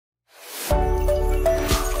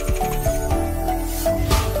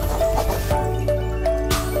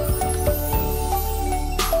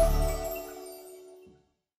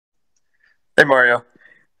Hey, Mario.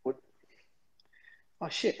 What? Oh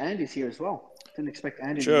shit, Andy's here as well. Didn't expect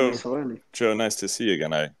Andy to join Joe, so early. Joe, nice to see you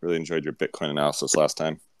again. I really enjoyed your Bitcoin analysis last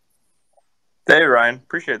time. Hey, Ryan.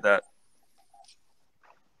 Appreciate that.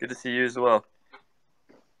 Good to see you as well.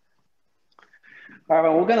 All right,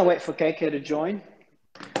 well, we're gonna wait for KK to join,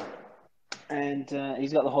 and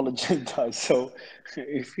he's got the whole agenda. So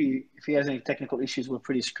if he has any technical issues, we're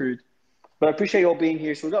pretty screwed. But I appreciate you all being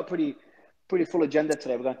here. So we've got a pretty full agenda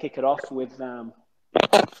today. We're gonna kick it off with. So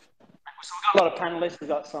we've got a lot of panelists. We've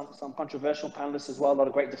got some controversial panelists as well. A lot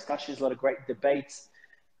of great discussions, a lot of great debates.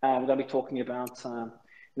 We're going to be talking about.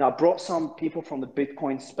 I brought some people from the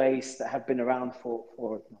Bitcoin space that have been around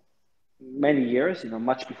for many years.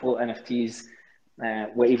 Much before NFTs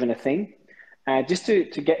were even a thing. Just to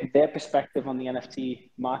get their perspective on the NFT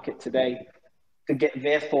market today, to get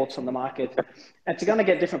their thoughts on the market, and to kind of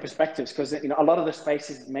get different perspectives, because a lot of the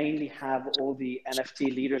spaces mainly have all the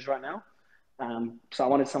NFT leaders right now. So I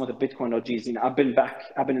wanted some of the Bitcoin OGs. I've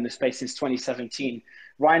been in the space since 2017.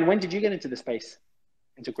 Ryan, when did you get into the space,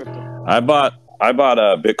 into crypto? I bought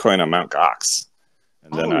a Bitcoin on Mt. Gox,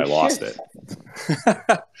 and then I lost it.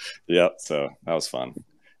 Yep, so that was fun.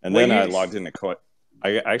 And then I logged into Coin.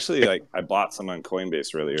 I actually I bought some on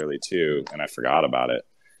Coinbase really early too, and I forgot about it.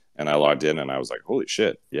 And I logged in, and I was like, "Holy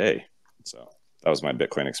shit, yay!" So that was my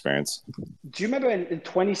Bitcoin experience. Do you remember in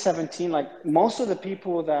 2017, like most of the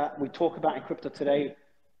people that we talk about in crypto today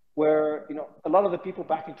were, a lot of the people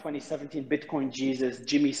back in 2017, Bitcoin Jesus,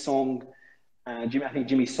 Jimmy Song,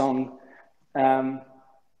 Jimmy Song. No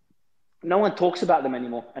one talks about them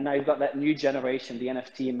anymore. And now you've got that new generation, the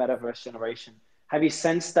NFT metaverse generation. Have you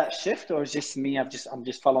sensed that shift, or is just me? I'm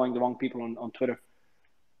just following the wrong people on Twitter.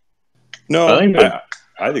 No,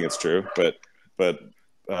 I think it's true, but what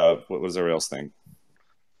does everybody else think?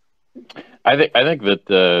 I think that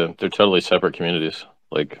they're totally separate communities.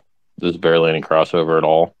 Like, there's barely any crossover at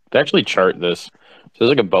all. They actually chart this. So there's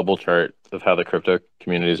like a bubble chart of how the crypto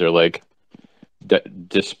communities are like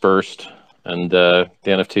dispersed, and the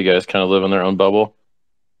NFT guys kind of live in their own bubble.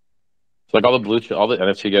 It's like all the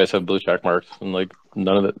NFT guys have blue check marks, and like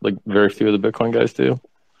none of the very few of the Bitcoin guys do.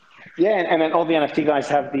 Yeah, and then all the NFT guys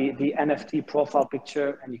have the NFT profile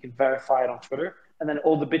picture, and you can verify it on Twitter. And then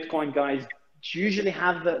all the Bitcoin guys usually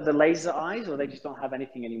have the laser eyes, or they just don't have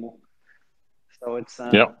anything anymore. So it's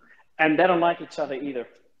and they don't like each other either.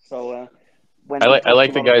 So I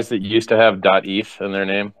like the guys that used to have .eth in their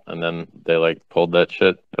name, and then they pulled that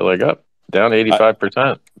shit. They're like, up down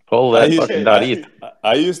 85%. Pull that fucking .eth.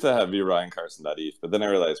 I used to have Ryan.Carson.eth, but then I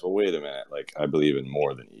realized, well, wait a minute, I believe in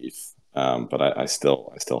more than ETH. But I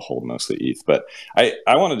still hold mostly ETH. But I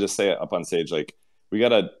want to just say up on stage, we got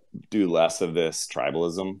to do less of this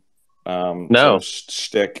tribalism.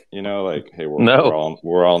 Shtick, hey,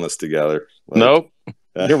 we're all in this together. Nope,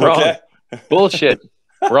 you're wrong. Bullshit,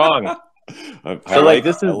 wrong.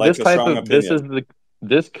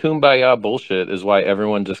 This kumbaya bullshit is why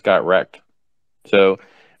everyone just got wrecked. So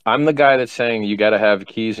I'm the guy that's saying you got to have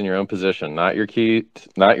keys in your own position, not your keys,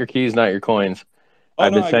 not your coins.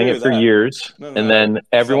 I've been saying it for years, and then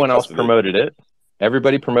everyone else promoted it.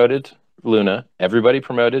 Everybody promoted Luna. Everybody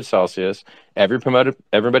promoted Celsius. Everybody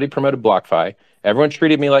promoted BlockFi. Everyone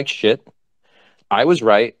treated me like shit. I was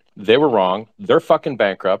right. They were wrong. They're fucking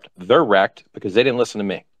bankrupt. They're wrecked because they didn't listen to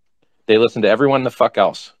me. They listened to everyone the fuck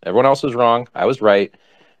else. Everyone else was wrong. I was right.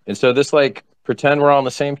 And so this pretend we're all on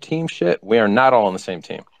the same team shit. We are not all on the same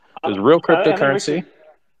team. There's real cryptocurrency.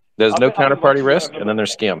 There's no counterparty risk, and then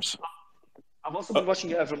there's scams. I've also been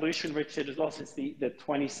watching your evolution, Richard, as well, since the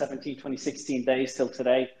 2017, 2016 days till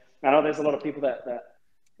today. I know there's a lot of people that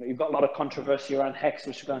you've got a lot of controversy around Hex,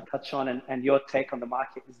 which we're going to touch on, and your take on the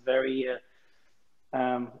market is very,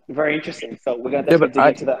 very interesting. So we're going to definitely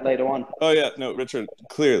dig into that later on. Oh yeah, no, Richard,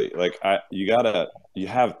 clearly, you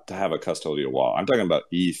have to have a custodial wall. I'm talking about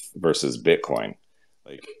ETH versus Bitcoin.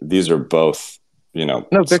 These are both, No,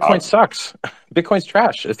 Bitcoin sucks. Bitcoin's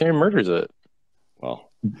trash. Ethereum murders it. Well.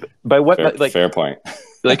 By what? Fair point.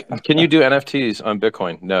 Can you do NFTs on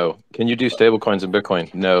Bitcoin? No. Can you do stable coins in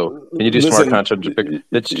Bitcoin? No. Can you do smart contracts in Bitcoin?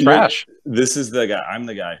 It's trash. This is the guy. I'm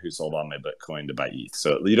the guy who sold all my Bitcoin to buy ETH.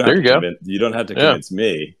 So you don't have to convince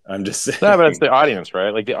me. I'm just saying. No, but it's the audience,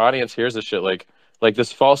 right? The audience hears this shit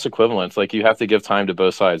this false equivalence. You have to give time to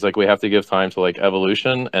both sides. We have to give time to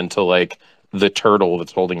evolution and to the turtle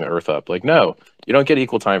that's holding the earth up. No, you don't get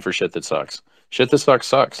equal time for shit that sucks. Shit that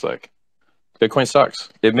sucks. Bitcoin sucks.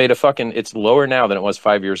 It's lower now than it was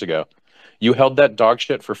 5 years ago. You held that dog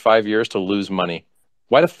shit for 5 years to lose money.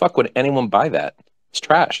 Why the fuck would anyone buy that? It's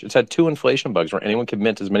trash. It's had 2 inflation bugs where anyone could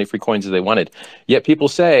mint as many free coins as they wanted. Yet people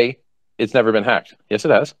say it's never been hacked. Yes,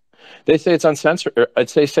 it has. They say it's uncensored.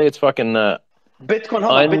 They say it's fucking Bitcoin,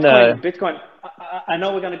 hold on. Bitcoin. I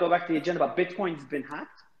know we're going to go back to the agenda, but Bitcoin's been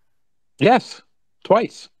hacked? Yes,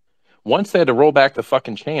 twice. Once they had to roll back the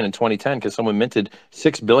fucking chain in 2010 because someone minted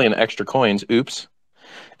 6 billion extra coins. Oops.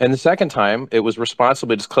 And the second time, it was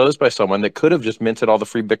responsibly disclosed by someone that could have just minted all the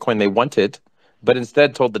free Bitcoin they wanted, but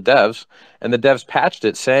instead told the devs, and the devs patched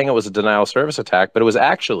it saying it was a denial of service attack, but it was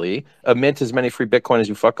actually a mint as many free Bitcoin as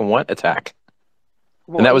you fucking want attack.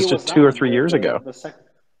 And that was just 2 or 3 years ago.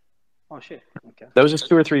 Oh, shit. Okay. That was just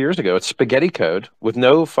 2 or 3 years ago. It's spaghetti code with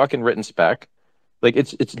no fucking written spec. Like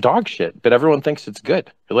it's dog shit, but everyone thinks it's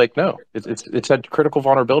good. You're like, no, it's had critical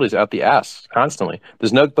vulnerabilities out the ass constantly.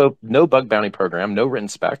 There's no bug bounty program, no written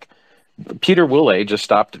spec. Peter Woolay just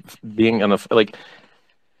stopped being on the like.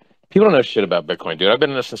 People don't know shit about Bitcoin, dude. I've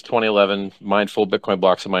been in this since 2011, mined full Bitcoin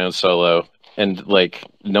blocks in my own solo, and like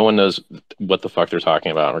no one knows what the fuck they're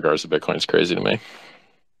talking about in regards to Bitcoin. It's crazy to me.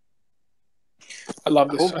 I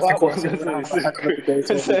love this. I think we're going to have a heck of a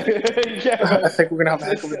debate. I think we're going to have a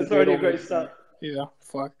heck of a debate. It's already a great start. Yeah,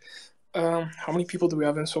 fuck. How many people do we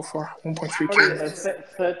have in so far?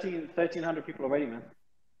 1.3K. 1,300 people already, man.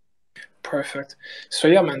 Perfect. So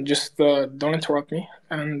yeah, man, just don't interrupt me,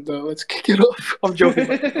 and let's kick it off. I'm joking.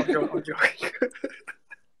 I'm joking.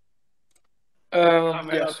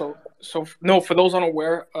 Yeah. So no, for those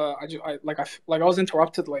unaware, I was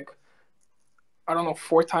interrupted like, I don't know,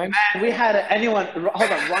 4 times. We had anyone.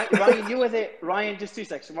 Hold on, Ryan, you were there. Ryan, just 2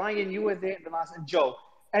 seconds. Ryan, you were there in the last. And Joe.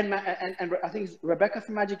 And I think it's Rebecca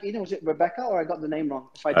from Magic Eden. Was it Rebecca or I got the name wrong?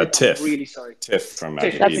 If I did, Tiff. I'm really sorry. Tiff from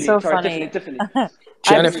Magic That's Eden. so Sorry, funny. Tiffany.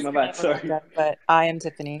 Jennifer. My bad, sorry. But I am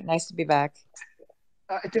Tiffany. Nice to be back.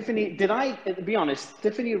 Tiffany, did I, be honest,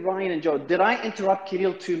 Tiffany, Ryan, and Joe, did I interrupt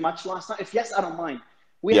Kirill too much last night? If yes, I don't mind.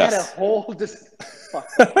 We had a whole... Yes.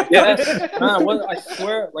 Well, I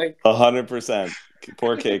swear, like... 100%.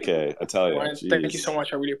 Poor KK, I tell you. Ryan, thank you so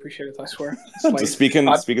much. I really appreciate it, I swear. It's like, just speaking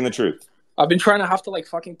the truth. I've been trying to have to like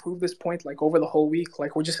fucking prove this point like over the whole week.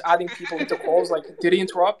 Like we're just adding people into calls. Like, did he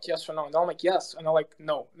interrupt? Yes or no? And I'm like, yes. And they're like,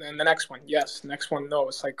 no. And the next one, yes. Next one, no.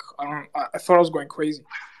 It's like I thought I was going crazy.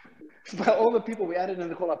 But all the people we added in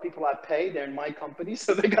the call are people I pay. They're in my company,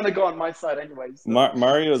 so they're gonna go on my side anyways. So.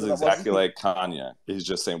 Mario's exactly like Kanye. He's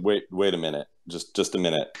just saying, wait a minute, just a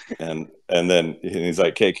minute, and then he's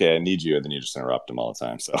like, KK, I need you, and then you just interrupt him all the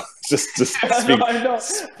time. So just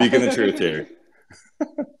speaking the truth here.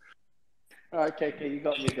 All right, KK, you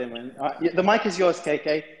got me there, man. The mic is yours,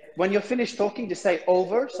 KK. When you're finished talking, just say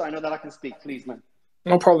over, so I know that I can speak, please, man.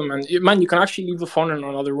 No problem, man. You can actually leave the phone in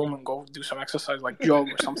another room and go do some exercise, like jog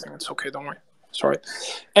or something. It's okay, don't worry. Sorry.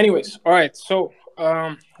 Anyways, all right. So,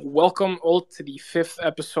 welcome all to the 5th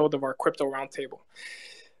episode of our Crypto Roundtable.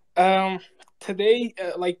 Today,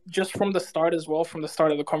 like just from the start as well, from the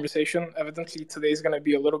start of the conversation, evidently today is going to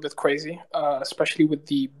be a little bit crazy, especially with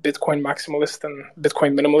the Bitcoin maximalist and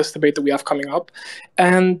Bitcoin minimalist debate that we have coming up.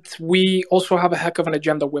 And we also have a heck of an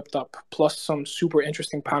agenda whipped up, plus some super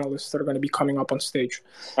interesting panelists that are going to be coming up on stage.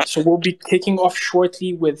 So we'll be kicking off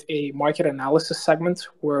shortly with a market analysis segment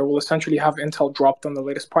where we'll essentially have intel dropped on the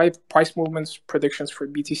latest price movements, predictions for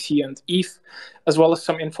BTC and ETH, as well as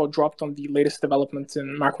some info dropped on the latest developments in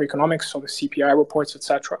macroeconomics, so the CPI reports,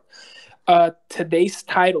 etc. Today's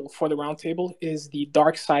title for the roundtable is The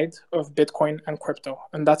Dark Side of Bitcoin and Crypto.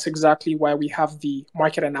 And that's exactly why we have the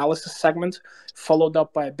market analysis segment, followed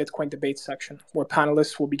up by a Bitcoin debate section, where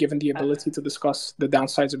panelists will be given the ability to discuss the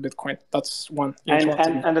downsides of Bitcoin. That's one. And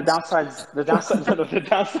the downsides,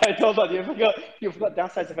 hold on, you forgot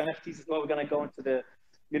downsides of NFTs as well. We're going to go into the,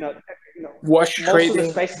 wash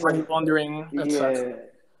trading, money laundering, etc. Yeah,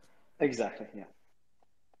 exactly, yeah.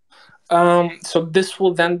 So this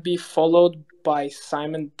will then be followed by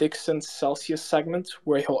Simon Dixon's Celsius segment,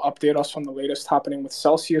 where he'll update us on the latest happening with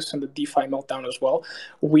Celsius and the DeFi meltdown as well.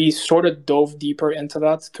 We sort of dove deeper into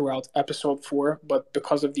that throughout episode 4, but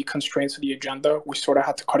because of the constraints of the agenda, we sort of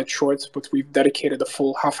had to cut it short, but we've dedicated a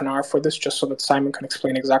full half an hour for this just so that Simon can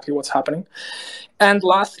explain exactly what's happening. And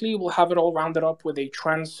lastly, we'll have it all rounded up with a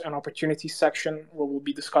trends and opportunities section where we'll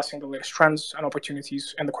be discussing the latest trends and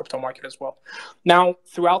opportunities in the crypto market as well. Now,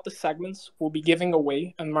 throughout the segments, we'll be giving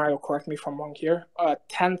away, and Mario, correct me if I'm wrong here,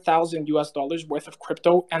 $10,000 worth of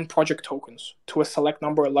crypto and project tokens to a select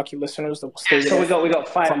number of lucky listeners that will stay with us. So we got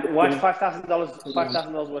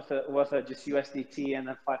 $5,000 worth of just USDT and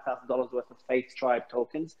then $5,000 worth of Faith Tribe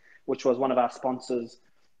tokens, which was one of our sponsors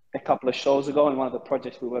a couple of shows ago and one of the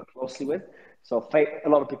projects we work closely with. So Faith, a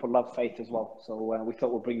lot of people love Faith as well. So we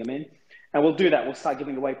thought we'll bring them in. And we'll do that. We'll start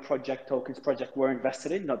giving away project tokens, project we're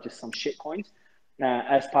invested in, not just some shit coins,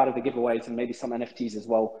 as part of the giveaways, and maybe some NFTs as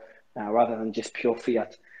well, rather than just pure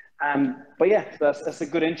fiat. But yeah, that's a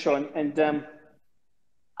good intro. And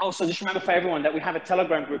Also, just remember for everyone that we have a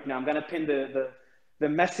Telegram group now. I'm going to pin the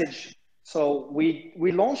message. So we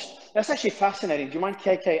launched. That's actually fascinating. Do you mind,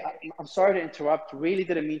 KK? I'm sorry to interrupt. Really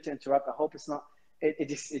didn't mean to interrupt. I hope it's not.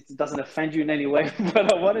 It doesn't offend you in any way.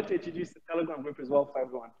 But I wanted to introduce the Telegram group as well for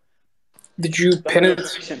everyone. Did you pin it?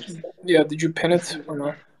 Yeah. Did you pin it or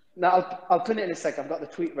not? No, I'll pin it in a sec. I've got the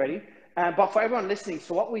tweet ready. But for everyone listening,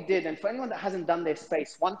 so what we did, and for anyone that hasn't done their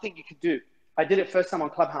space, one thing you could do, I did it first time on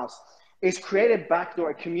Clubhouse, is create a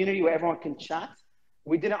backdoor, a community where everyone can chat.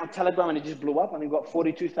 We did it on Telegram and it just blew up. I mean, we got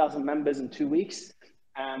 42,000 members in 2 weeks.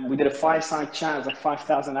 We did a fireside chat. There's like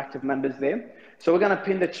 5,000 active members there. So we're going to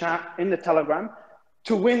pin the chat in the Telegram.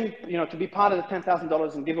 To win, to be part of the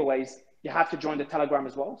 $10,000 in giveaways, you have to join the Telegram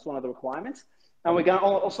as well. It's one of the requirements. And we're going to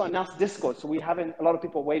also announce Discord. So we have a lot of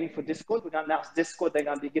people waiting for Discord. We're going to announce Discord. They're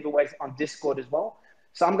going to be giveaways on Discord as well.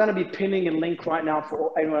 So I'm going to be pinning a link right now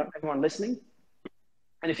for everyone listening.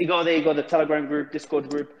 And if you go there, you go to the Telegram group, Discord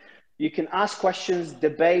group. You can ask questions,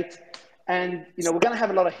 debate. And, we're going to have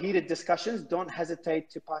a lot of heated discussions. Don't hesitate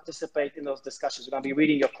to participate in those discussions. We're going to be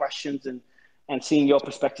reading your questions and seeing your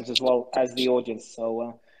perspectives as well as the audience.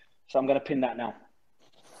 So I'm going to pin that now.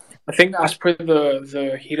 I think as per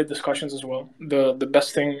the heated discussions as well, the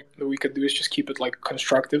best thing that we could do is just keep it like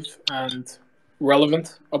constructive and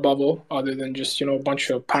relevant above all, other than just a bunch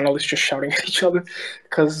of panelists just shouting at each other,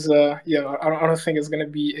 because I don't think it's going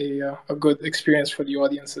to be a good experience for the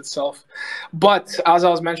audience itself. But as I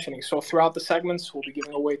was mentioning, so throughout the segments we'll be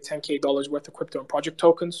giving away $10K worth of crypto and project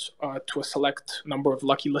tokens to a select number of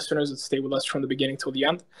lucky listeners that stay with us from the beginning till the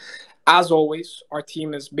end. As always, our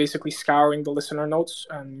team is basically scouring the listener notes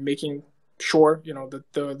and making sure that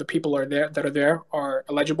the people are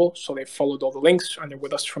eligible, so they've followed all the links and they're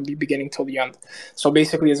with us from the beginning till the end. So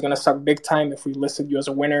basically it's going to suck big time if we listed you as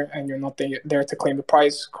a winner and you're not there to claim the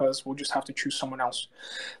prize, because we'll just have to choose someone else.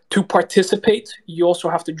 To participate, you also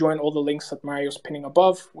have to join all the links that Mario's pinning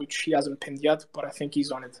above, which he hasn't pinned yet, but I think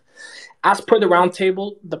he's on it. As per the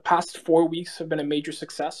roundtable, the past 4 weeks have been a major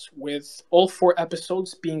success, with all 4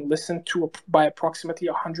 episodes being listened to by approximately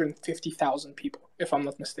 150,000 people, if I'm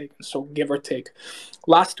not mistaken, so give or take.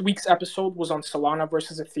 Last week's episode was on Solana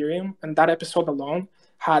versus Ethereum, and that episode alone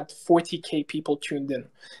had 40K people tuned in.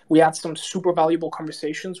 We had some super valuable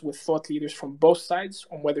conversations with thought leaders from both sides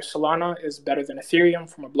on whether Solana is better than Ethereum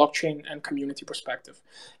from a blockchain and community perspective.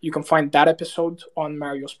 You can find that episode on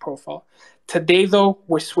Mario's profile. Today, though,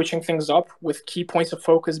 we're switching things up with key points of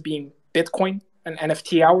focus being Bitcoin, an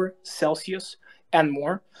NFT hour, Celsius, and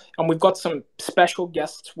more. And we've got some special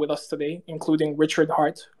guests with us today, including Richard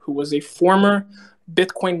Hart, who was a former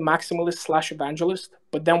Bitcoin maximalist / evangelist,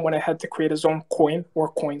 but then went ahead to create his own coin, or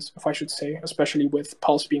coins, if I should say, especially with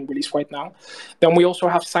Pulse being released right now. Then we also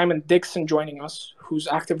have Simon Dixon joining us, who's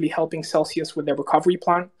actively helping Celsius with their recovery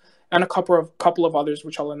plan, and a couple of others,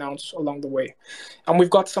 which I'll announce along the way. And we've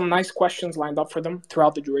got some nice questions lined up for them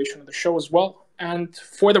throughout the duration of the show as well. And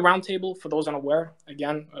for the roundtable, for those unaware,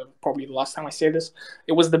 again, probably the last time I say this,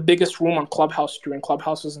 it was the biggest room on Clubhouse during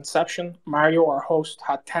Clubhouse's inception. Mario, our host,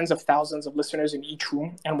 had tens of thousands of listeners in each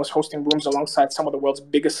room and was hosting rooms alongside some of the world's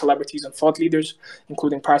biggest celebrities and thought leaders,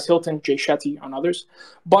 including Paris Hilton, Jay Shetty, and others.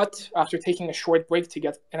 But after taking a short break to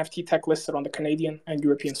get NFT tech listed on the Canadian and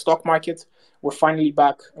European stock market, we're finally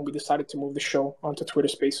back, and we decided to move the show onto Twitter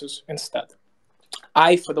Spaces instead.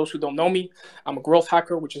 For those who don't know me, I'm a growth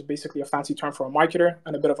hacker, which is basically a fancy term for a marketer,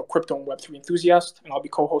 and a bit of a crypto and Web3 enthusiast, and I'll be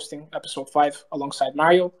co-hosting episode 5 alongside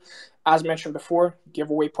Mario. As mentioned before,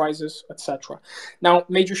 giveaway prizes, etc. Now,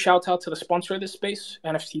 major shout out to the sponsor of this space,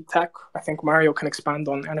 NFT Tech. I think Mario can expand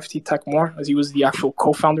on NFT Tech more, as he was the actual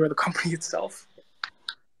co-founder of the company itself.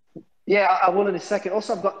 Yeah, I will in a second.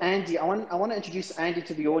 Also, I've got Andy. I want to introduce Andy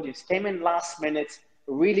to the audience. Came in last minute.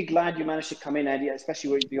 Really glad you managed to come in, Andy, especially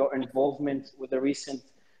with your involvement with the recent,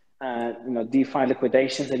 DeFi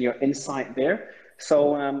liquidations and your insight there.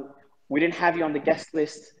 So we didn't have you on the guest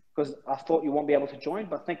list because I thought you won't be able to join,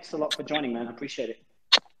 but thanks a lot for joining, man. I appreciate it.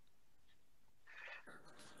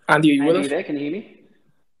 Andy, are you with us? There? Can you hear me?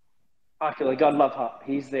 Okay, God love her.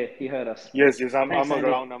 He's there. He heard us. Yes, I'm Thanks,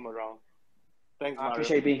 around. Thanks, Mario. I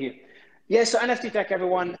appreciate you being here. Yeah, so NFT Tech,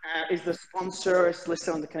 everyone, is the sponsor. It's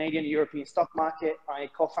listed on the Canadian and European stock market. I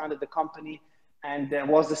co-founded the company and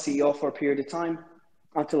was the CEO for a period of time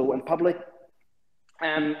until it went public.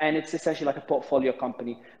 And it's essentially like a portfolio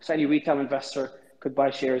company. So any retail investor could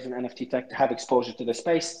buy shares in NFT Tech to have exposure to the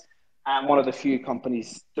space. And one of the few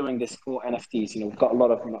companies doing this for NFTs. We've got a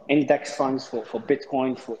lot of index funds for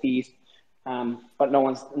Bitcoin, for ETH. But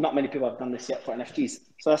not many people have done this yet for NFTs.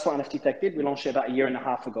 So that's what NFT Tech did. We launched it about a year and a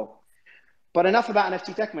half ago. But enough about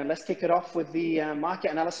NFT Tech, man. Let's kick it off with the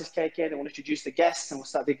market analysis, KK. Then we'll introduce the guests and we'll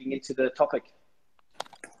start digging into the topic.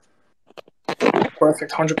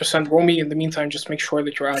 Perfect, 100%. Romy, in the meantime, just make sure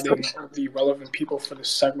that you're adding the relevant people for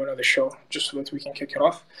this segment of the show, just so that we can kick it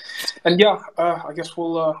off. And yeah, I guess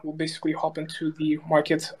we'll basically hop into the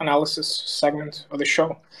market analysis segment of the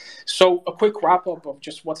show. So a quick wrap up of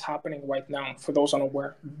just what's happening right now for those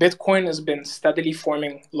unaware. Bitcoin has been steadily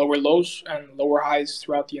forming lower lows and lower highs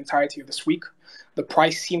throughout the entirety of this week. The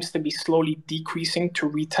price seems to be slowly decreasing to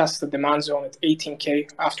retest the demand zone at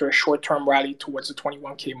 18K after a short-term rally towards the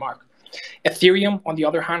 21K mark. Ethereum, on the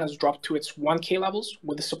other hand, has dropped to its 1K levels,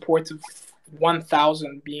 with the support of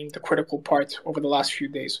 1,000 being the critical part over the last few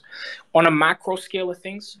days. On a macro scale of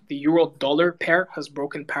things, the euro-dollar pair has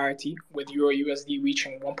broken parity, with euro-USD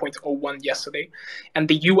reaching 1.01 yesterday, and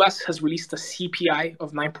the US has released a CPI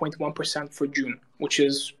of 9.1% for June, which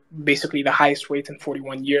is basically the highest rate in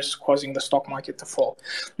 41 years, causing the stock market to fall.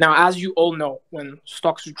 Now, as you all know, when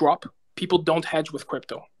stocks drop, people don't hedge with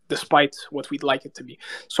crypto, despite what we'd like it to be.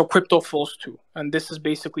 So crypto falls too. And this is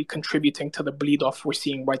basically contributing to the bleed off we're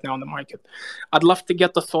seeing right now in the market. I'd love to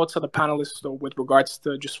get the thoughts of the panelists, though, with regards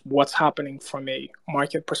to just what's happening from a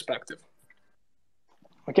market perspective.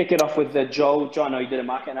 I'll kick it off with Joe. Joe, I know you did a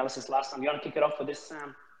market analysis last time. You want to kick it off for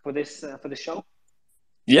this show?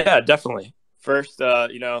 Yeah, definitely. First,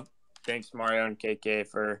 thanks Mario and KK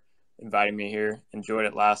for inviting me here. Enjoyed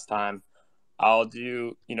it last time. I'll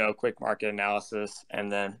do, a quick market analysis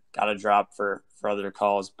and then got to drop for other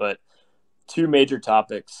calls. But two major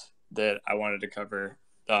topics that I wanted to cover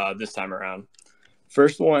this time around.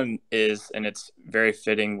 First one is, and it's very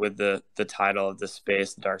fitting with the title of this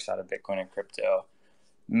space, the dark side of Bitcoin and crypto.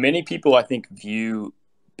 Many people, I think, view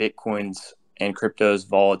Bitcoin's and crypto's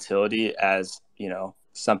volatility as,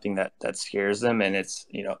 something that scares them, and it's,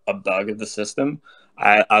 a bug of the system.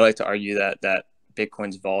 I like to argue that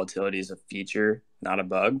Bitcoin's volatility is a feature, not a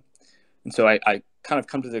bug. And so I kind of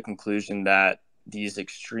come to the conclusion that these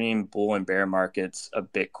extreme bull and bear markets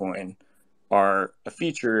of Bitcoin are a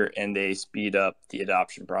feature, and they speed up the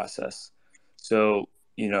adoption process. So,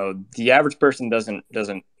 the average person doesn't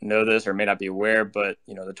know this or may not be aware, but,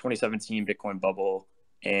 the 2017 Bitcoin bubble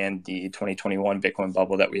and the 2021 Bitcoin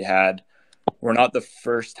bubble that we had were not the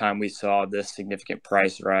first time we saw this significant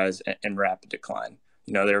price rise and rapid decline.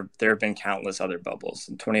 There have been countless other bubbles.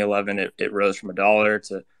 In 2011, it rose from $1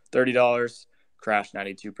 to $30, crashed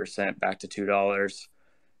 92% back to $2.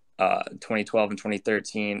 2012 and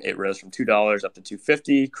 2013, it rose from $2 up to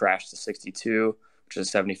 $250, crashed to 62, which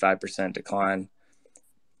is a 75% decline.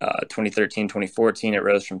 2013, 2014, it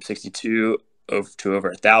rose from 62 to over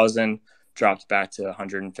 1,000, dropped back to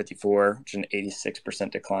 154, which is an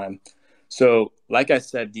 86% decline. So, like I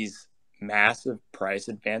said, these massive price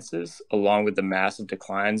advances along with the massive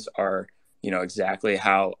declines are, exactly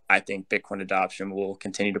how I think Bitcoin adoption will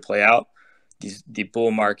continue to play out. The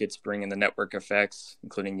bull markets bring in the network effects,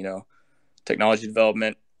 including, technology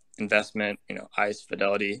development, investment, ICE,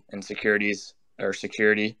 fidelity, and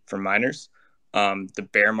security from miners. The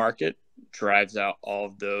bear market drives out all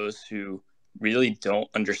of those who really don't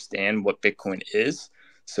understand what Bitcoin is.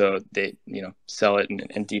 So they, sell it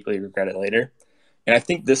and deeply regret it later. And I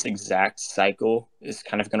think this exact cycle is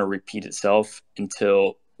kind of going to repeat itself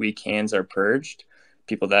until weak hands are purged.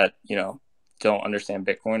 People that, don't understand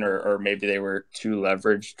Bitcoin, or maybe they were too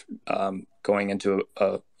leveraged going into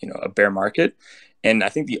a bear market. And I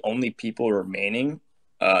think the only people remaining,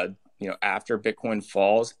 after Bitcoin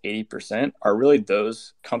falls 80% are really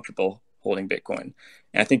those comfortable holding Bitcoin.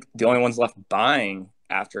 And I think the only ones left buying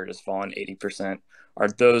after it has fallen 80% are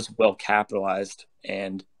those well capitalized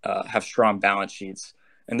and have strong balance sheets,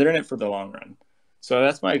 and they're in it for the long run. So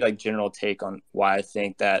that's my general take on why I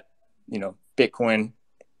think that Bitcoin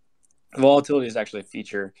volatility is actually a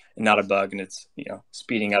feature and not a bug, and it's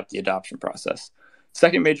speeding up the adoption process.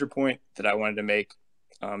 Second major point that I wanted to make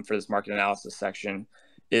for this market analysis section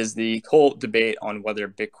is the whole debate on whether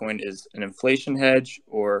Bitcoin is an inflation hedge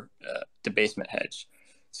or a debasement hedge.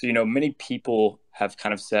 So, many people have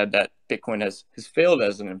kind of said that Bitcoin has failed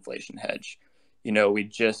as an inflation hedge. We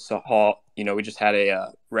just had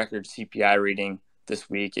a record CPI reading this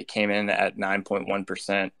week. It came in at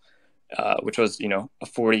 9.1%, which was, a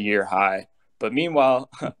 40-year high. But meanwhile,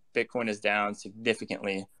 Bitcoin is down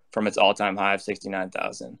significantly from its all-time high of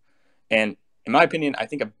 69,000. And in my opinion, I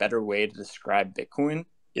think a better way to describe Bitcoin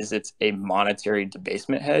is it's a monetary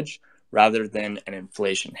debasement hedge rather than an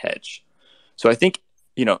inflation hedge. So I think,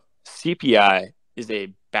 CPI is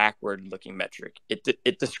a backward-looking metric.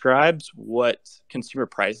 It describes what consumer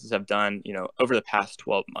prices have done, over the past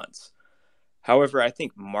 12 months. However, I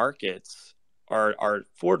think markets are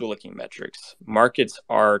forward-looking metrics. Markets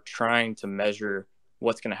are trying to measure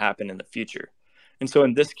what's going to happen in the future. And so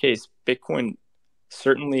in this case, Bitcoin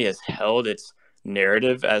certainly has held its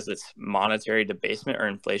narrative as its monetary debasement or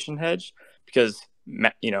inflation hedge, because,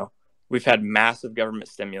 you know, we've had massive government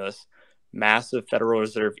stimulus, massive Federal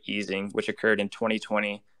Reserve easing, which occurred in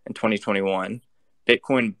 2020 and 2021.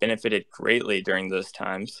 Bitcoin benefited greatly during those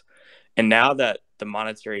times. And now that the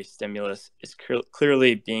monetary stimulus is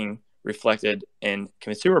clearly being reflected in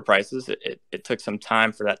consumer prices, it took some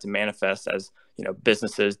time for that to manifest, as, you know,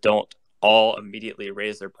 businesses don't all immediately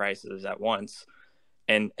raise their prices at once.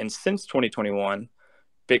 And since 2021,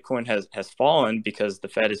 Bitcoin has fallen because the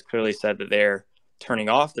Fed has clearly said that they're turning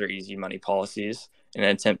off their easy money policies in an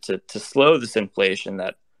attempt to slow this inflation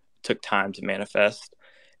that took time to manifest.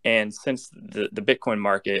 And since the Bitcoin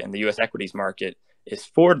market and the US equities market is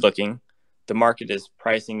forward looking, the market is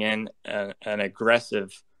pricing in an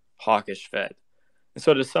aggressive hawkish Fed. And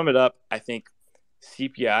so to sum it up, I think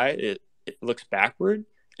CPI, it looks backward,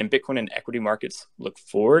 and Bitcoin and equity markets look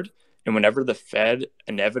forward. And whenever the Fed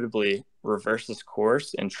inevitably reverses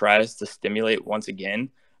course and tries to stimulate once again,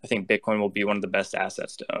 I think Bitcoin will be one of the best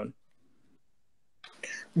assets to own.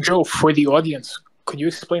 Joe, for the audience, could you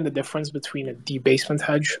explain the difference between a debasement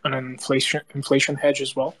hedge and an inflation hedge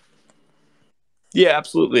as well? Yeah,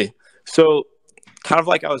 absolutely. So kind of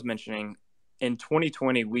like I was mentioning, in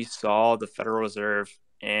 2020, we saw the Federal Reserve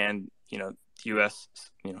and, you know, the U.S.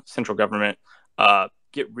 Central government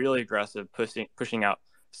get really aggressive, pushing out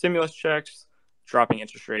stimulus checks, dropping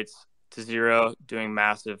interest rates to zero, doing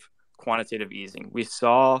massive quantitative easing. We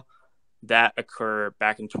saw that occur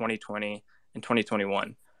back in 2020 and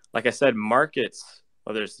 2021. Like I said, markets,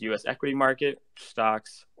 whether it's the U.S. equity market,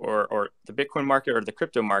 stocks, or the Bitcoin market or the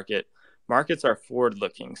crypto market, markets are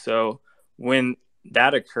forward-looking. So when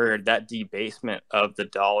that occurred, that debasement of the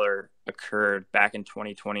dollar occurred back in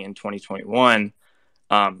 2020 and 2021.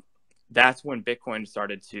 That's when Bitcoin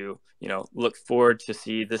started to, you know, look forward to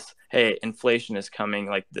see this, hey, inflation is coming,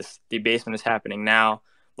 like this debasement is happening now.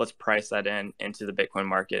 Let's price that into the Bitcoin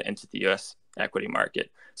market, into the US equity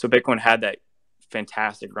market. So Bitcoin had that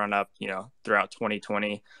fantastic run up, you know, throughout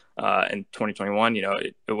 2020 and 2021. You know,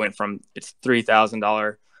 it went from its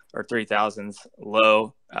 $3,000 or 3,000s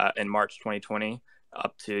low in March 2020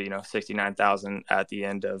 up to, you know, 69,000 at the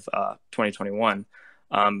end of 2021.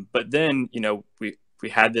 But then, you know, we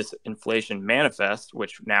had this inflation manifest,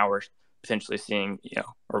 which now we're potentially seeing, you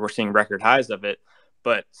know, or we're seeing record highs of it.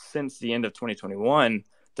 But since the end of 2021,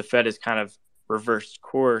 the Fed has kind of reversed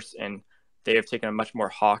course, and they have taken a much more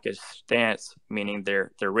hawkish stance, meaning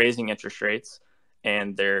they're raising interest rates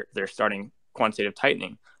and they're starting quantitative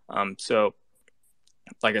tightening. So,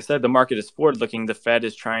 like I said, the market is forward looking. The Fed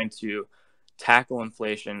is trying to tackle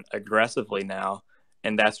inflation aggressively now,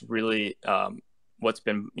 and that's really what's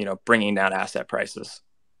been, you know, bringing down asset prices.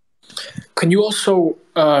 Can you also,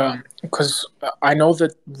 because I know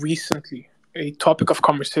that recently a topic of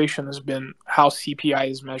conversation has been how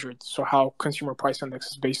CPI is measured, so how Consumer Price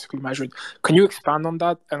Index is basically measured. Can you expand on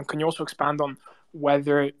that? And can you also expand on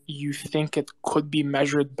whether you think it could be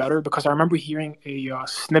measured better? Because I remember hearing a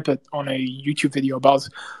snippet on a YouTube video about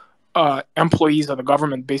employees of the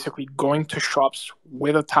government basically going to shops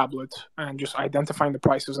with a tablet and just identifying the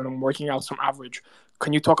prices and then working out some average.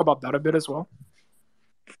 Can you talk about that a bit as well?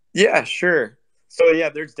 Yeah, sure. So yeah,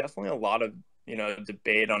 there's definitely a lot of, you know,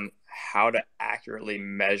 debate on how to accurately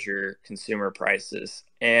measure consumer prices.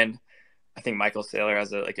 And I think Michael Saylor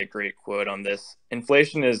has a great quote on this.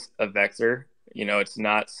 Inflation is a vector. You know, it's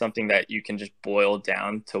not something that you can just boil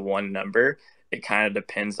down to one number. It kind of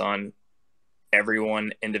depends on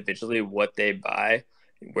everyone individually, what they buy,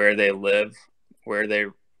 where they live, where they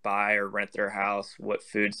buy or rent their house, what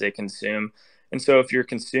foods they consume. And so if you're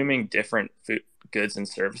consuming different food, goods and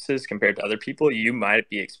services compared to other people, you might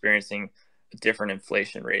be experiencing a different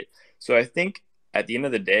inflation rate. So I think at the end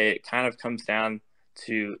of the day, it kind of comes down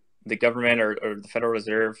to the government or the Federal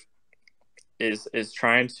Reserve is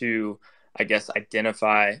trying to, I guess,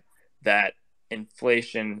 identify that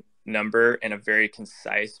inflation number in a very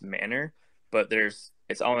concise manner, but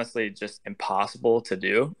it's honestly just impossible to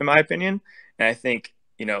do, in my opinion. And I think,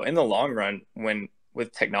 you know, in the long run,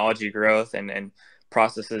 with technology growth and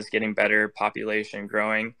processes getting better, population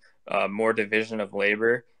growing, more division of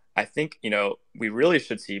labor, I think, you know, we really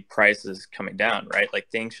should see prices coming down, right? Like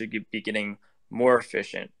things should be getting more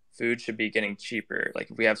efficient. Food should be getting cheaper.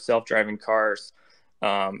 Like if we have self-driving cars,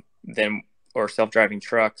 or self-driving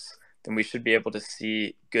trucks, then we should be able to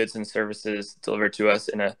see goods and services delivered to us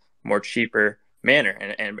in a more cheaper manner.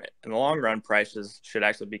 And in the long run, prices should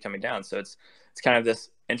actually be coming down. So it's kind of this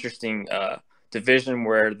interesting division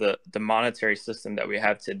where the monetary system that we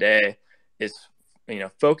have today is, you know,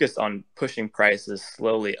 focused on pushing prices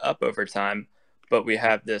slowly up over time, but we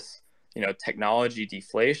have this, you know, technology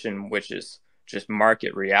deflation, which is just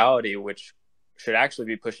market reality, which should actually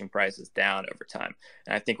be pushing prices down over time.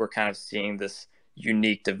 And I think we're kind of seeing this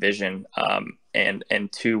unique division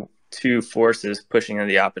and two forces pushing in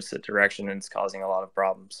the opposite direction, and it's causing a lot of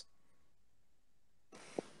problems.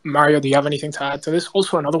 Mario, do you have anything to add to this?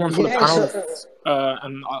 Also, another one for the panel,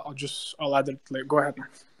 and I'll add it later. Go ahead.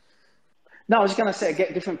 No, I was just gonna say,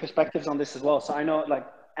 get different perspectives on this as well. So I know, like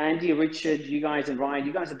Andy, Richard, you guys, and Ryan,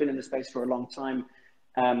 you guys have been in the space for a long time,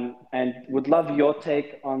 and would love your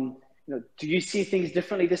take on, do you see things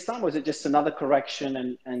differently this time, or is it just another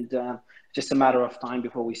correction and just a matter of time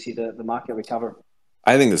before we see the market recover?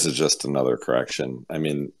 I think this is just another correction. I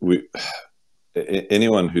mean,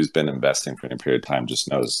 anyone who's been investing for any period of time just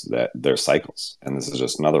knows that there's cycles, and this is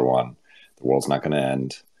just another one. The world's not going to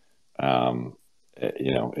end.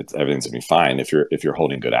 Everything's gonna be fine if you're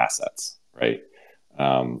holding good assets, right?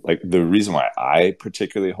 Like the reason why I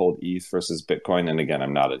particularly hold ETH versus Bitcoin, and again,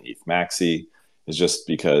 I'm not an ETH maxi, is just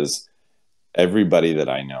because everybody that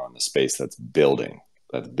I know in the space that's building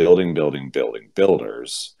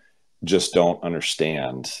builders just don't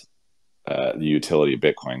understand the utility of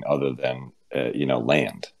Bitcoin other than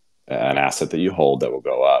land, an asset that you hold that will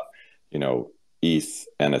go up. ETH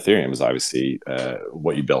and Ethereum is obviously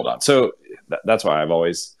what you build on. So that's why I've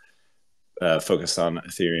always focused on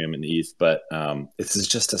Ethereum and ETH. But this is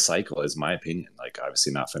just a cycle, is my opinion. Like,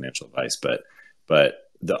 obviously not financial advice, but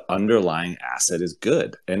the underlying asset is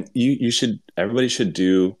good, and everybody should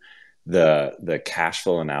do the cash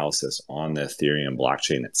flow analysis on the Ethereum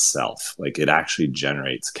blockchain itself. Like, it actually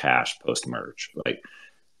generates cash post merge.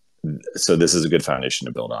 So this is a good foundation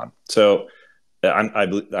to build on. So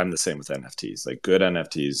I'm the same with NFTs. Like, good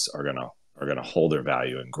NFTs are gonna hold their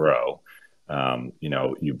value and grow.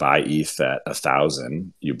 You buy ETH at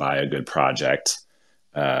 1,000, you buy a good project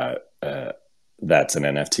that's an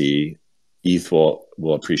NFT. ETH will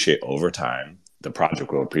appreciate over time. The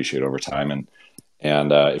project will appreciate over time,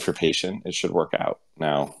 and if you're patient, it should work out.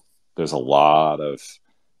 Now, there's a lot of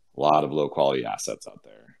low quality assets out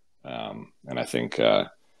there, and I think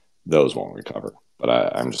those won't recover.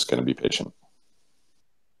 But I'm just going to be patient.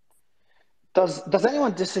 Does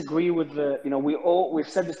anyone disagree with we've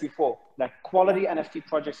said this before, like quality NFT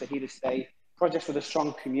projects are here to stay. Projects with a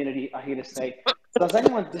strong community are here to stay. Does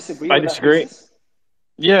anyone disagree with that thesis?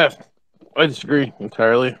 Yeah, I disagree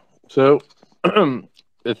entirely. So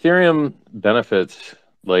Ethereum benefits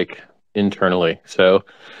internally. So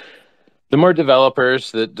the more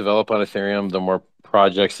developers that develop on Ethereum, the more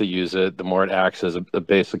projects that use it, the more it acts as a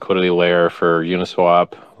base liquidity layer for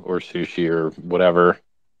Uniswap or Sushi or whatever.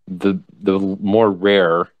 The more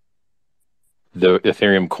rare the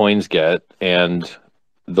Ethereum coins get, and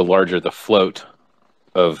the larger the float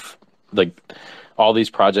of, all these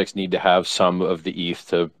projects need to have some of the ETH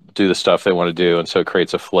to do the stuff they want to do, and so it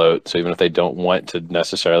creates a float. So even if they don't want to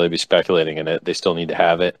necessarily be speculating in it, they still need to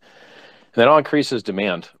have it. And that all increases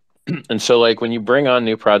demand. And so when you bring on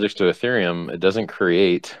new projects to Ethereum, it doesn't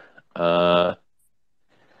create as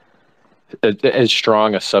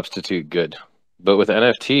strong a substitute good. But with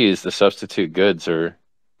NFTs, the substitute goods are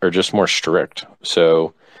just more strict.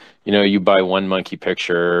 So, you buy one monkey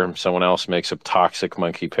picture, someone else makes a toxic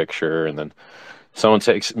monkey picture, and then someone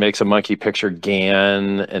makes a monkey picture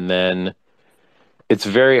GAN, and then it's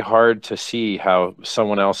very hard to see how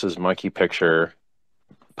someone else's monkey picture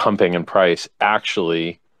pumping in price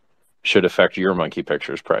actually should affect your monkey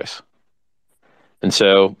picture's price. And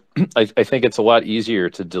so I think it's a lot easier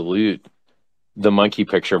to dilute the monkey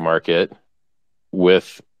picture market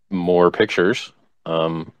with more pictures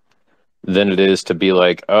than it is to be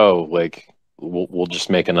we'll just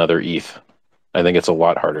make another ETH. I think it's a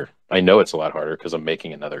lot harder. I know it's a lot harder because I'm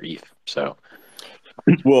making another ETH. So,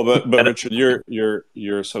 well, but Richard,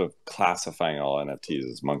 you're sort of classifying all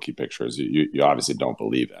NFTs as monkey pictures. You obviously don't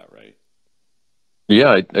believe that, right?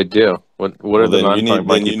 Yeah, I do. What are the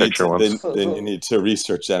monkey picture ones? Then you need to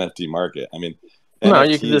research the NFT market. I mean, no,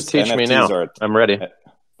 NFTs, you can just teach me now. I'm ready.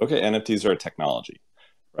 Okay, NFTs are a technology,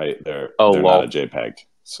 right? They're not a JPEG.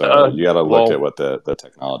 So you got to look at what the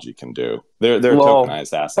technology can do. They're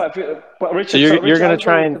tokenized assets. But Richard, so you're going to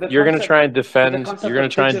try and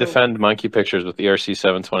defend monkey pictures with ERC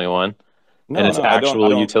 721 and its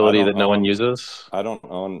actual utility that no one uses. I don't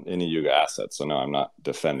own any Yuga assets, so no, I'm not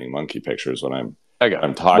defending monkey pictures. What I'm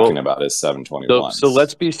talking about is 721. So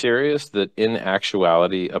let's be serious that in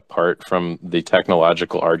actuality, apart from the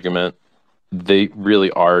technological argument, they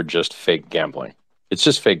really are just fake gambling. It's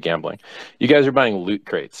just fake gambling. You guys are buying loot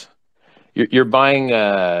crates. You're buying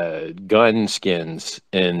gun skins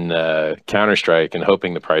in Counter-Strike and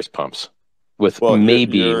hoping the price pumps. with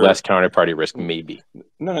maybe less counterparty risk, maybe.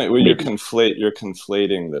 No, well, you're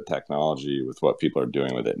conflating the technology with what people are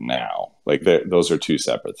doing with it now. Like those are two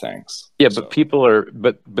separate things. Yeah, but people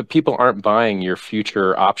aren't buying your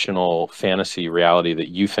future optional fantasy reality that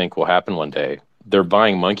you think will happen one day. They're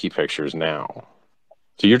buying monkey pictures now.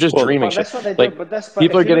 So you're just dreaming shit. Like,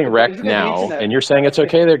 people are getting wrecked now, and you're saying it's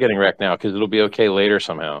okay they're getting wrecked now because it'll be okay later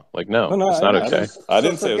somehow. Like, no, it's not okay. I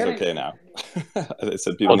didn't say it was okay now. I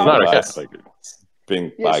said people need to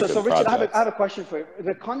buy So Richard, I have a question for you.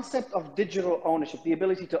 The concept of digital ownership, the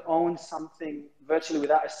ability to own something virtually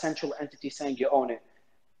without a central entity saying you own it,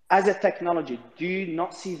 as a technology, do you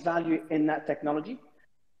not see value in that technology?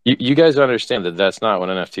 You guys understand that that's not what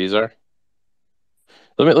NFTs are?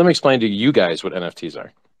 Let me explain to you guys what NFTs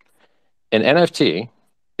are. An NFT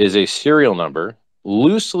is a serial number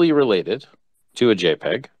loosely related to a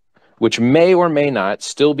JPEG, which may or may not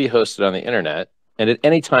still be hosted on the internet, and at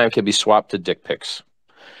any time can be swapped to dick pics,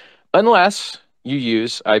 unless you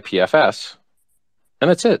use IPFS, and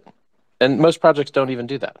that's it. And most projects don't even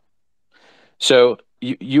do that. So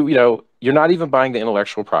you're not even buying the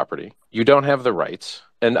intellectual property. You don't have the rights.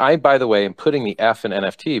 And I, by the way, am putting the F in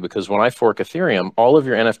NFT because when I fork Ethereum, all of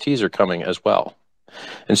your NFTs are coming as well.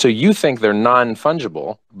 And so you think they're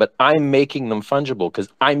non-fungible, but I'm making them fungible because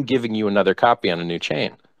I'm giving you another copy on a new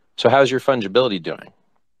chain. So how's your fungibility doing?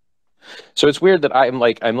 So it's weird that I'm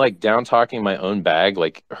down talking my own bag,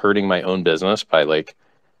 like hurting my own business by like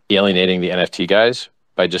alienating the NFT guys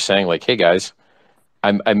by just saying like, hey guys,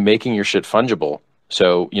 I'm making your shit fungible.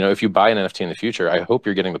 So, if you buy an NFT in the future, I hope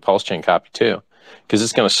you're getting the PulseChain copy too, because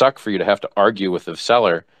it's going to suck for you to have to argue with the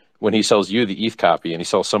seller when he sells you the ETH copy and he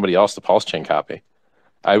sells somebody else the PulseChain copy.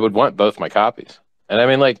 I would want both my copies. And I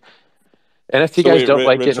mean, like, NFT guys don't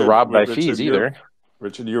like getting robbed by fees either.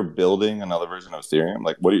 Richard, you're building another version of Ethereum?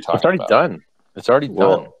 Like, what are you talking about? It's already done. It's already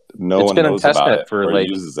done. No one knows about it or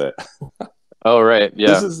uses it. Oh, right.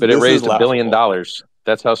 Yeah. But it raised $1 billion.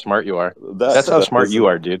 That's how smart you are. That's how smart you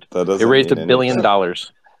are, dude. It raised $1 billion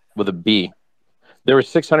with a B. There was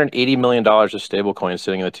 $680 million of stable coins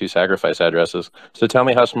sitting in the 2 sacrifice addresses. So tell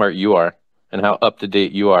me how smart you are and how up to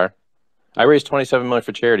date you are. I raised $27 million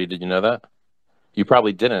for charity. Did you know that? You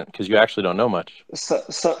probably didn't because you actually don't know much.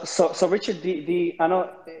 So Richard, I know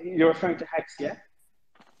you're referring to Hex, yeah?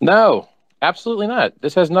 No, absolutely not.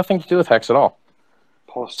 This has nothing to do with Hex at all.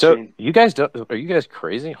 So you guys are you guys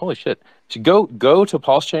crazy? Holy shit. So go to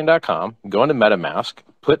pulsechain.com, go into MetaMask,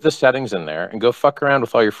 put the settings in there, and go fuck around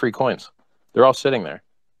with all your free coins. They're all sitting there.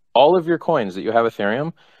 All of your coins that you have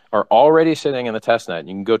Ethereum are already sitting in the testnet.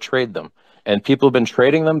 You can go trade them. And people have been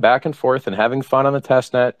trading them back and forth and having fun on the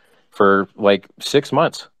testnet for like 6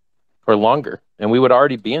 months or longer. And we would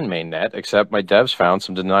already be in mainnet, except my devs found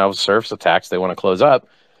some denial of service attacks they want to close up.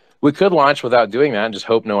 We could launch without doing that and just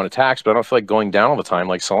hope no one attacks, but I don't feel like going down all the time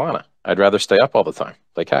like Solana. I'd rather stay up all the time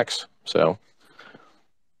like Hex. So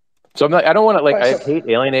I'm not, I don't want to I hate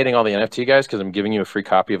alienating all the NFT guys because I'm giving you a free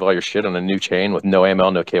copy of all your shit on a new chain with no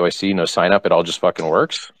AML, no KYC, no sign up. It all just fucking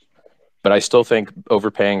works. But I still think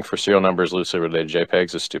overpaying for serial numbers loosely related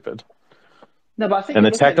JPEGs is stupid. No, but I think and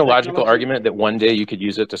the technological argument that one day you could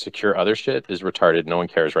use it to secure other shit is retarded. No one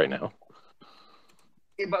cares right now.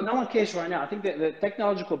 But no one cares right now. I think that the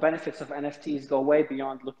technological benefits of NFTs go way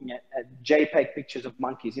beyond looking at JPEG pictures of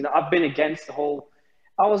monkeys. I've been against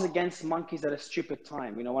I was against monkeys at a stupid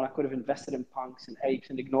time, when I could have invested in punks and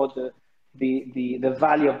apes and ignored the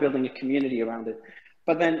value of building a community around it.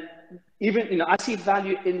 But then even, I see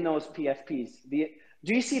value in those PFPs. Do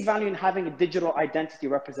you see value in having a digital identity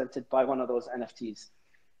represented by one of those NFTs?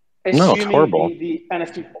 No, it's horrible. The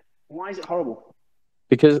NFT, why is it horrible?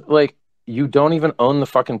 Because you don't even own the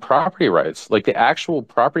fucking property rights. Like the actual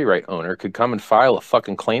property right owner could come and file a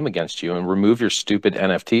fucking claim against you and remove your stupid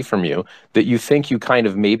NFT from you that you think you kind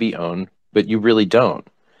of maybe own, but you really don't.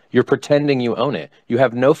 You're pretending you own it. You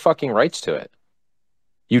have no fucking rights to it.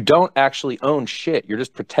 You don't actually own shit. You're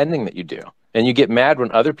just pretending that you do. And you get mad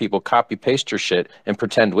when other people copy paste your shit and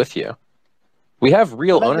pretend with you. We have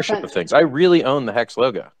real ownership of things. I really own the Hex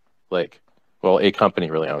logo. A company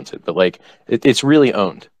really owns it, but it's really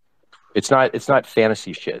owned. It's not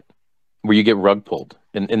fantasy shit where you get rug pulled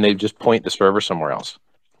and they just point the server somewhere else.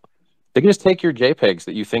 They can just take your JPEGs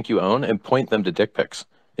that you think you own and point them to dick pics,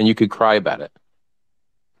 and you could cry about it.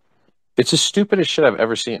 It's the stupidest shit I've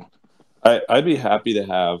ever seen. I'd be happy to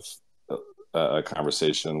have a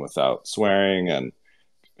conversation without swearing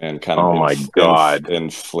and kind of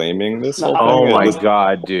inflaming this whole thing. Oh my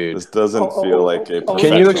god, dude! This doesn't feel like a professional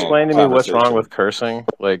Can you explain to me what's wrong with cursing?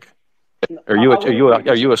 Are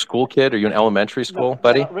you a school kid? Are you an elementary school,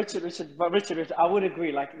 buddy? Richard, I would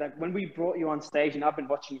agree. Like when we brought you on stage, and I've been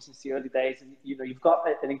watching you since the early days, and you've got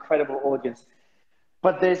an incredible audience.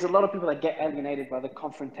 But there's a lot of people that get alienated by the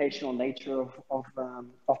confrontational nature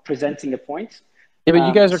of presenting a point. Yeah, but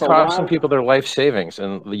you guys are costing people their life savings,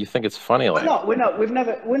 and you think it's funny. Like, we're not.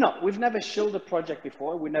 We've never shilled a project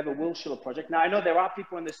before. We never will shill a project. Now I know there are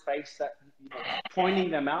people in this space that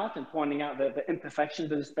pointing them out and pointing out the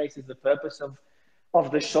imperfections of the space is the purpose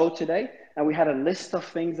of the show today. And we had a list of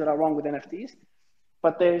things that are wrong with NFTs.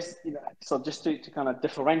 But there's, so just to kind of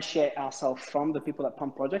differentiate ourselves from the people that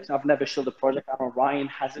pump projects. I've never shilled a project. I know Ryan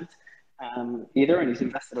hasn't either, and he's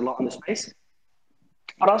invested a lot in the space.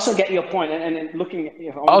 But I also get your point, and looking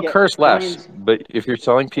at, I'll curse less, but if you're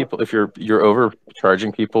telling people, if you're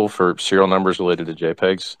overcharging people for serial numbers related to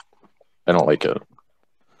JPEGs, I don't like it.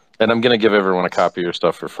 And I'm going to give everyone a copy of your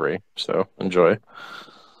stuff for free, so enjoy.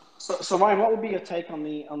 So Ryan, what would be your take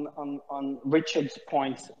on Richard's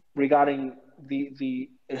point regarding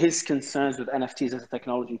his concerns with NFTs as a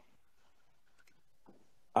technology?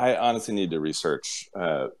 I honestly need to research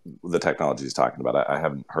the technology he's talking about. I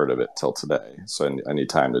haven't heard of it till today, so I need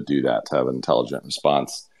time to do that to have an intelligent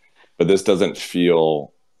response. But this doesn't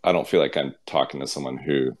feel. I don't feel like I'm talking to someone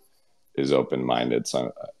who is open-minded,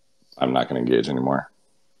 so I'm not going to engage anymore.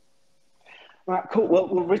 All right, cool. Well,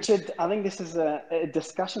 Richard, I think this is a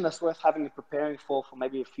discussion that's worth having and preparing for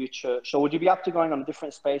maybe a future show. Would you be up to going on a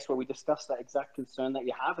different space where we discuss that exact concern that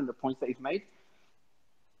you have and the points that you've made?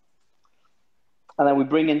 And then we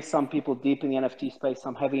bring in some people deep in the NFT space,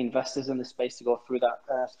 some heavy investors in the space to go through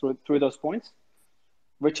that, through those points.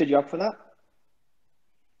 Richard, you up for that?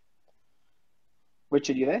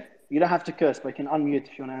 Richard, you there? You don't have to curse, but you can unmute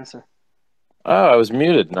if you want to answer. Oh, I was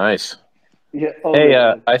muted. Nice. Yeah. Hey,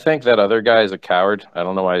 I think that other guy is a coward. I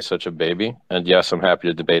don't know why he's such a baby. And yes, I'm happy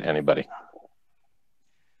to debate anybody.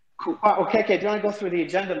 Cool. Okay, do you want to go through the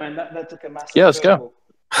agenda, man? That took a massive. Yeah, let's go.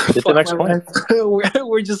 Get the next point.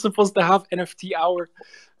 We're just supposed to have NFT hour,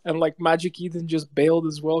 and like Magic Eden just bailed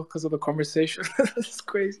as well because of the conversation. It's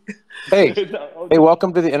crazy. Hey,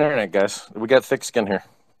 welcome to the internet, guys. We got thick skin here.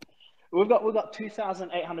 We've got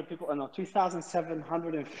 2,800 people, no,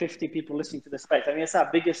 2,750 people listening to the space. I mean, it's our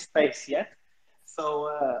biggest space yet. So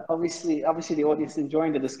obviously the audience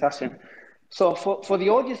enjoying the discussion. So for the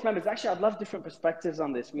audience members, actually, I'd love different perspectives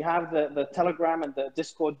on this. We have the Telegram and the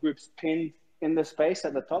Discord groups pinned in the space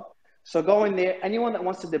at the top. So go in there. Anyone that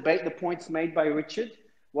wants to debate the points made by Richard,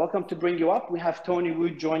 welcome to bring you up. We have Tony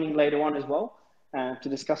Wood joining later on as well to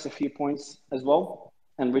discuss a few points as well.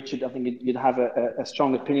 And Richard, I think you'd have a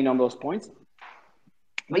strong opinion on those points.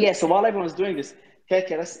 But yeah, so while everyone's doing this,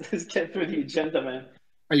 okay, let's get through the agenda, man.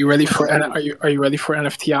 Are you ready for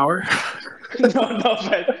NFT hour? No,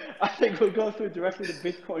 man. I think we'll go through directly to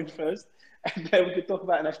Bitcoin first, and then we could talk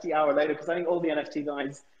about NFT hour later, because I think all the NFT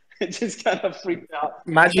guys just kind of freaked out.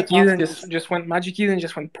 Magic Eden just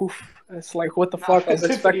went poof. It's like, what the fuck? I was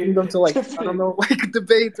expecting them to I don't know, like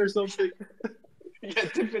debate or something. Yeah,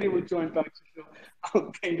 Tiffany will join back.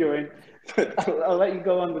 I'll ping her in, but I'll let you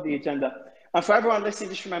go on with the agenda. And for everyone listening,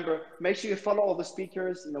 just remember, make sure you follow all the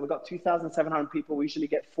speakers. We've got 2,700 people. We usually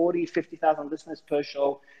get 50,000 listeners per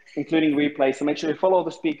show, including replay. So make sure you follow all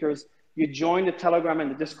the speakers. You join the Telegram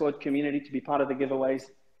and the Discord community to be part of the giveaways.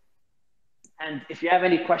 And if you have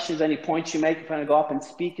any questions, any points you make, if you want to go up and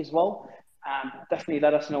speak as well, definitely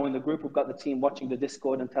let us know in the group. We've got the team watching the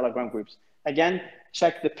Discord and Telegram groups. Again,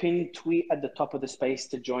 check the pinned tweet at the top of the space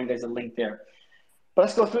to join. There's a link there. But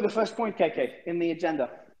let's go through the first point, KK, in the agenda.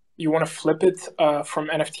 You want to flip it from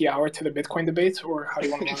NFT hour to the Bitcoin debate, or how do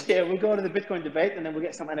you want to? Yeah, we'll go to the Bitcoin debate, and then we'll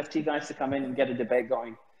get some NFT guys to come in and get a debate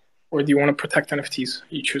going. Or do you want to protect NFTs?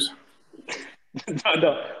 You choose.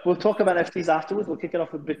 No. We'll talk about NFTs afterwards. We'll kick it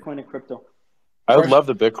off with Bitcoin and crypto. I would love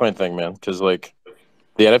the Bitcoin thing, man, because like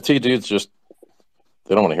the NFT dudes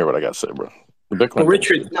they don't want to hear what I got to say, bro. The Bitcoin.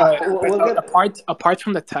 Richard, apart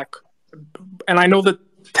from the tech, and I know that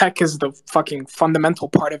tech is the fucking fundamental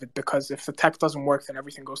part of it, because if the tech doesn't work, then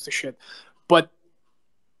everything goes to shit. But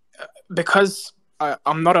because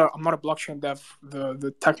I'm not a blockchain dev,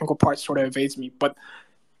 the technical part sort of evades me. But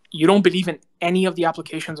you don't believe in any of the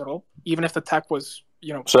applications at all, even if the tech was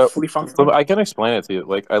fully functional. So I can explain it to you.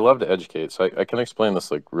 Like, I love to educate, so I can explain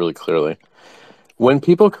this like really clearly. When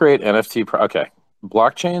people create NFT,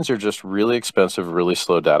 blockchains are just really expensive, really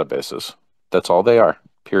slow databases. That's all they are.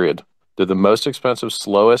 Period. They're the most expensive,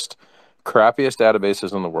 slowest, crappiest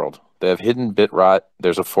databases in the world. They have hidden bit rot.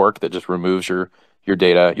 There's a fork that just removes your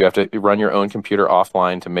data. You have to run your own computer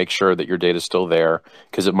offline to make sure that your data is still there,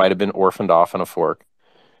 because it might have been orphaned off in a fork.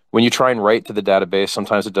 When you try and write to the database,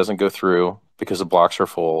 sometimes it doesn't go through because the blocks are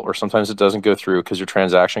full, or sometimes it doesn't go through because your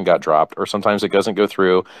transaction got dropped, or sometimes it doesn't go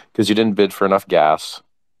through because you didn't bid for enough gas.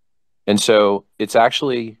 And so it's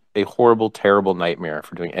actually a horrible, terrible nightmare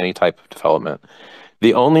for doing any type of development.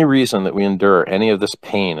 The only reason that we endure any of this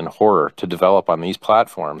pain and horror to develop on these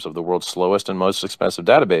platforms of the world's slowest and most expensive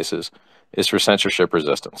databases is for censorship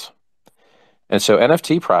resistance. And so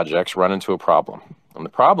NFT projects run into a problem. And the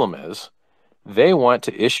problem is they want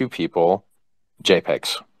to issue people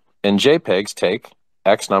JPEGs. And JPEGs take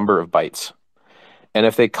X number of bytes. And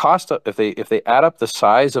if they add up the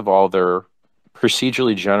size of all their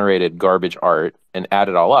procedurally generated garbage art and add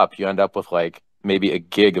it all up, you end up with like maybe a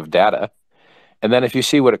gig of data. And then if you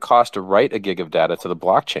see what it costs to write a gig of data to the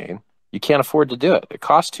blockchain, you can't afford to do it. It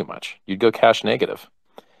costs too much. You'd go cash negative.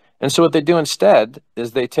 And so what they do instead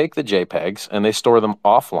is they take the JPEGs and they store them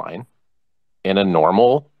offline in a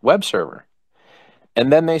normal web server.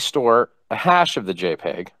 And then they store a hash of the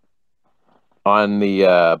JPEG on the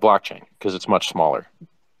blockchain because it's much smaller.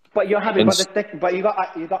 But you're happy, but you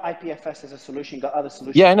got IPFS as a solution. You got other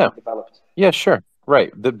solutions. Yeah, I know. Developed. Yeah, sure.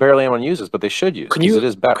 Right. That barely anyone uses, but they should use because it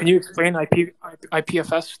is better. Can you explain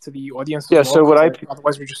IPFS to the audience? Yeah. As well? So what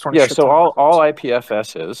otherwise we're just all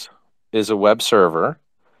IPFS is a web server,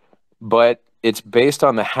 but it's based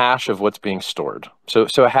on the hash of what's being stored. So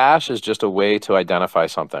a hash is just a way to identify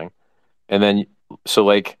something, and then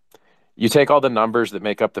like you take all the numbers that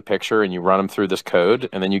make up the picture and you run them through this code,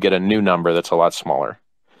 and then you get a new number that's a lot smaller.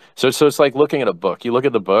 So it's like looking at a book. You look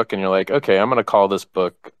at the book and you're like, okay, I'm going to call this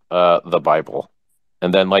book the Bible.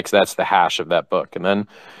 And then like that's the hash of that book. And then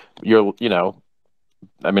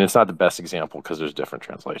I mean, it's not the best example because there's different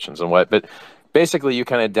translations and but basically you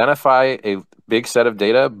can identify a big set of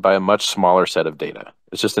data by a much smaller set of data.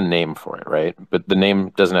 It's just a name for it, right? But the name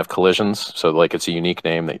doesn't have collisions. So like it's a unique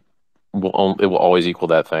name that it will always equal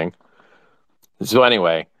that thing. So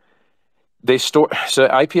anyway, so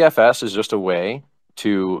IPFS is just a way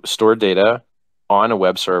to store data on a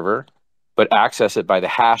web server, but access it by the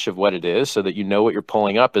hash of what it is so that you know what you're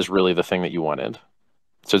pulling up is really the thing that you wanted.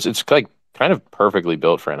 So it's like kind of perfectly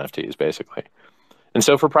built for NFTs, basically. And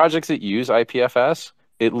so for projects that use IPFS,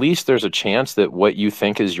 at least there's a chance that what you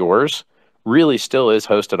think is yours really still is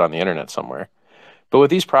hosted on the internet somewhere. But with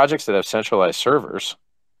these projects that have centralized servers,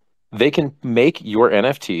 they can make your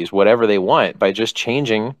NFTs whatever they want by just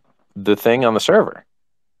changing the thing on the server.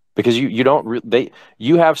 Because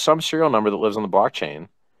you have some serial number that lives on the blockchain,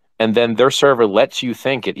 and then their server lets you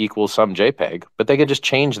think it equals some JPEG, but they could just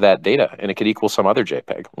change that data and it could equal some other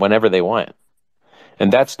JPEG whenever they want.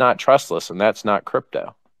 And that's not trustless and that's not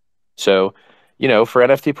crypto. So, for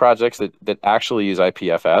NFT projects that actually use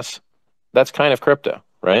IPFS, that's kind of crypto,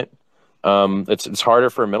 right? It's harder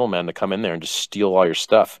for a middleman to come in there and just steal all your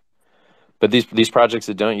stuff. But these projects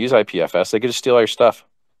that don't use IPFS, they could just steal all your stuff.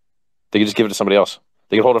 They could just give it to somebody else.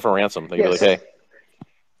 They could hold it for ransom. They could be like, hey.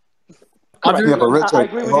 Yeah, but Richard, I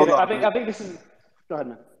agree with you. I think this is... Go ahead,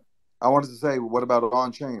 man. I wanted to say, what about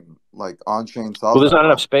on-chain? Like on-chain Well, there's not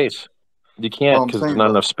enough space. You can't because there's not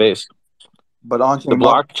enough space. But on-chain... The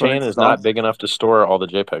blockchain is not big enough to store all the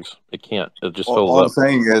JPEGs. It can't. It just fills up. All I'm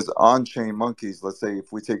saying is on-chain monkeys, let's say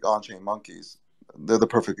if we take on-chain monkeys, they're the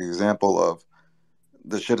perfect example of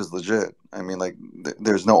the shit is legit. I mean, like,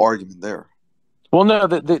 there's no argument there. Well, no,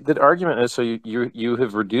 the argument is so you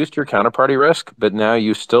have reduced your counterparty risk, but now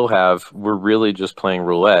you still we're really just playing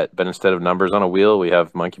roulette, but instead of numbers on a wheel, we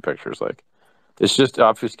have monkey pictures. Like, it's just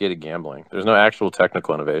obfuscated gambling. There's no actual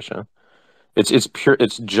technical innovation. It's pure.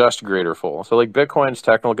 It's just greater fool. So like Bitcoin's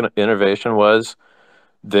technical innovation was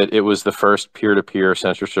that it was the first peer-to-peer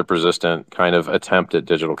censorship resistant kind of attempt at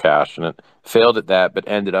digital cash, and it failed at that, but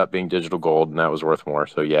ended up being digital gold, and that was worth more.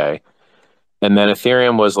 So yay. And then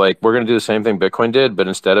Ethereum was like, we're going to do the same thing Bitcoin did, but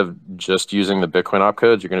instead of just using the Bitcoin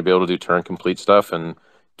opcodes, you're going to be able to do turn complete stuff and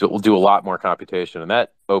do a lot more computation. And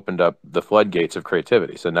that opened up the floodgates of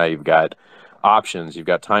creativity. So now you've got options, you've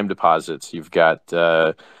got time deposits, you've got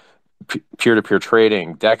peer-to-peer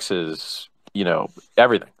trading, DEXs,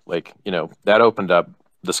 everything. Like, that opened up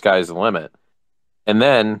the sky's the limit. And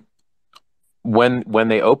then when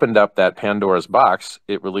they opened up that Pandora's box,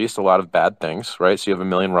 it released a lot of bad things, right? So you have a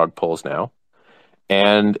million rug pulls now.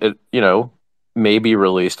 And it, maybe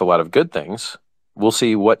released a lot of good things. We'll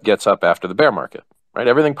see what gets up after the bear market, right?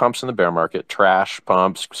 Everything pumps in the bear market. Trash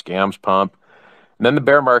pumps, scams pump. And then the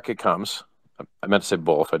bear market comes. I meant to say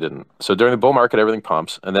bull if I didn't. So during the bull market, everything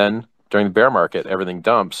pumps. And then during the bear market, everything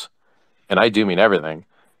dumps. And I do mean everything.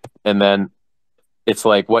 And then it's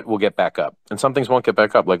like, what will get back up? And some things won't get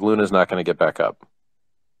back up. Like Luna's not going to get back up.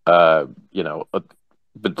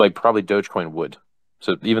 But like probably Dogecoin would.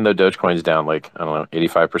 So even though Dogecoin's down like, I don't know,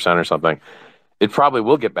 85% or something, it probably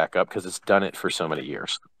will get back up because it's done it for so many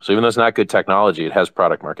years. So even though it's not good technology, it has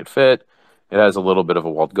product market fit. It has a little bit of a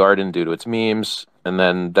walled garden due to its memes, and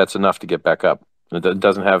then that's enough to get back up. It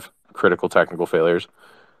doesn't have critical technical failures.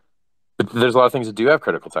 But there's a lot of things that do have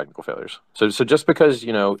critical technical failures. So just because,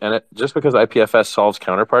 just because IPFS solves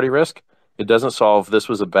counterparty risk, it doesn't solve this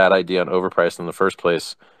was a bad idea and overpriced in the first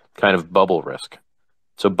place kind of bubble risk.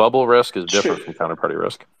 So bubble risk is different from counterparty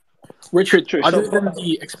risk. Richard, other than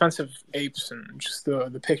the expensive apes and just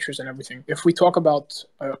the pictures and everything, if we talk about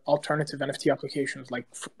alternative NFT applications, like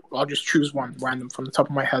I'll just choose one random from the top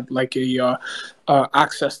of my head, like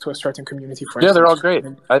access to a certain community, for instance. Yeah, they're all great.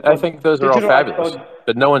 I think those are all fabulous,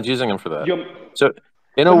 but no one's using them for that. So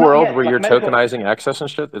in a world where you're tokenizing access and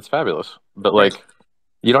shit, it's fabulous. But like,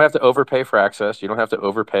 you don't have to overpay for access. You don't have to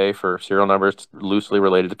overpay for serial numbers loosely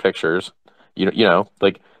related to pictures.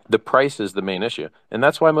 Like the price is the main issue, and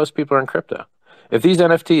that's why most people are in crypto. If these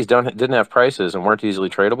NFTs didn't have prices and weren't easily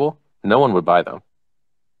tradable, no one would buy them.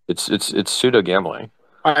 It's pseudo gambling.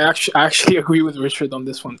 I actually agree with Richard on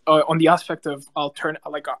this one. On the aspect of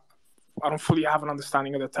I don't fully have an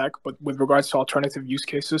understanding of the tech, but with regards to alternative use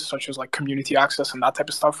cases such as like community access and that type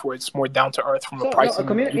of stuff, where it's more down to earth from a pricing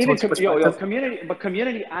perspective.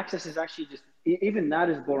 Community access is actually just even that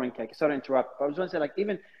is boring. Cake. Sorry to interrupt. I was going to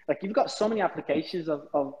say you've got so many applications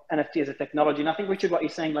of NFT as a technology, and I think Richard, what you're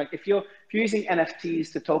saying, like if you're using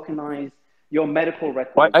NFTs to tokenize your medical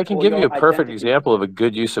records. Well, I can give you a perfect example of a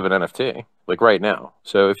good use of an NFT, like right now.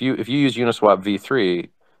 So if you use Uniswap v3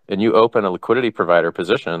 and you open a liquidity provider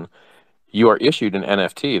position, you are issued an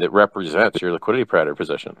NFT that represents your liquidity provider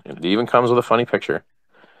position. And it even comes with a funny picture.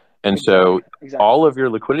 And so all of your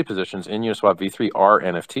liquidity positions in Uniswap v3 are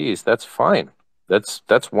NFTs. That's fine.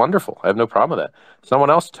 That's wonderful. I have no problem with that. Someone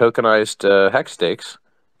else tokenized hex stakes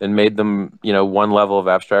and made them, one level of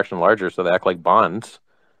abstraction larger so they act like bonds.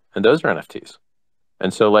 And those are NFTs.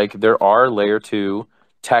 And so like there are layer 2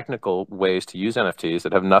 technical ways to use NFTs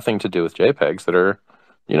that have nothing to do with JPEGs that are,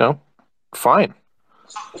 fine.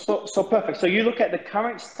 So perfect. So you look at the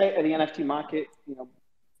current state of the NFT market,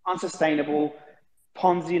 unsustainable,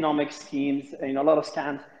 Ponzi-nomic schemes, a lot of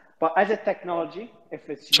scams. But as a technology, if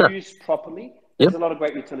it's used properly, there's a lot of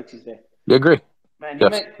great utilities there. You agree? Man,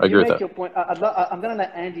 yes, I agree with that. Your point. I'm going to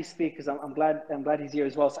let Andy speak because I'm glad he's here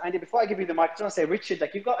as well. So Andy, before I give you the mic, I just want to say, Richard,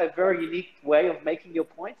 like you've got a very unique way of making your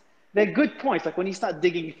points. They're good points. Like when you start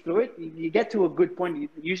digging through it, you get to a good point.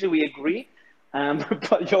 Usually we agree,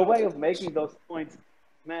 but your way of making those points,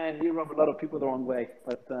 man, you rub a lot of people the wrong way.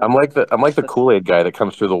 But I'm like the Kool-Aid guy that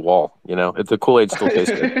comes through the wall. The Kool-Aid still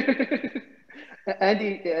tastes good.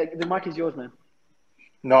 Andy, the mic is yours, man.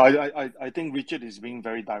 No, I think Richard is being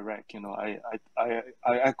very direct. I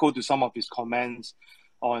echo to some of his comments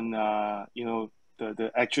on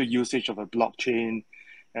the actual usage of a blockchain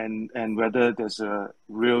and whether there's a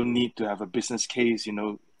real need to have a business case,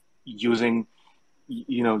 using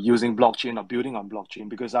blockchain or building on blockchain.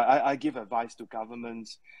 Because I give advice to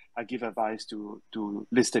governments, I give advice to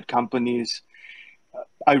listed companies.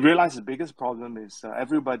 I realize the biggest problem is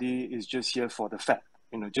everybody is just here for the fact.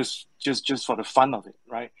 Just for the fun of it,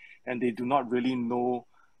 right? And they do not really know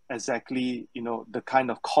exactly, the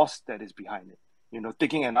kind of cost that is behind it.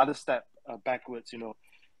 Taking another step backwards,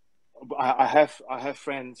 I have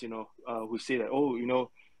friends, who say that,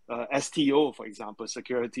 STO, for example,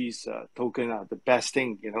 securities token are the best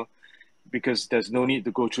thing, because there's no need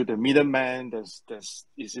to go through the middleman.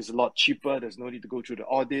 It's a lot cheaper. There's no need to go through the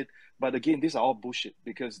audit. But again, these are all bullshit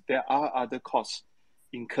because there are other costs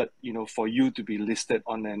incurred, for you to be listed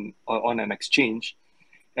on an exchange,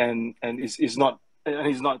 and it's not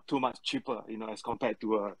too much cheaper, as compared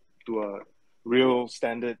to a real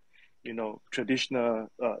standard, traditional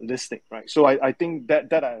listing, right? So I think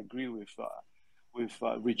that I agree with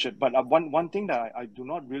Richard. But one thing that I do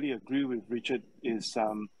not really agree with Richard is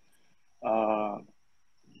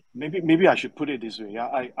maybe I should put it this way.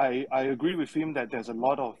 I agree with him that there's a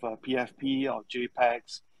lot of PFP or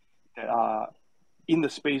JPEGs that are in the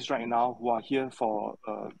space right now who are here for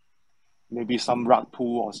maybe some rug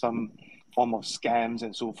pull or some form of scams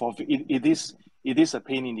and so forth. It is a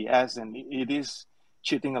pain in the ass, and it is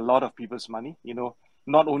cheating a lot of people's money.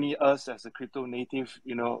 Not only us as a crypto native,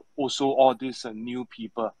 also all these new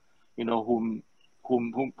people, who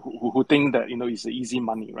think that it's easy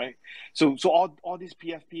money, right? So all these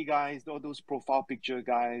PFP guys, all those profile picture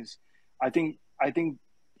guys, I think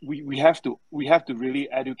we have to really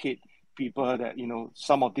educate people that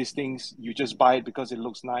some of these things you just buy it because it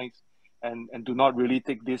looks nice, and do not really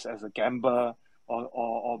take this as a gamble,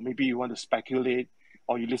 or maybe you want to speculate,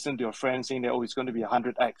 or you listen to your friends saying that it's going to be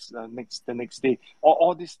 100x the next day.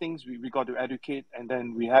 All these things we got to educate, and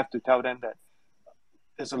then we have to tell them that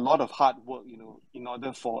there's a lot of hard work, in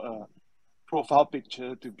order for a profile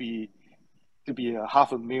picture to be a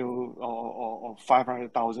 $500,000 or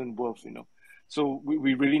 500,000 worth, So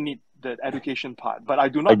we really need the education part. But I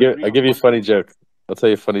do not agree. I give you a funny joke. I'll tell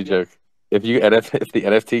you a funny joke. If the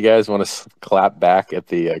NFT guys want to clap back at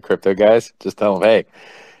the crypto guys, just tell them, hey,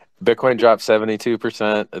 Bitcoin dropped 72%,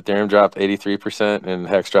 Ethereum dropped 83%, and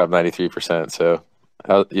Hex dropped 93%. So,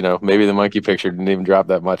 maybe the monkey picture didn't even drop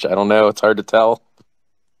that much. I don't know. It's hard to tell.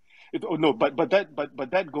 But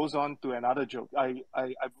that goes on to another joke.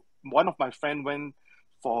 One of my friend went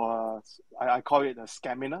for I call it a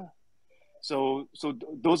scammina. So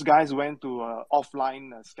those guys went to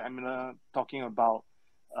offline scammina talking about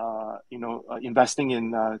investing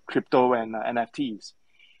in crypto and NFTs.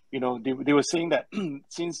 They were saying that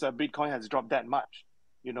since Bitcoin has dropped that much,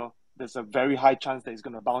 there's a very high chance that it's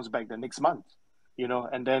going to bounce back the next month.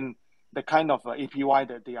 And then the kind of APY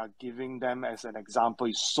that they are giving them as an example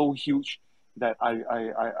is so huge that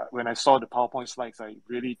I when I saw the PowerPoint slides, I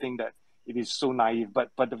really think that it is so naive.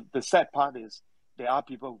 But the sad part is there are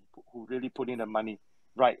people who really put in the money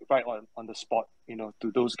right on the spot,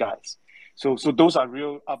 to those guys. So those are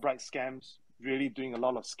real outright scams, really doing a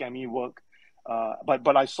lot of scammy work.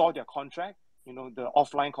 But I saw their contract, the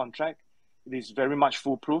offline contract. It is very much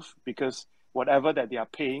foolproof because whatever that they are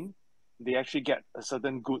paying, they actually get a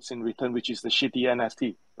certain goods in return, which is the shitty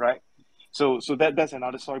NFT, right? So that's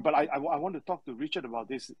another story. But I want to talk to Richard about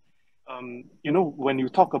this. When you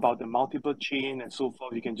talk about the multiple chain and so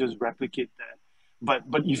forth, you can just replicate that. But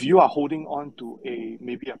if you are holding on to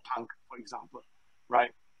maybe a punk, for example,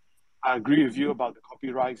 right? I agree with you about the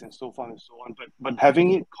copyrights and so forth and so on. But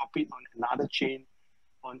having it copied on another chain,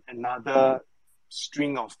 on another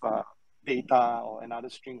string of data or another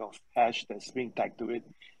string of hash that's being tagged to it,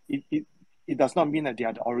 it does not mean that they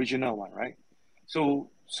are the original one, right? So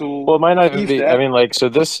well, it might not even be. So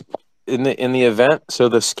this in the event. So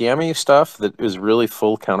the scammy stuff that is really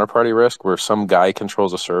full counterparty risk, where some guy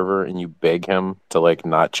controls a server and you beg him to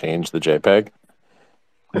not change the JPEG.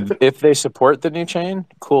 If they support the new chain,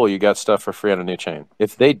 cool, you got stuff for free on a new chain.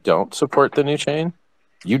 If they don't support the new chain,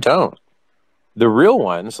 you don't. The real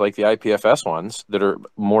ones, like the IPFS ones that are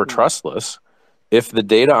more trustless, if the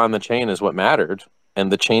data on the chain is what mattered and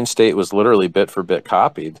the chain state was literally bit for bit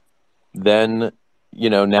copied, then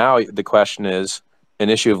now the question is an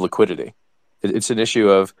issue of liquidity. It's an issue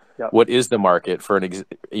of what is the market for and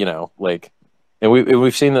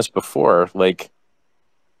we've seen this before.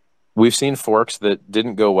 We've seen forks that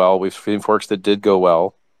didn't go well. We've seen forks that did go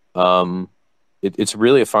well. It's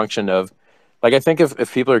really a function of, I think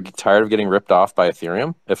if people are tired of getting ripped off by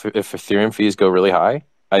Ethereum, if Ethereum fees go really high,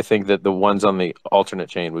 I think that the ones on the alternate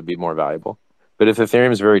chain would be more valuable. But if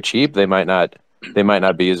Ethereum is very cheap, they might not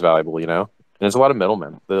be as valuable, And there's a lot of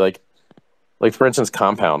middlemen. They're like for instance,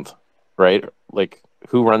 Compound, right?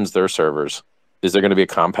 Who runs their servers? Is there going to be a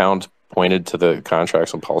Compound pointed to the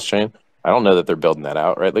contracts on PulseChain? I don't know that they're building that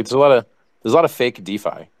out, right? There's a lot of fake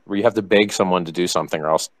DeFi where you have to beg someone to do something or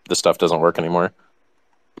else the stuff doesn't work anymore.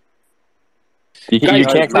 You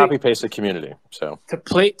can't copy paste the community. So to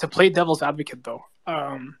play devil's advocate though,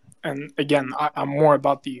 and again, I'm more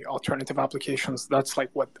about the alternative applications. That's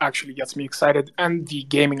what actually gets me excited, and the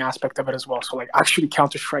gaming aspect of it as well. So actually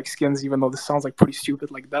Counter-Strike skins, even though this sounds pretty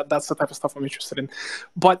stupid, that's the type of stuff I'm interested in.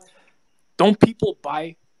 But don't people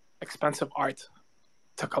buy expensive art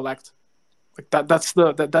to collect? That's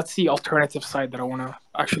the alternative side that I want to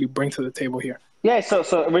actually bring to the table here. Yeah,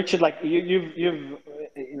 so Richard, you've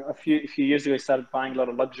a few years ago started buying a lot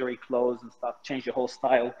of luxury clothes and stuff, changed your whole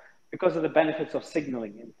style because of the benefits of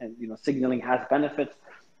signaling, and signaling has benefits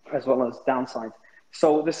as well as downsides.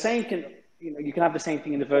 So the same can you can have the same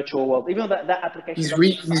thing in the virtual world, even though that application. He's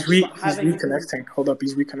reconnecting. Hold up,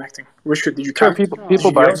 he's reconnecting. Richard, did you? Sure,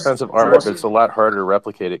 people buy expensive art, but it's a lot harder to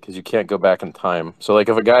replicate it because you can't go back in time. So if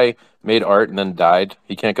a guy made art and then died,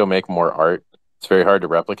 he can't go make more art. It's very hard to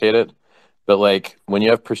replicate it. But when you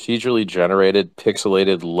have procedurally generated,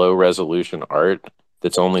 pixelated, low resolution art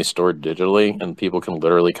that's only stored digitally and people can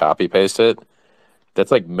literally copy paste it,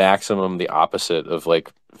 that's maximum the opposite of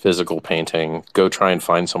physical painting. Go try and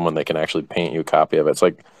find someone that can actually paint you a copy of it. It's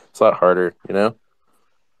it's a lot harder, No,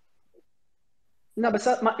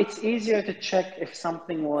 but it's easier to check if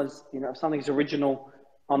something was, if something's original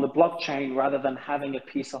on the blockchain rather than having a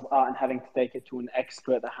piece of art and having to take it to an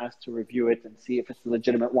expert that has to review it and see if it's a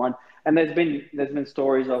legitimate one. And there's been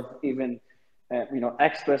stories of even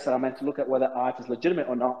experts that are meant to look at whether art is legitimate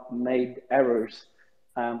or not made errors.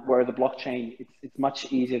 Where the blockchain, it's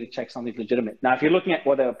much easier to check something's legitimate. Now, if you're looking at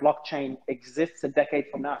whether a blockchain exists a decade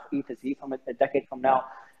from now, if ETH is ETH from a decade from now,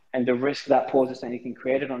 and the risk that poses to anything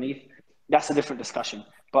created on ETH, that's a different discussion.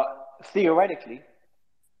 But theoretically,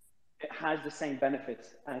 it has the same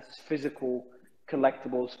benefits as physical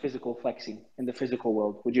collectibles, physical flexing in the physical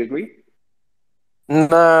world. Would you agree?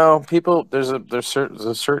 No, people. There's a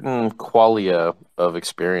certain qualia of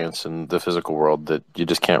experience in the physical world that you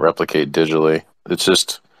just can't replicate digitally. It's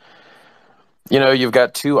just, you've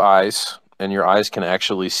got two eyes, and your eyes can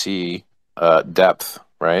actually see depth,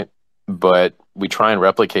 right? But we try and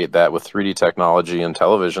replicate that with 3D technology and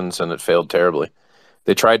televisions, and it failed terribly.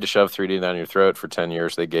 They tried to shove 3D down your throat for 10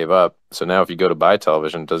 years. They gave up. So now if you go to buy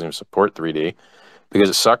television, it doesn't even support 3D because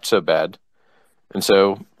it sucked so bad. And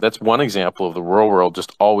so that's one example of the real world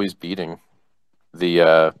just always beating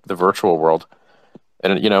the virtual world.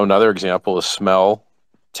 And another example is smell,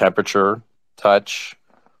 temperature, touch.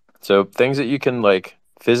 So things that you can like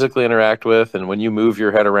physically interact with, and when you move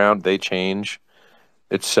your head around, they change.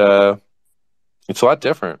 It's a lot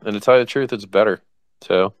different. And to tell you the truth, it's better.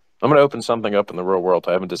 So I'm going to open something up in the real world.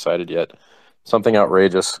 I haven't decided yet. Something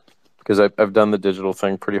outrageous because I've done the digital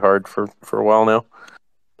thing pretty hard for a while now.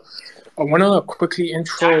 I want to quickly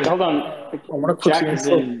intro. Hold on. I want to quickly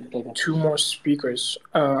intro two more speakers.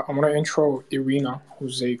 I want to intro Irina,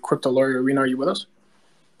 who's a crypto lawyer. Irina, are you with us?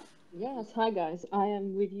 Yes. Hi, guys. I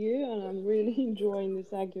am with you, and I'm really enjoying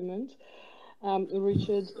this argument.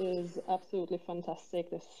 Richard is absolutely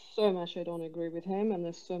fantastic. There's so much I don't agree with him, and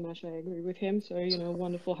there's so much I agree with him. So,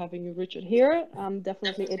 wonderful having you, Richard, here.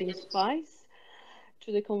 Definitely adding spice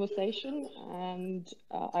to the conversation, and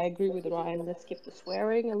I agree with Ryan. Let's keep the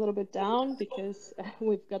swearing a little bit down because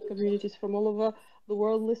we've got communities from all over the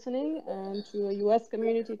world listening, and to a US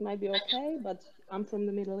community it might be okay, but I'm from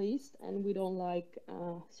the Middle East and we don't like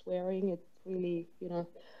swearing. It's really,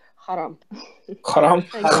 haram. Haram.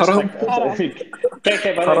 Haram.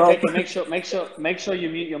 KK, by the way, KK, make sure you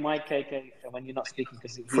mute your mic, KK, when you're not speaking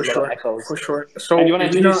because he echoes. For sure. So and you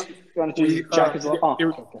want to introduce Jack as well?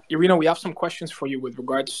 Irina, we have some questions for you with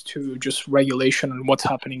regards to just regulation and what's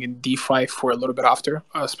happening in DeFi for a little bit after,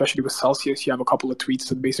 especially with Celsius. You have a couple of tweets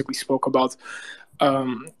that basically spoke about.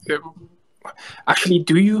 Actually,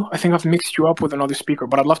 do you? I think I've mixed you up with another speaker,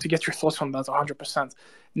 but I'd love to get your thoughts on that 100%.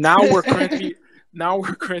 Now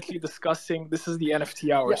we're currently discussing, this is the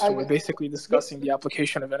NFT hour, so we're basically discussing the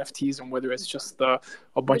application of NFTs and whether it's just a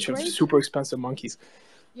bunch of super expensive monkeys.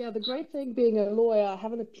 Yeah, the great thing being a lawyer, I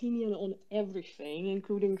have an opinion on everything,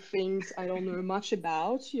 including things I don't know much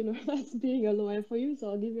about. That's being a lawyer for you,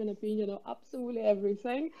 so I'll give you an opinion on absolutely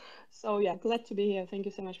everything. So yeah, glad to be here. Thank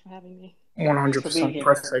you so much for having me. 100%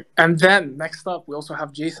 perfect. And then next up, we also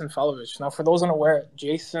have Jason Falovich. Now, for those unaware,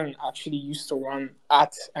 Jason actually used to run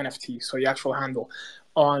at NFT, so the actual handle,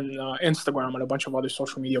 on Instagram and a bunch of other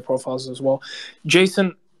social media profiles as well.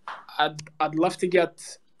 Jason, I'd love to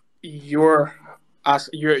get your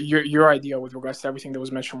idea with regards to everything that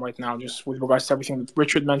was mentioned right now, just with regards to everything that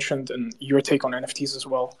Richard mentioned and your take on NFTs as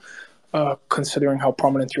well, considering how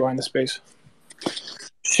prominent you are in the space.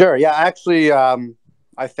 Sure. Yeah, actually,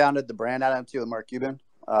 I founded the brand at NFT with Mark Cuban,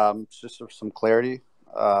 just for some clarity,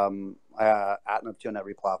 at NFT on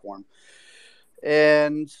every platform.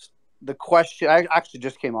 And the question, I actually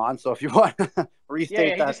just came on, so if you want to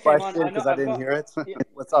restate that question, because I didn't hear it.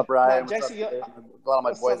 What's up, Ryan? What's up, a lot of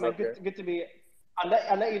my boys up here. Good to be. I'll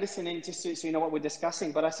let you listen in just so you know what we're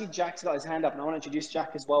discussing. But I see Jack's got his hand up, and I want to introduce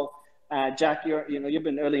Jack as well. Jack, you've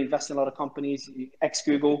been early investing in a lot of companies,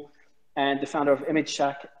 ex-Google, and the founder of Image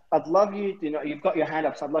Shack. I'd love you, you've got your hand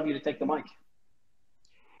up, so I'd love you to take the mic.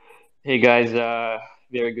 Hey guys,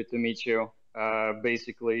 very good to meet you.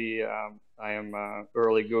 Basically, I am an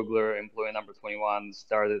early Googler, employee number 21,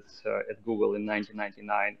 started at Google in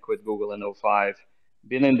 1999, quit Google in 2005.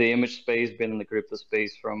 Been in the image space, been in the crypto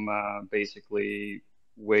space from basically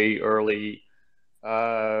way early.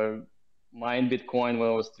 Mined Bitcoin when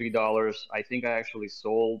it was $3. I think I actually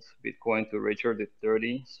sold Bitcoin to Richard at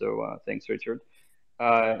 30, so thanks, Richard.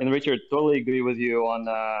 And Richard, totally agree with you on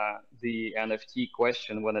the NFT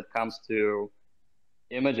question when it comes to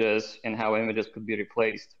images and how images could be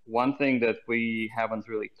replaced. One thing that we haven't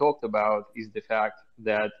really talked about is the fact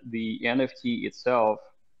that the NFT itself,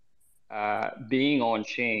 being on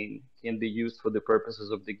chain, can be used for the purposes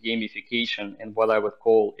of the gamification and what I would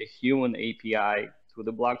call a human API to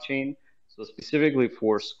the blockchain. So specifically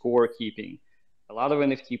for score keeping. A lot of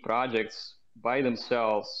NFT projects by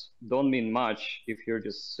themselves don't mean much if you're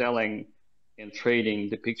just selling and trading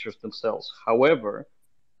the pictures themselves. However,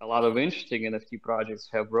 a lot of interesting NFT projects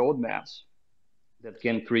have roadmaps that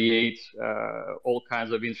can create all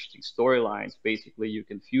kinds of interesting storylines. Basically, you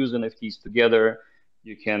can fuse NFTs together,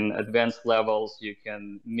 you can advance levels, you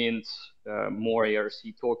can mint more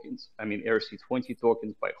ERC tokens, ERC20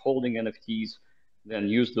 tokens by holding NFTs. then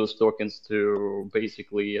use those tokens to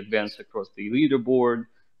basically advance across the leaderboard,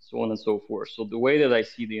 so on and so forth. So the way that I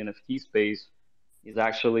see the NFT space is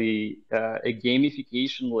actually a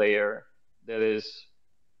gamification layer that is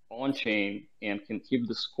on chain and can keep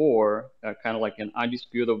the score kind of like an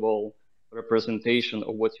undisputable representation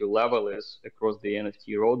of what your level is across the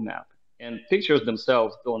NFT roadmap. And pictures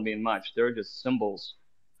themselves don't mean much; they're just symbols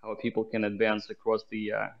how people can advance across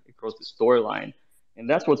the storyline. And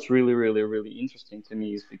that's what's really, really, really interesting to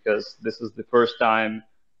me, is because this is the first time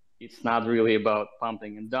it's not really about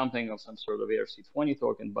pumping and dumping of some sort of ERC20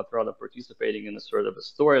 token, but rather participating in a sort of a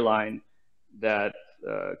storyline that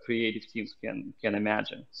creative teams can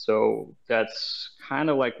imagine. So that's kind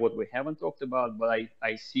of like what we haven't talked about, but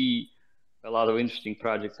I see a lot of interesting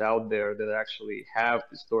projects out there that actually have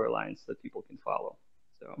the storylines that people can follow.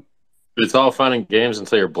 So it's all fun and games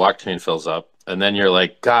until your blockchain fills up, and then you're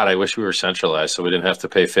like, God, I wish we were centralized so we didn't have to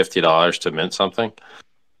pay $50 to mint something.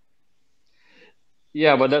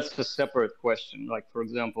 Yeah, but that's a separate question. Like, for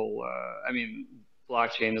example, I mean,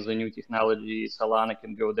 blockchain is a new technology. Solana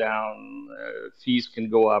can go down, fees can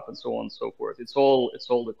go up, and so on and so forth. It's all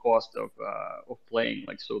the cost of playing,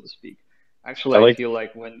 like, so to speak. Actually, I feel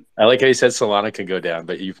like when I like how you said Solana could go down,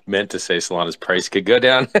 but you meant to say Solana's price could go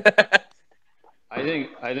down. I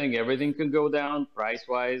think everything can go down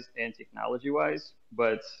price-wise and technology-wise.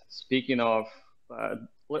 But speaking of,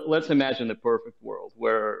 let's imagine a perfect world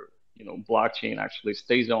where blockchain actually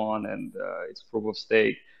stays on and it's proof of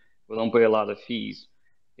stake. We don't pay a lot of fees.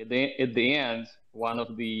 At the end, one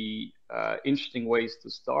of the interesting ways to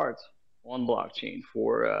start on blockchain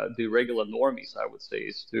for the regular normies, I would say,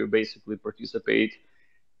 is to basically participate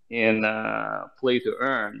in play to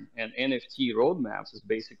earn. And NFT roadmaps is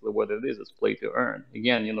basically what it is. It's play to earn.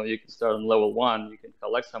 Again, you can start on level 1, you can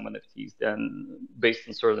collect some NFTs, then based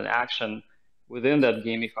on certain action within that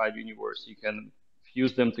gamified universe, you can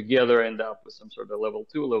fuse them together, end up with some sort of level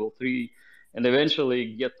 2, level 3, and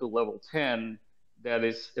eventually get to level 10. That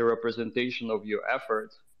is a representation of your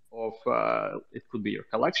effort of, it could be your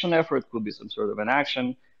collection effort, could be some sort of an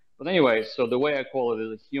action. But anyway, so the way I call it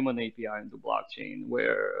is a human API into blockchain,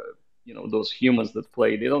 where those humans that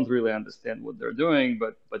play, they don't really understand what they're doing,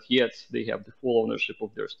 but yet they have the full ownership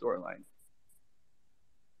of their storyline.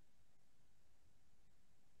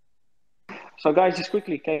 So guys, just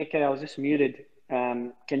quickly, KK, I was just muted.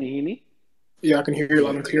 Can you hear me? Yeah, I can hear you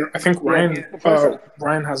loud and clear. I think Ryan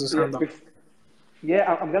has his hand up.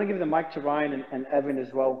 Yeah, I'm going to give the mic to Ryan and Evan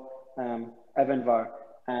as well, Evan Var.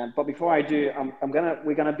 But before I do,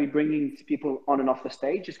 we're gonna be bringing people on and off the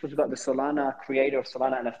stage, just because we've got the Solana creator of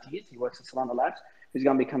Solana NFTs. He works at Solana Labs. He's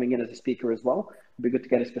gonna be coming in as a speaker as well. It'd be good to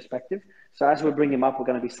get his perspective. So as we bring him up, we're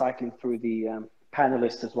gonna be cycling through the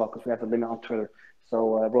panelists as well, because we have a limit on Twitter.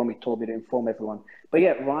 So Romy told me to inform everyone. But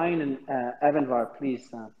yeah, Ryan and Evan Var,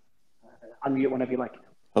 please unmute whenever you like.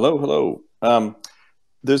 Hello.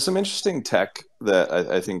 There's some interesting tech that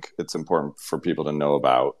I think it's important for people to know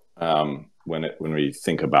about when we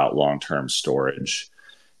think about long-term storage,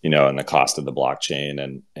 and the cost of the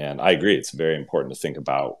blockchain. And I agree, it's very important to think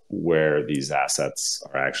about where these assets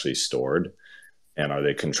are actually stored, and are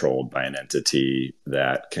they controlled by an entity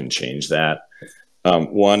that can change that.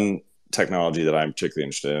 One technology that I'm particularly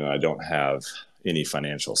interested in, and I don't have any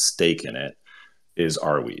financial stake in it, is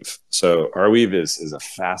Arweave. So Arweave is a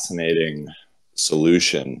fascinating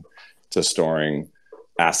solution to storing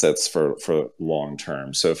assets for long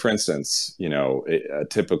term. So for instance, a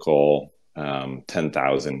typical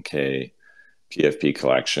 10,000K PFP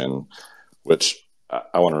collection, which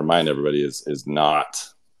I want to remind everybody is not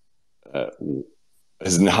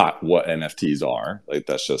what NFTs are. Like,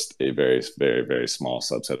 that's just a very, very, very small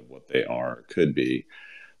subset of what they are, could be.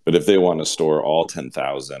 But if they want to store all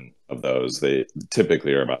 10,000 of those, they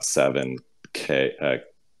typically are about 7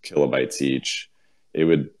 kilobytes each. It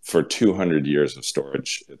would, for 200 years of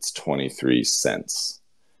storage, it's 23 cents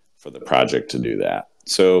for the project to do that.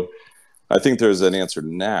 So I think there's an answer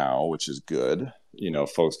now, which is good.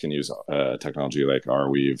 Folks can use technology like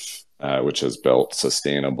Arweave, which has built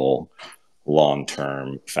sustainable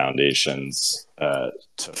long-term foundations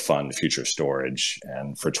to fund future storage.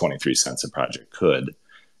 And for 23 cents, a project could,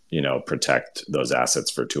 protect those assets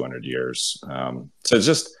for 200 years. So it's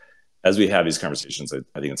just, as we have these conversations,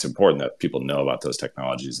 I think it's important that people know about those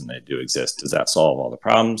technologies, and they do exist. Does that solve all the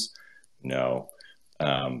problems? No,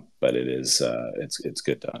 but it is. It's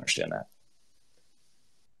good to understand that.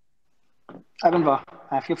 Evan Va,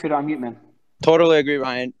 feel free to unmute, man. Totally agree,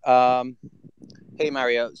 Ryan. Hey,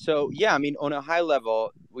 Mario. So yeah, I mean, on a high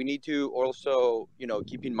level, we need to also,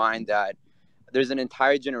 keep in mind that there's an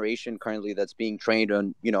entire generation currently that's being trained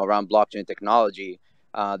on, around blockchain technology.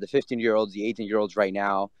 the 15-year-olds, the 18-year-olds right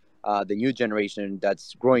now, the new generation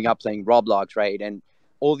that's growing up playing Roblox, right? And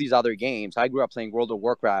all these other games. I grew up playing World of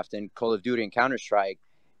Warcraft and Call of Duty and Counter-Strike.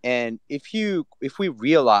 And if we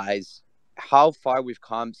realize how far we've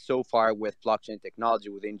come so far with blockchain technology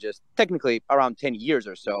within just technically around 10 years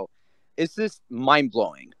or so, it's just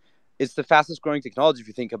mind-blowing. It's the fastest growing technology if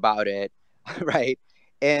you think about it, right?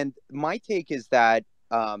 And my take is that,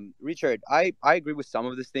 Richard, I agree with some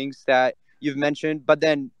of the things that you've mentioned, but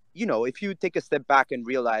then, if you take a step back and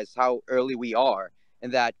realize how early we are,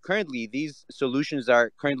 and that currently these solutions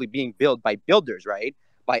are currently being built by builders, right?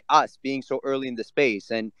 By us being so early in the space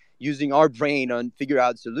and using our brain on figure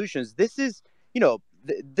out solutions. This is,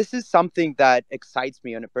 this is something that excites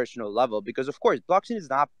me on a personal level because, of course, blockchain is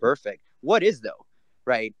not perfect. What is though,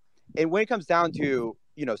 right? And when it comes down to,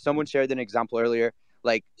 someone shared an example earlier,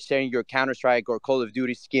 like sharing your Counter-Strike or Call of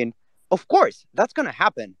Duty skin. Of course, that's going to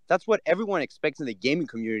happen. That's what everyone expects in the gaming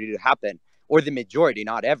community to happen, or the majority,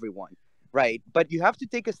 not everyone, right? But you have to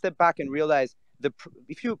take a step back and realize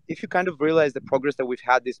if you kind of realize the progress that we've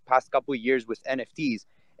had this past couple of years with NFTs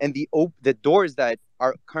and the doors that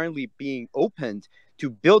are currently being opened to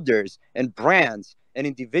builders and brands and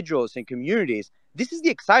individuals and communities. This is the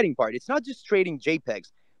exciting part. It's not just trading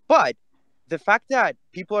JPEGs, but the fact that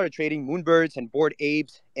people are trading moonbirds and bored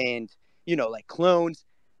apes and like clones,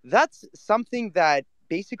 that's something that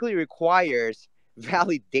basically requires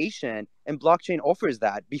validation, and blockchain offers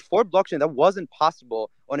that. Before blockchain, that wasn't possible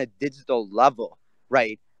on a digital level,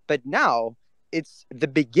 right? But now it's the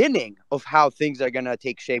beginning of how things are going to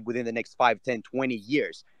take shape within the next 5, 10, 20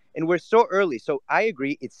 years. And we're so early. So I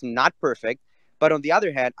agree, it's not perfect. But on the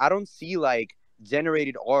other hand, I don't see like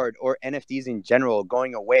generated art or NFTs in general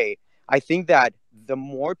going away. I think that the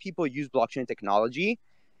more people use blockchain technology,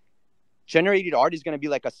 generated art is going to be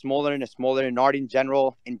like a smaller and a smaller, and art in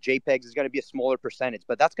general and JPEGs is going to be a smaller percentage,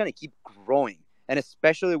 but that's going to keep growing. And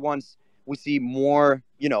especially once we see more,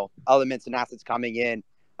 elements and assets coming in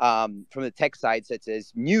from the tech side, such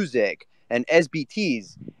as music and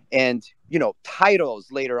SBTs and,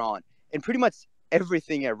 titles later on, and pretty much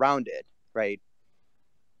everything around it, right?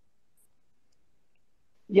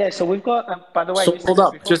 Yeah, so we've got. By the way, So hold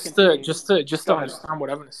up, just to Go ahead. understand what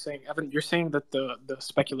Evan is saying. Evan, you're saying that the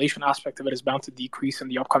speculation aspect of it is bound to decrease in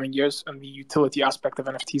the upcoming years, and the utility aspect of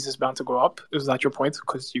NFTs is bound to go up. Is that your point?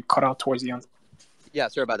 Because you cut out towards the end. Yeah,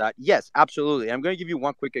 sorry about that. Yes, absolutely. I'm going to give you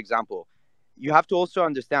one quick example. You have to also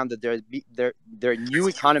understand that there are new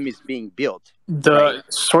economies being built. Right?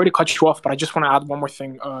 Sorry to cut you off, but I just want to add one more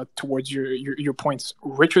thing towards your points.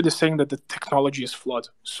 Richard is saying that the technology is flawed,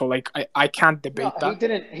 so like I can't debate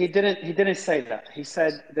that. He didn't say that. He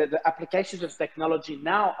said that the applications of technology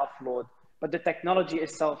now are flawed, but the technology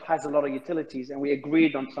itself has a lot of utilities, and we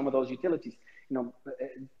agreed on some of those utilities.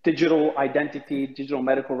 Digital identity, digital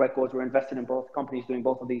medical records. We're invested in both companies doing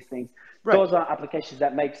both of these things. Right. Those are applications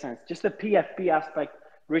that make sense. Just the PFP aspect,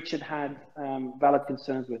 Richard had valid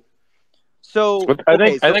concerns with. So I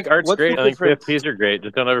think art's great. I think PFPs are great.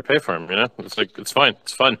 Just don't ever pay for them. It's like it's fine.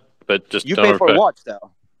 It's fun, but just you don't pay ever for pay. watch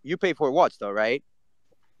though. You pay for watch though, right?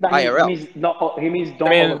 No, IRL. He means don't.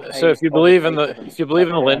 I mean, so if you believe in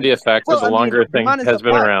the Lindy effect, the longer thing has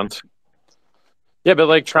been around. Yeah, but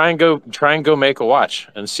like try and go make a watch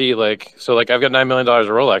and see like I've got $9 million of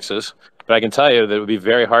Rolexes, but I can tell you that it would be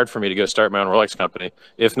very hard for me to go start my own Rolex company,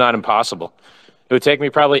 if not impossible. It would take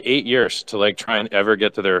me probably 8 years to like try and ever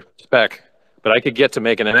get to their spec, but I could get to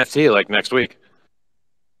make an NFT like next week.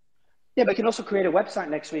 Yeah, but you can also create a website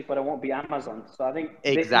next week, but it won't be Amazon. So I think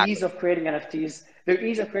the ease of creating NFTs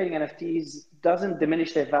doesn't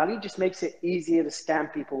diminish their value, just makes it easier to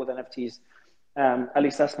scam people with NFTs. At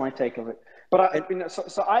least that's my take of it. But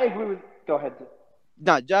so I agree with. Go ahead.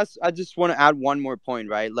 No, I just want to add one more point,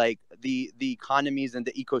 right? Like the economies and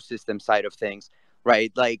the ecosystem side of things,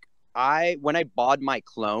 right? Like when I bought my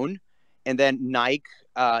clone, and then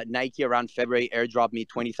Nike around February airdropped me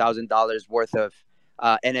 $20,000 worth of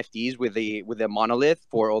NFTs with the monolith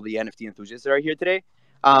for all the NFT enthusiasts that are here today.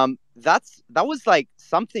 That was like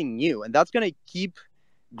something new, and that's gonna keep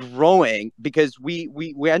growing because we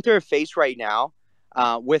enter a phase right now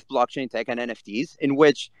with blockchain tech and NFTs in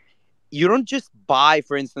which you don't just buy,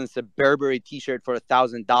 for instance, a Burberry T-shirt for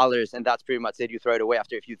 $1,000 and that's pretty much it. You throw it away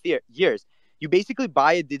after a few years. You basically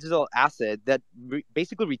buy a digital asset that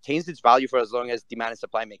basically retains its value for as long as demand and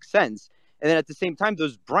supply makes sense. And then at the same time,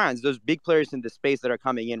 those brands, those big players in the space that are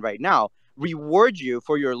coming in right now, reward you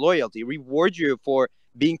for your loyalty, reward you for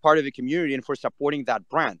being part of a community and for supporting that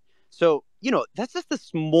brand. So, that's just a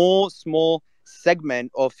small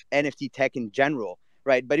segment of NFT tech in general,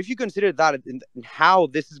 right? But if you consider that and how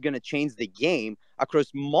this is going to change the game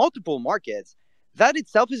across multiple markets, that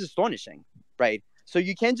itself is astonishing, right? So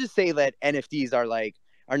you can't just say that NFTs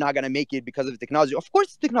are not going to make it because of the technology. Of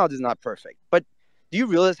course, the technology is not perfect, but do you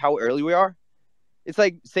realize how early we are? It's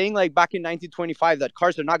like saying like back in 1925 that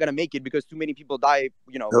cars are not going to make it because too many people die,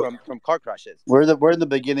 from car crashes. We're in the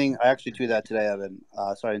beginning. I actually tweeted that today, Evan.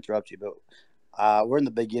 Sorry to interrupt you, but we're in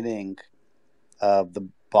the beginning of the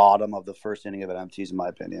bottom of the first inning of NFTs, in my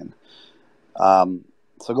opinion.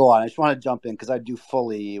 So go on. I just want to jump in because I do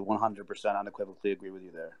fully 100% unequivocally agree with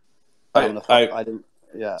you there.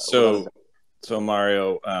 So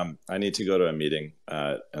Mario, I need to go to a meeting,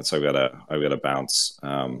 and so I've got to bounce.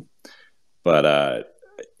 But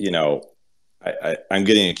I'm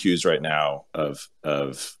getting accused right now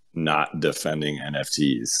of not defending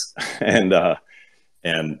NFTs and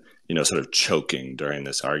sort of choking during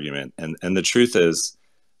this argument. And the truth is,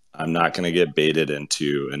 I'm not going to get baited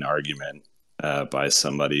into an argument by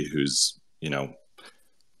somebody who's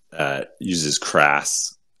uses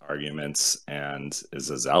crass arguments and is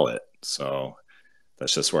a zealot. So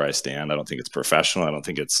that's just where I stand. I don't think it's professional. I don't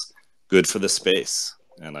think it's good for the space,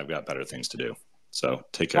 and I've got better things to do. So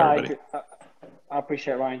take care, everybody. I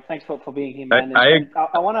appreciate it, Ryan. Thanks for being here, man.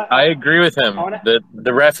 I agree with him.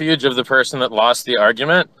 The refuge of the person that lost the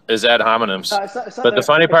argument is ad hominems. But the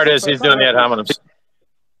funny part is he's doing the ad hominems.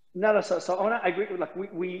 No. So I want to agree. Like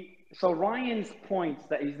so Ryan's points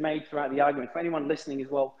that he's made throughout the argument, for anyone listening as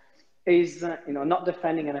well, is not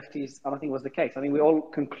defending NFTs. I don't think was the case. I think we all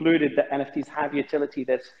concluded that NFTs have utility.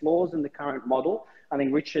 There's flaws in the current model. I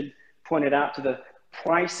think Richard pointed out to the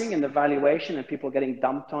pricing and the valuation and people getting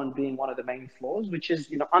dumped on being one of the main flaws, which is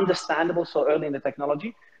understandable so early in the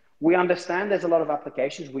technology. We understand there's a lot of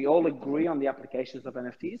applications. We all agree on the applications of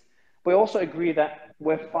NFTs. We also agree that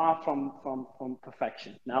we're far from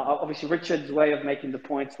perfection. Now, obviously, Richard's way of making the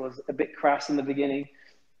points was a bit crass in the beginning,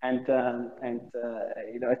 and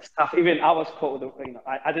it's tough. Even I was caught with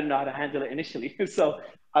I didn't know how to handle it initially, so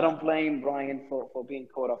I don't blame Brian for being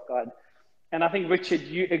caught off guard. And I think, Richard,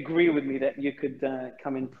 you agree with me that you could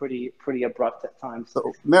come in pretty abrupt at times.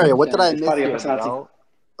 So, Mario, what did I miss here, bro?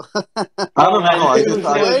 I don't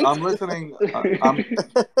know. I'm listening.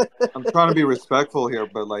 I'm trying to be respectful here,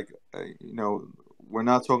 but we're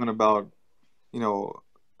not talking about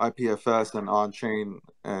IPFS and on-chain,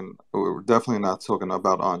 and we're definitely not talking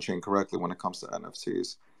about on-chain correctly when it comes to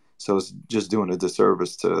NFTs. So it's just doing a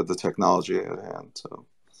disservice to the technology at hand. So.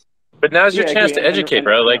 But now's your chance to educate,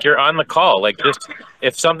 bro. Like, you're on the call. Like, just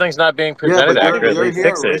if something's not being presented accurately,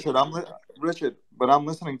 fix it. Richard, but I'm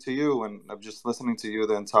listening to you, and I'm just listening to you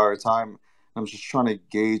the entire time. I'm just trying to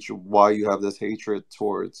gauge why you have this hatred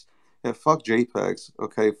towards. Yeah, fuck JPEGs.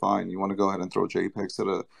 Okay, fine. You want to go ahead and throw JPEGs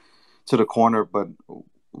to the corner, but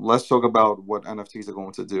let's talk about what NFTs are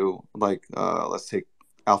going to do. Like, let's take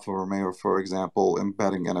Alfa Romeo, for example,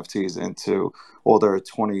 embedding NFTs into all their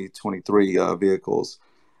 2023 vehicles.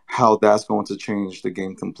 How that's going to change the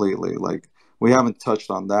game completely. Like, we haven't touched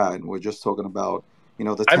on that, and we're just talking about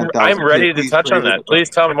the 10,000. I'm ready to touch on that. Please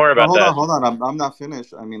tell me more about that. Hold on. I'm not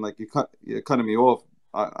finished. I mean, like, you're cutting me off.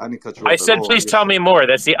 I didn't cut you off. I said, please tell me more.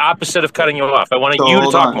 That's the opposite of cutting you off. I want you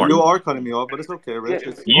to talk more. You are cutting me off, but it's okay, Rich.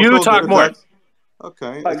 You talk more.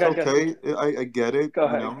 Okay, it's okay. I get it. Go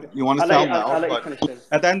ahead. You want to sound loud, but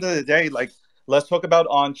at the end of the day, like, let's talk about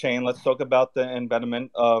on-chain. Let's talk about the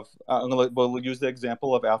embedment of. We'll use the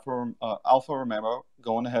example of Alfa Romeo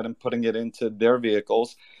going ahead and putting it into their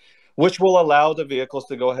vehicles, which will allow the vehicles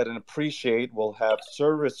to go ahead and appreciate. We'll have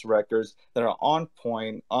service records that are on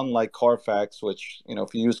point, unlike Carfax, which,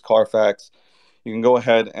 if you use Carfax, you can go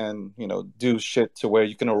ahead and, do shit to where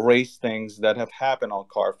you can erase things that have happened on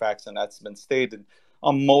Carfax. And that's been stated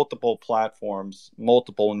on multiple platforms.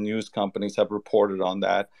 Multiple news companies have reported on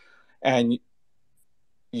that. And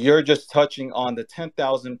you're just touching on the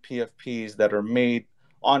 10,000 PFPs that are made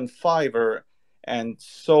on Fiverr and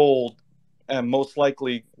sold and most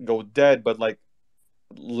likely go dead. But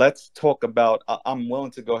let's talk about, I'm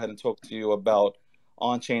willing to go ahead and talk to you about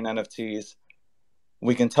on-chain NFTs.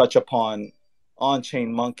 We can touch upon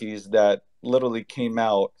on-chain monkeys that literally came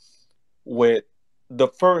out with the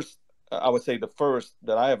first, I would say the first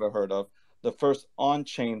that I ever heard of, the first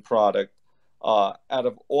on-chain product out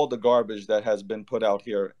of all the garbage that has been put out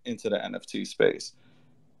here into the NFT space.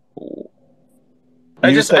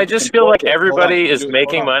 I just feel like everybody is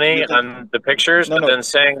making money on the pictures, but then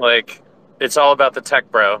saying it's all about the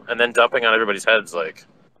tech, bro, and then dumping on everybody's heads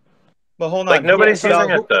But hold on, nobody's using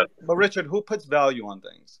it though. But Richard, who puts value on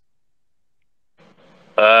things?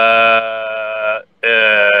 I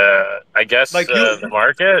guess the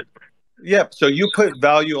market. Yeah, so you put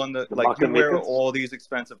value on you wear all these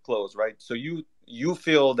expensive clothes, right? So you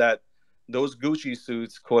feel that those Gucci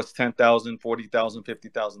suits cost $10,000, $40,000,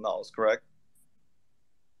 $50,000, correct?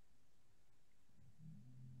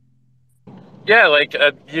 Yeah, like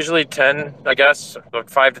usually 10, I guess, like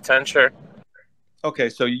 5 to 10, sure. Okay,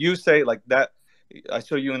 so you say like that. I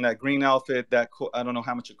saw you in that green outfit. I don't know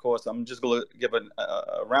how much it costs. I'm just going to give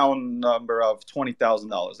a round number of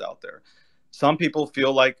 $20,000 out there. Some people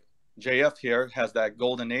feel like JF here has that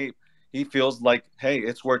golden ape. He feels like, hey,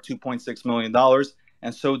 it's worth $2.6 million,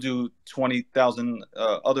 and so do 20,000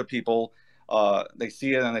 other people. They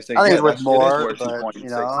see it and they say, I think yeah, it's worth it is more, worth but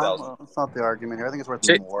 2.6,000. it's not the argument here. I think it's worth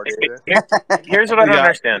See, more, David. here's what I don't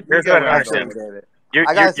understand. Here's what I don't That's understand. over, David. You're,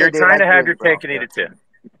 I gotta you're, say, you're David, trying I to agree have with your you, bro. cake and eat it too.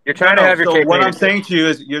 You're trying to No. have your So cake what and eat I'm it too. saying to you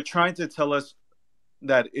is, you're trying to tell us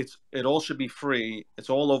that it all should be free. It's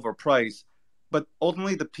all overpriced, but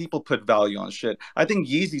ultimately the people put value on shit. I think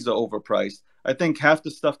Yeezys are overpriced. I think half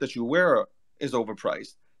the stuff that you wear is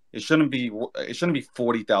overpriced. It shouldn't be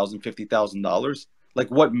 $40,000, $50,000. Like,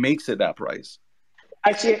 what makes it that price?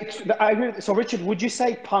 Actually, I agree with you. So, Richard, would you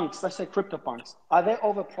say punks, let's say CryptoPunks, are they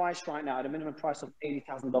overpriced right now at a minimum price of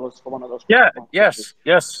 $80,000 for one of those Yeah, CryptoPunks?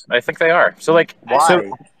 yes, I think they are. So, like, Why?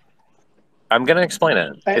 I'm going to explain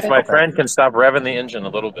it. If my Okay. friend can stop revving the engine a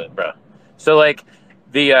little bit, bro. So, like,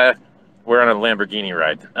 we're on a Lamborghini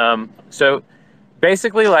ride. So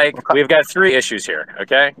basically, like, we've got 3 issues here,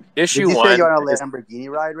 okay? Did Issue you say 1 you're on a is, Lamborghini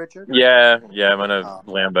ride, Richard? yeah, I'm on a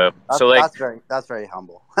Lambo. So, like, that's very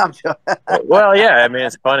humble. I'm joking. well, yeah, I mean,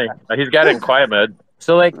 it's funny. He's got it in quiet mode.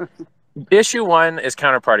 So, like, issue 1 is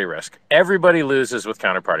counterparty risk. Everybody loses with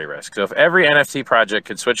counterparty risk. So if every NFT project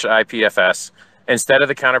could switch to IPFS instead of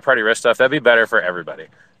the counterparty risk stuff, that'd be better for everybody.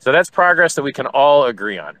 So that's progress that we can all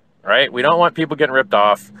agree on, right? We don't want people getting ripped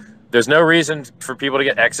off. There's no reason for people to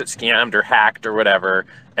get exit scammed or hacked or whatever.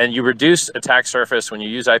 And you reduce attack surface when you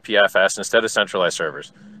use IPFS instead of centralized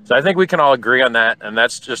servers. So I think we can all agree on that. And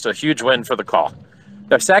that's just a huge win for the call.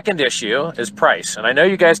 The second issue is price. And I know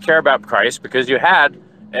you guys care about price because you had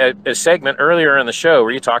a segment earlier in the show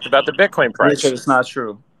where you talked about the Bitcoin price. Richard, it's not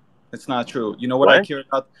true. It's not true. You know what I care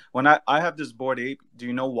about? When I have this Bored Ape, do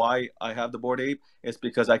you know why I have the Bored Ape? It's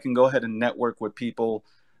because I can go ahead and network with people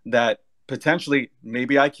that potentially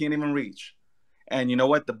maybe I can't even reach. And you know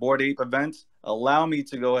what? The Bored Ape events allow me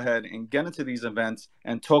to go ahead and get into these events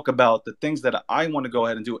and talk about the things that I want to go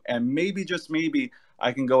ahead and do. And maybe, just maybe,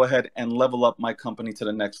 I can go ahead and level up my company to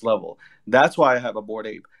the next level. That's why I have a Bored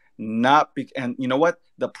Ape. And you know what?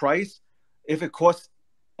 The price, if it costs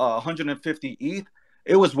 150 ETH,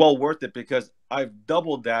 it was well worth it because I've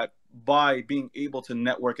doubled that by being able to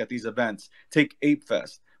network at these events. Take Ape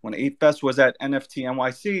Fest. When Ape Fest was at NFT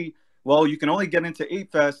NYC, well, you can only get into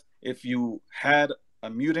Ape Fest if you had a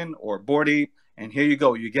mutant or Bored Ape, and here you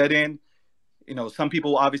go. You get in. You know, some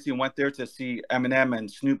people obviously went there to see Eminem and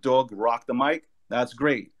Snoop Dogg rock the mic. That's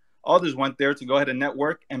great. Others went there to go ahead and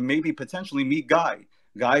network and maybe potentially meet Guy,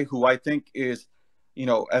 who I think is, you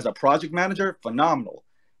know, as a project manager, phenomenal.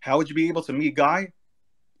 How would you be able to meet Guy?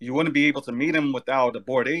 You wouldn't be able to meet him without a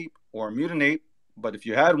Bored Ape or a mutant ape. But if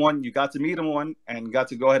you had one, you got to meet him one and got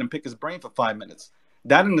to go ahead and pick his brain for 5 minutes.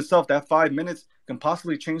 That in itself, that 5 minutes can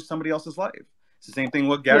possibly change somebody else's life. It's the same thing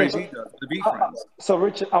what Gary G does to be friends. So,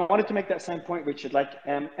 Richard, I wanted to make that same point, Richard. Like,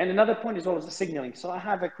 and another point is always the signaling. So I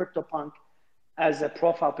have a CryptoPunk as a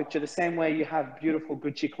profile picture, the same way you have beautiful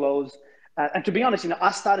Gucci clothes. And to be honest, you know, I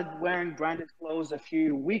started wearing branded clothes a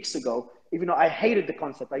few weeks ago, even though I hated the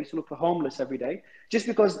concept. I used to look for homeless every day, just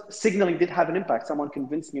because signaling did have an impact. Someone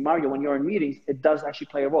convinced me, Mario, when you're in meetings, it does actually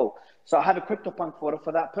play a role. So I have a CryptoPunk photo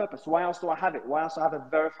for that purpose. Why else do I have it? Why else do I have a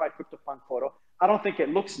verified CryptoPunk photo? I don't think it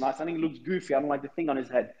looks nice. I think it looks goofy. I don't like the thing on his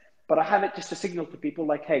head. But I have it just to signal to people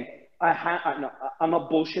like, hey, I'm not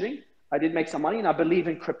bullshitting. I did make some money and I believe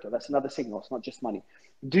in crypto. That's another signal. It's not just money.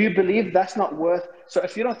 Do you believe that's not worth? So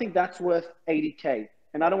if you don't think that's worth 80K,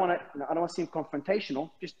 and I don't want to seem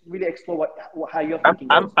confrontational, just really explore how you're thinking.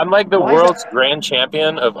 I'm like the world's grand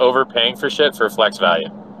champion of overpaying for shit for flex value.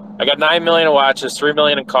 I got 9 million in watches, 3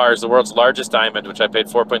 million in cars, the world's largest diamond, which I paid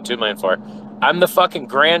 4.2 million for. I'm the fucking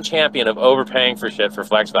grand champion of overpaying for shit for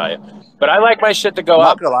flex value. But I like my shit to go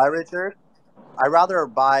up. Not gonna lie, Richard. I'd rather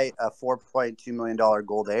buy a $4.2 million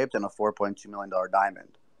gold ape than a $4.2 million diamond.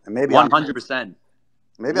 And maybe 100%.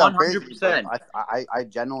 Maybe 100%. I'm crazy, but I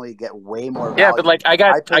generally get way more value. Yeah, but like I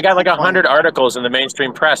got like 100 articles in the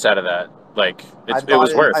mainstream press out of that. Like it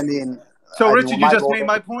was worth. I mean, so Richard, you just made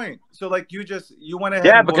my point. So like you went ahead.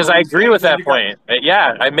 Yeah, because I agree with that point.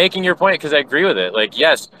 Yeah, I'm making your point because I agree with it. Like,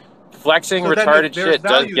 yes, flexing retarded shit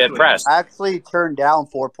does get pressed. I actually turned down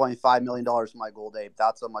 $4.5 million for my gold ape.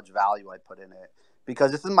 That's how much value I put in it.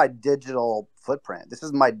 Because this is my digital footprint. This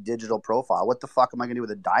is my digital profile. What the fuck am I going to do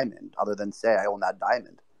with a diamond other than say I own that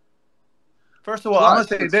diamond? First of all, I'm gonna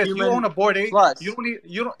say this: you own a Bored Ape. Plus. You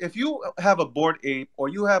don't. If you have a Bored Ape or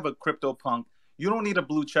you have a CryptoPunk, you don't need a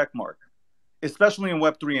blue check mark, especially in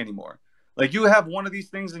Web3 anymore. Like you have one of these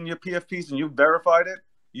things in your PFPs and you've verified it,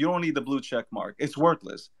 you don't need the blue check mark. It's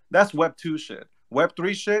worthless. That's Web2 shit.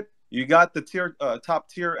 Web3 shit. You got the top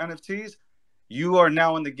tier NFTs. You are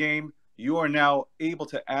now in the game. You are now able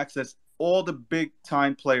to access all the big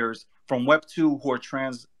time players from Web2 who are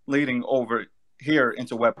translating over here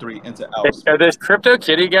into Web3 into ours. Are these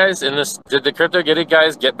CryptoKitty guys in this? Did the CryptoKitty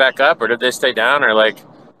guys get back up, or did they stay down, or like,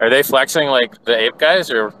 are they flexing like the ape guys,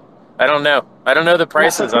 or I don't know. I don't know the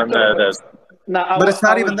prices on those. No, but it's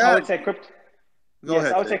not even that. I would say Go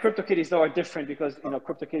ahead, I would say CryptoKitties though are different because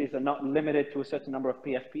CryptoKitties are not limited to a certain number of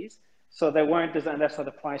PFPs, so they weren't designed. That's why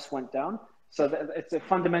the price went down. So it's a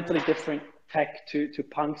fundamentally different tech to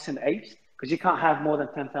punks and apes because you can't have more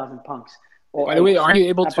than 10,000 punks. By the way, aren't you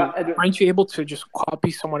able to just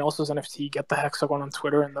copy someone else's NFT, get the hexagon on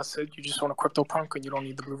Twitter, and that's it? You just own a CryptoPunk and you don't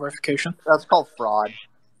need the blue verification. That's called fraud.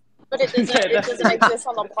 But it doesn't exist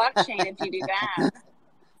on the blockchain if you do that.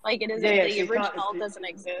 Like it isn't the original doesn't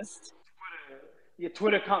exist.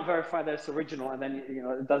 Twitter can't verify that it's original, and then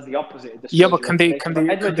it does the opposite. Yeah, but can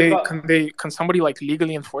somebody like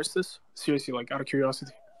legally enforce this? Seriously, like out of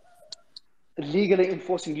curiosity. Legally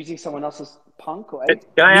enforcing using someone else's punk or ape?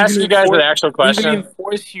 Can I ask you guys an actual question? Legally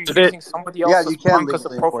enforce you using somebody else's punk as a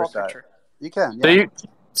profile picture. You can. Yeah.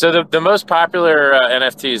 So the most popular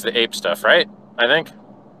NFT is the ape stuff, right? I think.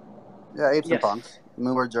 Yeah, apes and punks.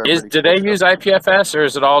 Moonbirds are. Do they use IPFS or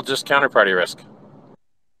is it all just counterparty risk?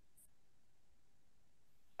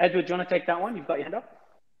 Edward, do you want to take that one? You've got your hand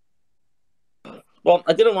up. Well,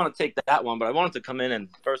 I didn't want to take that one, but I wanted to come in and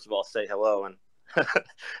first of all say hello and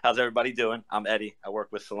how's everybody doing? I'm Eddie. I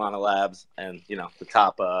work with Solana Labs and the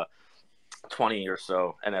top 20 or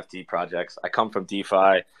so NFT projects. I come from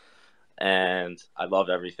DeFi. And I love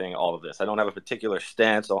everything, all of this. I don't have a particular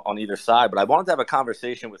stance on either side, but I wanted to have a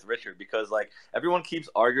conversation with Richard because, like, everyone keeps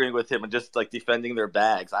arguing with him and just, like, defending their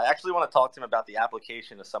bags. I actually want to talk to him about the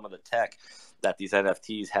application of some of the tech that these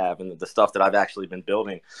NFTs have and the stuff that I've actually been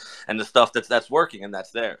building and the stuff that's working and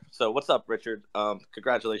that's there. So what's up, Richard?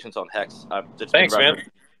 Congratulations on Hex. Thanks,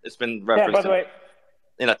 man. It's been referenced by the way,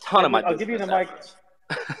 in a ton of my I'll give you the mic.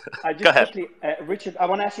 Go ahead. Quickly, Richard, I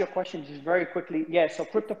want to ask you a question just very quickly. Yeah, so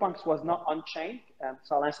CryptoPunks was not on-chain.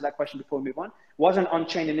 So I'll answer that question before we move on. Wasn't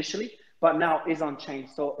on-chain initially, but now is on-chain.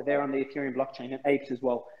 So they're on the Ethereum blockchain and apes as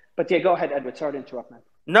well. But yeah, go ahead, Edward. Sorry to interrupt, man.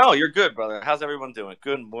 No, you're good, brother. How's everyone doing?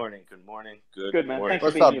 Good morning. Good morning. Good, man. Morning. Thanks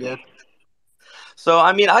What's for being up, here. dude? So,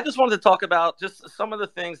 I mean, I just wanted to talk about just some of the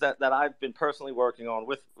things that I've been personally working on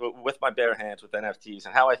with my bare hands with NFTs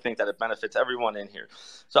and how I think that it benefits everyone in here.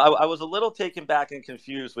 So I was a little taken back and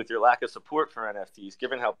confused with your lack of support for NFTs,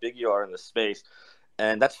 given how big you are in the space.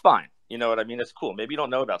 And that's fine. You know what I mean? It's cool. Maybe you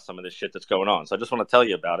don't know about some of this shit that's going on. So I just want to tell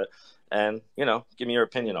you about it and, give me your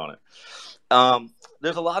opinion on it.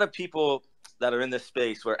 There's a lot of people that are in this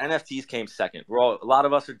space where NFTs came second. A lot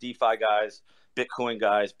of us are DeFi guys. Bitcoin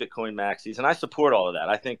guys, Bitcoin maxis, and I support all of that.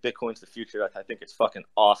 I think Bitcoin's the future. I think it's fucking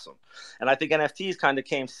awesome. And I think NFTs kind of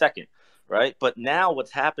came second, right? But now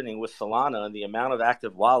what's happening with Solana and the amount of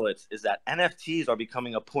active wallets is that NFTs are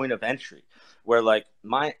becoming a point of entry where like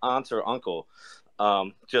my aunt or uncle,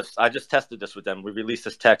 I just tested this with them. We released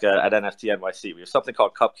this tech at NFT NYC. We have something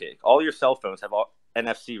called Cupcake. All your cell phones have all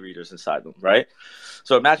NFC readers inside them, right?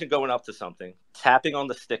 So imagine going up to something, tapping on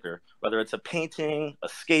the sticker, whether it's a painting, a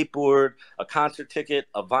skateboard, a concert ticket,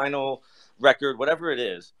 a vinyl record, whatever it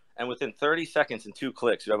is, and within 30 seconds and 2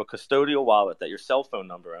 clicks, you have a custodial wallet that your cell phone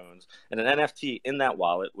number owns and an NFT in that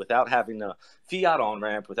wallet without having to fiat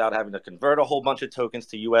on-ramp, without having to convert a whole bunch of tokens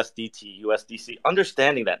to USDT, USDC,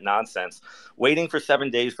 understanding that nonsense, waiting for 7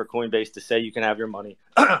 days for Coinbase to say you can have your money,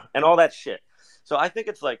 and all that shit. So I think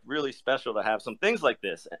it's like really special to have some things like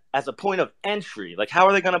this as a point of entry. Like, how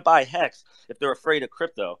are they going to buy Hex if they're afraid of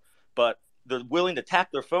crypto, but they're willing to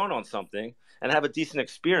tap their phone on something and have a decent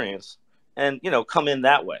experience and, come in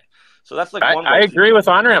that way. So that's like one way. I agree with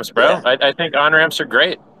on-ramps, bro. Yeah. I think on-ramps are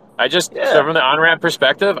great. So from the on-ramp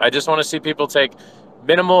perspective, I just want to see people take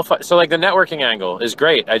minimal. So like the networking angle is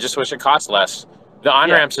great. I just wish it cost less. The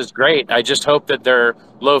on-ramps is great. I just hope that they're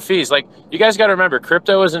low fees. Like, you guys got to remember,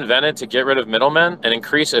 crypto was invented to get rid of middlemen and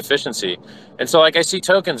increase efficiency. And so, like, I see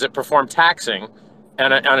tokens that perform taxing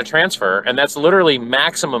on a transfer, and that's literally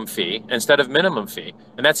maximum fee instead of minimum fee.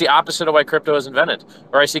 And that's the opposite of why crypto was invented.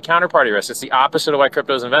 Or I see counterparty risk. It's the opposite of why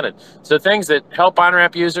crypto was invented. So things that help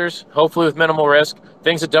on-ramp users, hopefully with minimal risk,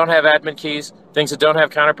 things that don't have admin keys, things that don't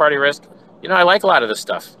have counterparty risk, I like a lot of this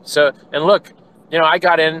stuff. So, and look, I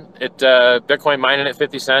got in at Bitcoin mining at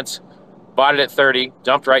 50 cents. bought it at 30,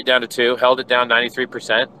 jumped right down to 2, held it down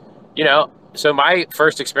 93%. You know, so my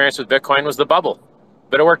first experience with Bitcoin was the bubble,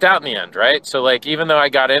 but it worked out in the end, right? So like, even though I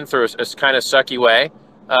got in through a kind of sucky way,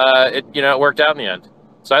 it worked out in the end.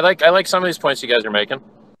 So I like some of these points you guys are making.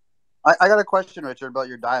 I got a question, Richard, about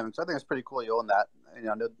your diamonds. I think it's pretty cool you own that. You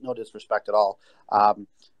know, no disrespect at all.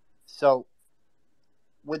 So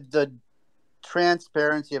with the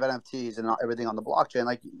transparency of NFTs and everything on the blockchain,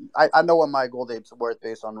 like I know what my gold ape's worth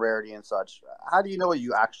based on rarity and such. How do you know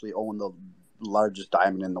you actually own the largest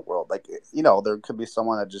diamond in the world? Like, you know, there could be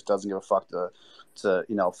someone that just doesn't give a fuck to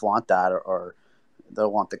you know, flaunt that, or they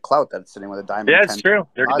want the clout that's sitting with a diamond. Yeah, it's true.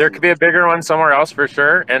 There could be a bigger one somewhere else for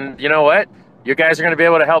sure. And you know what? You guys are going to be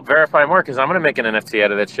able to help verify more, because I'm going to make an NFT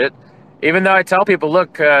out of that shit. Even though I tell people,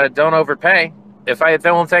 look, don't overpay. If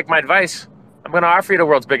they won't take my advice, I'm going to offer you the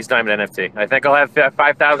world's biggest diamond NFT. I think I'll have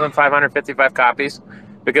 5,555 copies,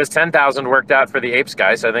 because 10,000 worked out for the apes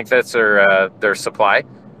guys. I think that's their supply.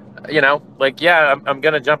 You know, like, yeah, I'm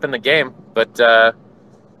going to jump in the game, but I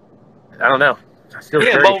don't know.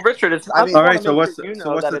 Yeah, well, Richard, it's. I mean, all right. So what's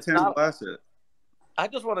the tangible asset? I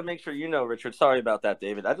just want to make sure you know, Richard. Sorry about that,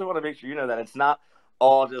 David. I just want to make sure you know that it's not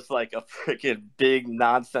all just like a freaking big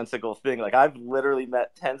nonsensical thing. Like, I've literally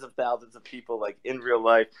met tens of thousands of people, like, in real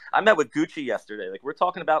life. I met with Gucci yesterday. Like, we're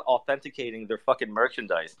talking about authenticating their fucking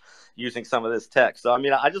merchandise using some of this tech. So I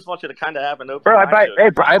mean, I just want you to kind of have an open. Bro,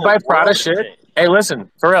 I buy Prada shit. Hey,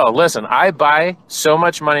 listen, for real, listen. I buy so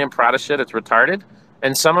much money in Prada shit, it's retarded.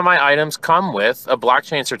 And some of my items come with a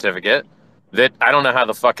blockchain certificate that I don't know how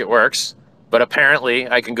the fuck it works, but apparently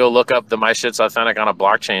I can go look up my shit's authentic on a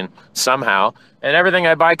blockchain somehow. And everything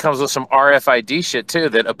I buy comes with some RFID shit too,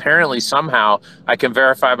 that apparently somehow I can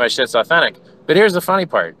verify my shit's authentic. But here's the funny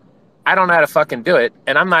part. I don't know how to fucking do it,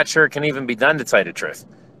 and I'm not sure it can even be done, to tell you the truth.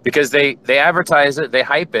 Because they advertise it, they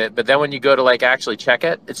hype it, but then when you go to like actually check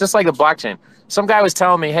it, it's just like a blockchain. Some guy was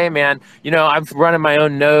telling me, hey man, you know, I'm running my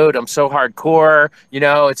own node, I'm so hardcore, you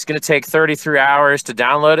know, it's gonna take 33 hours to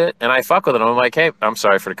download it. And I fuck with it. I'm like, hey, I'm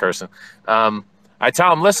sorry for the cursing. I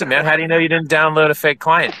tell him, listen, man, how do you know you didn't download a fake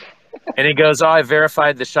client? And he goes, oh, I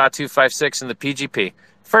verified the SHA-256 and the PGP.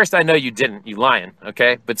 First, I know you didn't, you lying,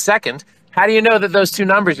 okay? But second, how do you know that those two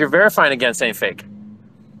numbers you're verifying against ain't fake?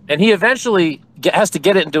 And he eventually has to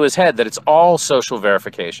get it into his head that it's all social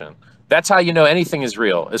verification. That's how you know anything is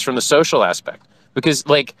real, is from the social aspect. Because,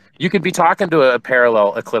 like, you could be talking to a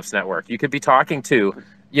parallel Eclipse network. You could be talking to,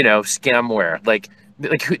 you know, scamware. Like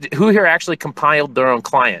who here actually compiled their own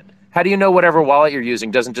client? How do you know whatever wallet you're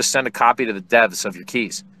using doesn't just send a copy to the devs of your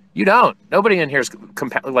keys? You don't. Nobody in here is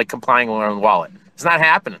complying with their own wallet. It's not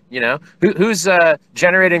happening, you know? Who's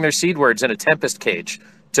generating their seed words in a Tempest cage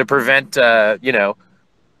to prevent, you know,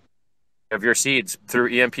 of your seeds through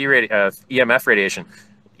EMF radiation?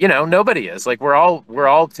 You know, nobody is. Like, we're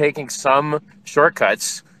all taking some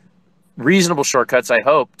shortcuts, reasonable shortcuts, I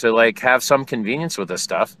hope, to like have some convenience with this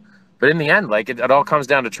stuff. But in the end, like, it all comes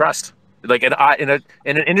down to trust. Like, in an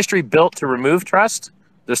industry built to remove trust,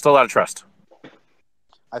 there's still a lot of trust.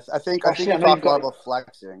 I think you talk a lot about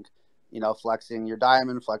flexing. You know, flexing your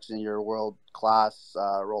diamond, flexing your world class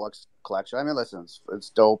Rolex collection. I mean, listen, it's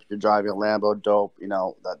dope. You're driving a Lambo, dope. You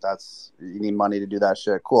know, that's you need money to do that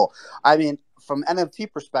shit. Cool. I mean, from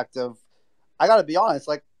NFT perspective, I gotta be honest.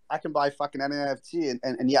 Like, I can buy fucking NFT,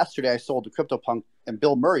 and yesterday I sold to CryptoPunk, and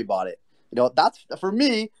Bill Murray bought it. You know, that's, for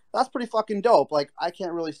me, that's pretty fucking dope. Like, I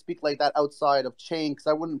can't really speak like that outside of chain, because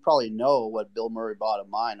I wouldn't probably know what Bill Murray bought of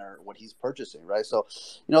mine or what he's purchasing, right? So,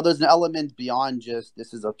 you know, there's an element beyond just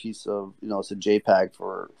this is a piece of, you know, it's a JPEG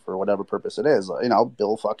for whatever purpose it is. You know,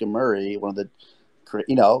 Bill fucking Murray, one of the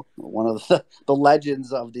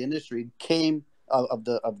legends of the industry, came of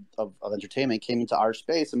entertainment, came into our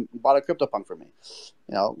space and bought a CryptoPunk for me.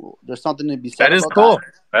 You know, there's something to be said. That is cool.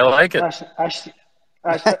 I like it.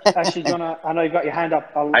 Actually, John, I know you've got your hand up.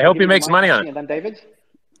 I hope he makes money on it. And then David.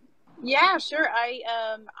 Yeah, sure. I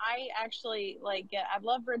actually I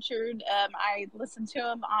love Richard. I listen to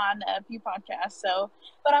him on a few podcasts.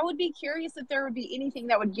 But I would be curious if there would be anything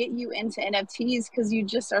that would get you into NFTs, because you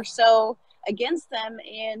just are so against them,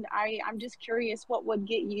 and I'm just curious what would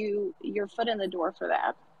get you your foot in the door for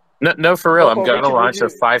that. No, for real. I'm going to launch a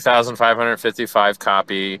 5,555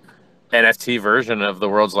 copy NFT version of the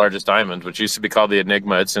world's largest diamond, which used to be called the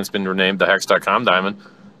Enigma. It's since been renamed the Hex.com diamond.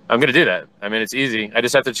 I'm going to do that. I mean, it's easy. I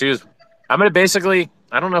just have to choose. I'm going to basically,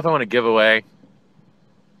 I don't know if I want to give away.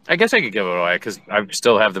 I guess I could give it away because I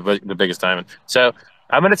still have the biggest diamond. So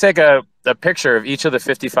I'm going to take a picture of each of the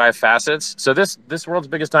 55 facets. So this world's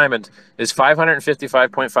biggest diamond is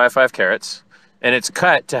 555.55 carats, and it's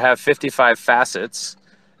cut to have 55 facets.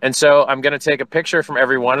 And so I'm going to take a picture from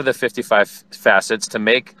every one of the 55 facets to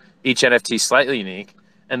make each NFT slightly unique,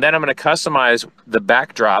 and then I'm going to customize the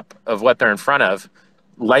backdrop of what they're in front of,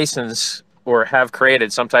 license or have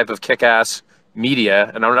created some type of kick-ass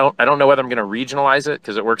media. And I don't know whether I'm going to regionalize it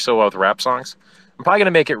because it works so well with rap songs. I'm probably going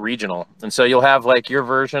to make it regional, and so you'll have like your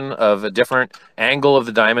version of a different angle of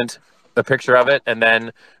the diamond, a picture of it, and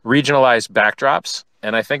then regionalized backdrops.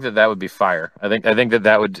 And I think that that would be fire. I think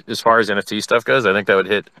that would, as far as NFT stuff goes, I think that would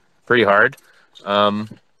hit pretty hard.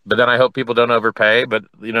 But then I hope people don't overpay. But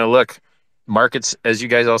look, markets, as you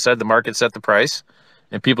guys all said, the market set the price,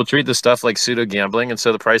 and people treat this stuff like pseudo gambling, and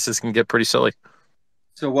so the prices can get pretty silly.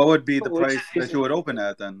 So what would be the price that you would open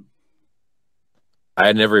at then? I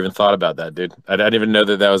had never even thought about that, dude. I didn't even know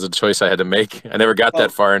that was a choice I had to make. I never got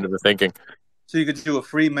that far into the thinking. So you could do a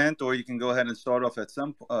free mint, or you can go ahead and start off at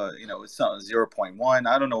some, it's 0.1.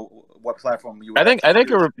 I don't know what platform you would. I think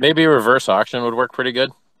maybe a reverse auction would work pretty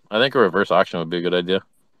good. I think a reverse auction would be a good idea.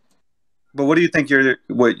 But what do you think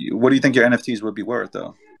what do you think your NFTs would be worth,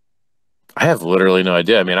 though? I have literally no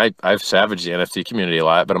idea. I mean, I've savaged the NFT community a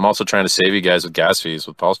lot, but I'm also trying to save you guys with gas fees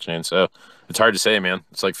with PulseChain, so it's hard to say, man.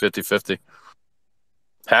 It's like 50-50.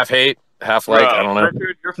 Half hate, half like, I don't know.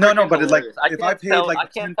 Richard, no, but it's like if I paid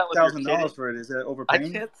like $10,000 for it, is that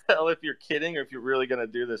overpaying? I can't tell if you're kidding or if you're really going to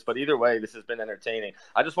do this, but either way, this has been entertaining.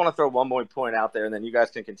 I just want to throw one more point out there, and then you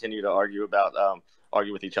guys can continue to argue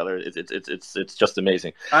with each other. It's just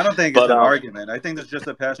amazing. I don't think it's an argument. I think it's just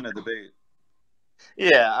a passionate debate.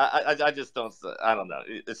 Yeah, I just don't. I don't know.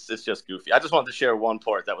 It's just goofy. I just wanted to share one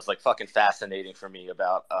part that was like fucking fascinating for me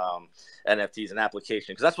about NFTs and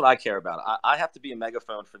application, because that's what I care about. I have to be a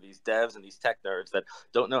megaphone for these devs and these tech nerds that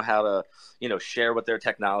don't know how to share what their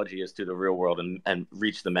technology is to the real world and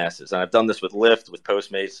reach the masses. And I've done this with Lyft, with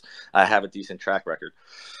Postmates. I have a decent track record.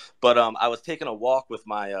 But I was taking a walk with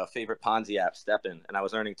my favorite Ponzi app, Steppen, and I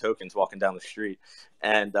was earning tokens walking down the street.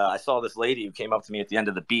 And I saw this lady who came up to me at the end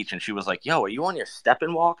of the beach, and she was like, "Yo, are you on your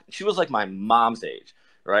Steppen walk?" And she was like my mom's age,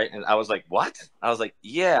 right? And I was like, "What?" I was like,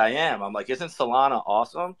 "Yeah, I am." I'm like, "Isn't Solana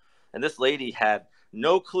awesome?" And this lady had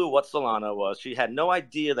no clue what Solana was. She had no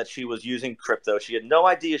idea that she was using crypto. She had no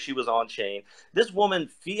idea she was on chain. This woman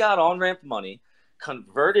fiat on-ramp money,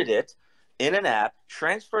 converted it in an app,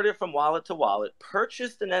 transferred it from wallet to wallet,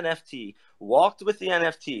 purchased an NFT, walked with the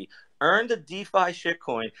NFT, earned a DeFi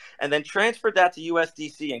shitcoin, and then transferred that to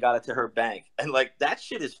USDC and got it to her bank. And like, that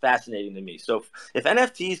shit is fascinating to me. So if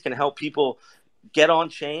NFTs can help people get on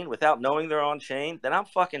chain without knowing they're on chain, then I'm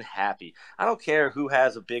fucking happy. I don't care who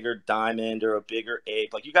has a bigger diamond or a bigger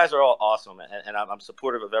ape. Like, you guys are all awesome, and I'm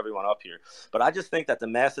supportive of everyone up here. But I just think that the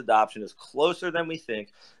mass adoption is closer than we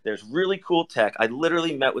think. There's really cool tech. I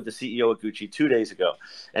literally met with the CEO of Gucci 2 days ago,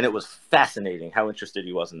 and it was fascinating how interested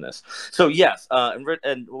he was in this. So yes,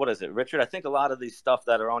 and what is it, Richard? I think a lot of these stuff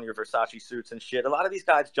that are on your Versace suits and shit, a lot of these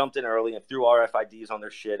guys jumped in early and threw RFIDs on their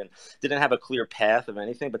shit and didn't have a clear path of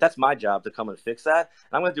anything. But that's my job to come and fix that,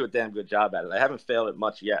 and I'm going to do a damn good job at it. I haven't failed at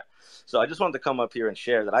much yet. So I just wanted to come up here and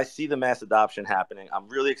share that I see the mass adoption happening. I'm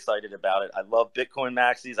really excited about it. I love Bitcoin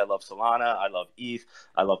maxis. I love Solana. I love ETH.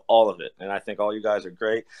 I love all of it. And I think all you guys are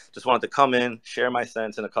great. Just wanted to come in, share my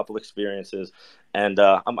sense and a couple experiences. And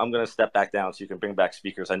I'm going to step back down so you can bring back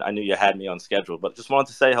speakers. I knew you had me on schedule, but just wanted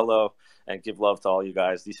to say hello and give love to all you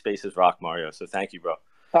guys. These spaces rock, Mario. So thank you, bro.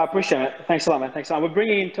 I appreciate it. Thanks a lot, man. Thanks a lot. We're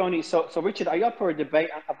bringing in Tony. So Richard, are you up for a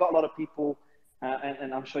debate? I've got a lot of people,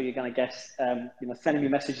 and I'm sure you're going to guess, sending me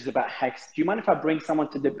messages about Hex. Do you mind if I bring someone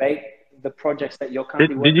to debate the projects that you're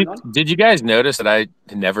currently working on? Did you guys notice that I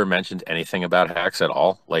never mentioned anything about Hex at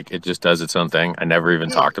all? Like, it just does its own thing. I never even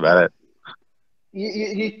talked about it.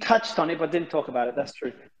 You touched on it, but didn't talk about it. That's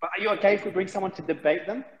true. But are you okay if we bring someone to debate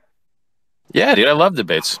them? Yeah, dude, I love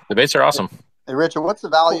debates. Debates are awesome. Hey, Richard, what's the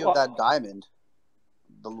value of that diamond?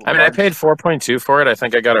 I mean, I paid 4.2 for it. I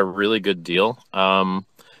think I got a really good deal.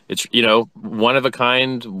 It's, one of a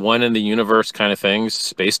kind, one in the universe kind of things,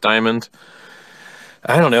 space diamond.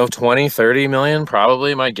 I don't know, 20, 30 million,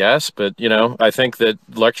 probably my guess. But, I think that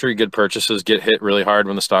luxury good purchases get hit really hard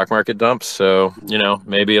when the stock market dumps. So,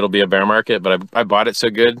 maybe it'll be a bear market, but I bought it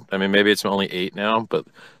so good. I mean, maybe it's only 8 now, but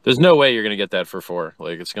there's no way you're going to get that for 4.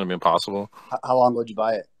 Like, it's going to be impossible. How long would you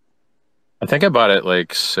buy it? I think I bought it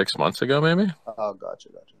like 6 months ago, maybe. Oh, gotcha.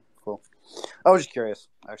 Cool. I was just curious.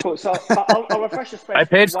 Actually. Cool. So I'll refresh the space. I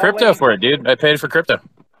paid crypto for it, dude. I paid for crypto.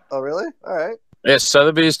 Oh, really? All right. Yeah,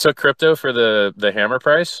 Sotheby's took crypto for the hammer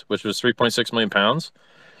price, which was 3.6 million pounds.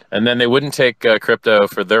 And then they wouldn't take crypto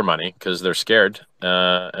for their money because they're scared.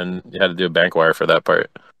 And you had to do a bank wire for that part.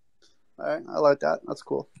 All right. I like that. That's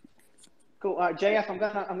cool. Cool. JF, I'm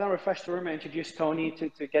gonna refresh the room and introduce Tony to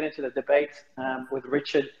get into the debate with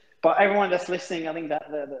Richard. But everyone that's listening, I think that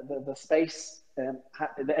the space,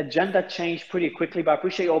 the agenda changed pretty quickly. But I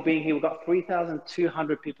appreciate you all being here. We've got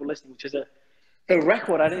 3,200 people listening, which is a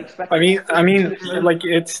record. I didn't expect. I mean, like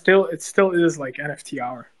it still is like NFT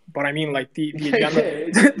hour. But I mean, like the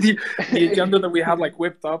agenda, the agenda that we had like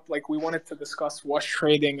whipped up, like we wanted to discuss wash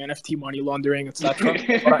trading, NFT money laundering, etc.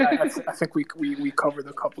 But I think we covered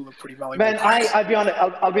a couple of pretty valuable. Man, I'll be honest.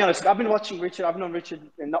 I'll be honest. I've been watching Richard. I've known Richard,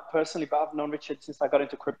 not personally, but I've known Richard since I got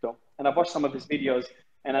into crypto, and I've watched some of his videos,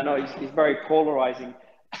 and I know he's very polarizing.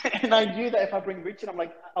 And I knew that if I bring Richard, I'm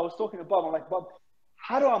like, I was talking to Bob. I'm like, Bob,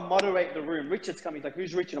 how do I moderate the room? Richard's coming. He's like,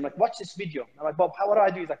 who's Richard? I'm like, watch this video. I'm like, Bob, what do I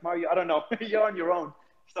do? He's like, Mario, I don't know. You're on your own.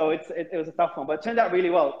 So it was a tough one, but it turned out really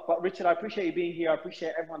well. But Richard, I appreciate you being here. I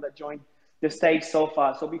appreciate everyone that joined the stage so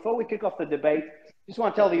far. So before we kick off the debate, just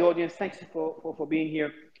want to tell the audience, thanks for being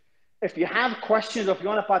here. If you have questions or if you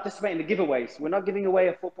want to participate in the giveaways, we're not giving away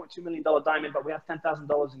a $4.2 million diamond, but we have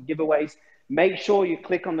 $10,000 in giveaways. Make sure you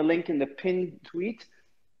click on the link in the pinned tweet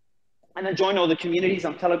and then join all the communities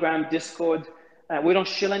on Telegram, Discord. We don't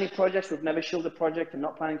shill any projects. We've never shilled a project. I'm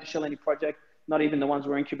not planning to shill any project, not even the ones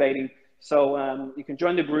we're incubating. So you can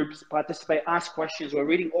join the groups, participate, ask questions. We're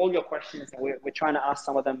reading all your questions, and we're trying to ask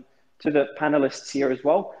some of them to the panelists here as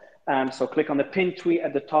well. So click on the pinned tweet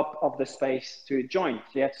at the top of the space to join.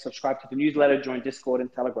 So you have to subscribe to the newsletter, join Discord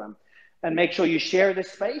and Telegram. And make sure you share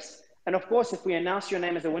this space. And of course, if we announce your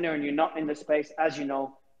name as a winner and you're not in the space, as you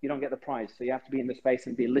know, you don't get the prize. So you have to be in the space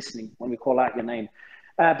and be listening when we call out your name.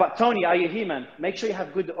 But Tony, are you here, man? Make sure you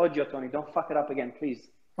have good audio, Tony. Don't fuck it up again, please.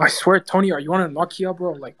 I swear, Tony, are you on a Nokia,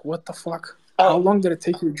 bro? Like, what the fuck? How long did it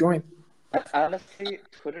take you to join? Honestly,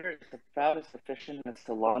 Twitter is about as efficient as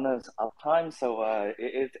Solana's uptime, so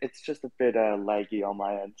it's just a bit laggy on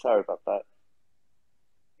my end. Sorry about that.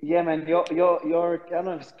 Yeah, man, your I don't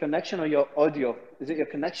know if it's connection or your audio. Is it your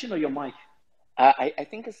connection or your mic? I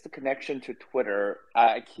think it's the connection to Twitter.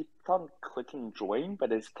 I keep on clicking join,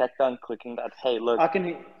 but it's kept on clicking that. Hey, look, I can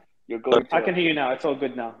hear. You're going. I can hear you now. It's all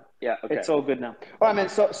good now. Yeah, okay. It's all good now. All right, man.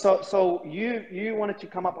 So you wanted to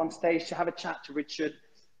come up on stage to have a chat to Richard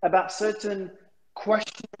about certain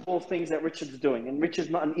questionable things that Richard's doing, and Richard's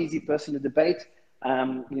not an easy person to debate.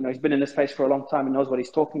 He's been in this space for a long time and knows what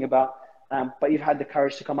he's talking about. But you've had the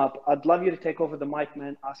courage to come up. I'd love you to take over the mic,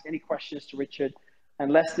 man. Ask any questions to Richard,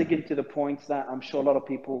 and let's dig into the points that I'm sure a lot of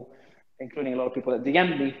people, including a lot of people that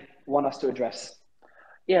DM me, want us to address.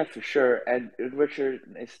 Yeah, for sure. And Richard,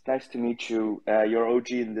 it's nice to meet you. You're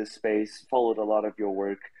OG in this space, followed a lot of your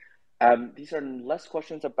work. These are less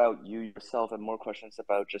questions about you yourself and more questions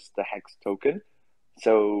about just the Hex token.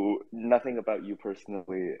 So nothing about you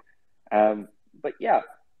personally. But yeah,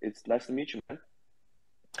 it's nice to meet you, man.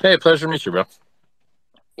 Hey, pleasure to meet you, bro.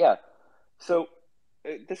 Yeah. So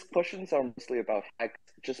these questions are mostly about Hex.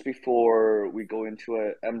 Just before we go into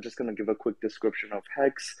it, I'm just going to give a quick description of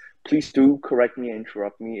Hex. Please do correct me and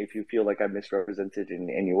interrupt me if you feel like I'm misrepresented in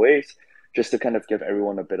any ways, just to kind of give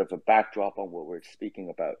everyone a bit of a backdrop on what we're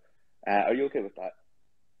speaking about. Are you okay with that?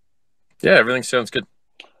 Yeah, everything sounds good.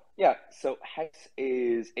 Yeah, so Hex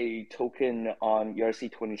is a token on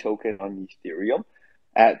ERC20 token on Ethereum.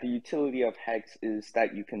 The utility of Hex is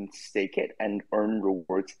that you can stake it and earn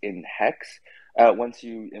rewards in Hex. Once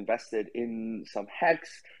you invested in some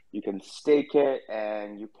Hex, you can stake it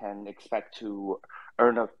and you can expect to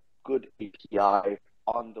earn a good API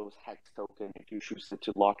on those Hex token if you choose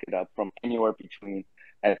to lock it up from anywhere between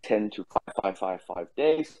 10 to 5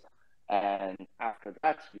 days. And after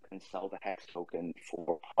that, you can sell the Hex token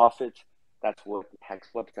for profit. That's what the Hex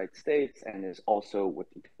website states and is also what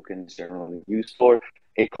the token is generally used for.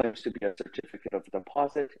 It claims to be a certificate of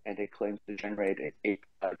deposit, and it claims to generate an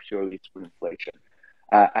API purely through inflation.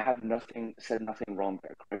 I have said nothing wrong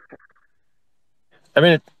there, correct? I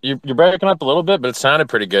mean, you're breaking up a little bit, but it sounded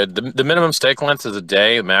pretty good. The minimum stake length is a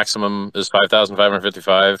day. The maximum is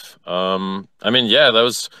 5,555. I mean, yeah, that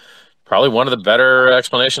was probably one of the better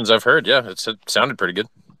explanations I've heard. Yeah, it sounded pretty good.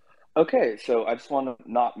 Okay, so I just want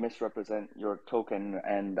to not misrepresent your token,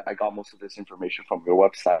 and I got most of this information from your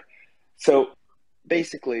website. So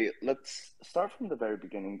basically, let's start from the very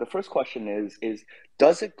beginning. The first question is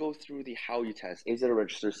does it go through the how you test? Is it a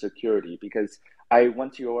registered security? Because I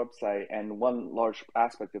went to your website, and one large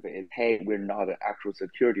aspect of it is, hey, we're not an actual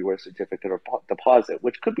security, we're a certificate of deposit,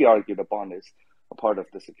 which could be argued a bond is a part of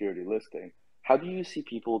the security listing. How do you see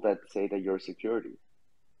people that say that you're a security?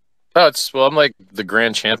 Oh, I'm like the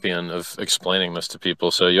grand champion of explaining this to people,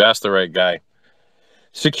 so you asked the right guy.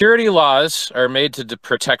 Security laws are made to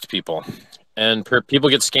protect people, and people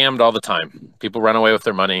get scammed all the time. People run away with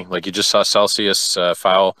their money. Like you just saw Celsius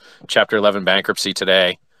file Chapter 11 bankruptcy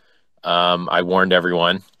today. I warned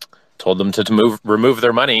everyone. told them to remove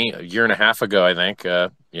their money a year and a half ago, I think.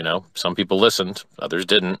 Some people listened, others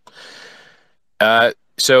didn't.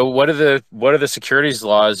 So what do the securities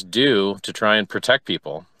laws do to try and protect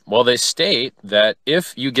people? Well, they state that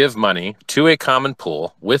if you give money to a common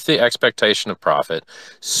pool with the expectation of profit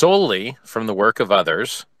solely from the work of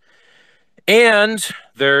others, and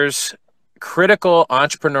there's critical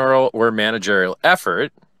entrepreneurial or managerial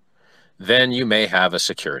effort, then you may have a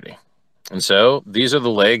security. And so these are the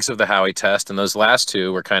legs of the Howey test, and those last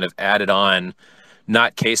two were kind of added on,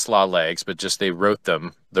 not case law legs, but just they wrote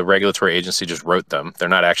them. The regulatory agency just wrote them. They're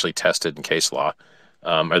not actually tested in case law,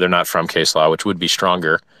 or they're not from case law, which would be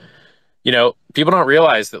stronger. People don't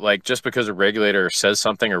realize that, like, just because a regulator says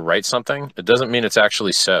something or writes something, it doesn't mean it's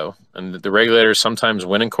actually so. And the regulators sometimes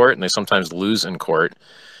win in court and they sometimes lose in court.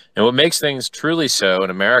 And what makes things truly so in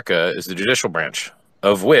America is the judicial branch,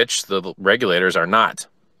 of which the regulators are not.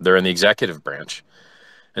 They're in the executive branch.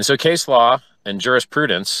 And so case law and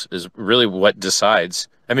jurisprudence is really what decides.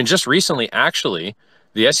 I mean, just recently, actually,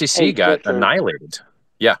 the SEC got Richard, annihilated.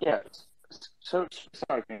 Yeah. Yeah. So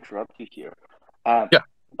sorry to interrupt you here. Yeah.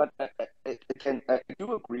 But again, I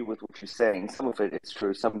do agree with what you're saying. Some of it is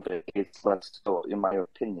true, some of it is less so, in my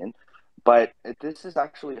opinion. But this is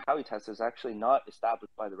actually, the Howey test is actually not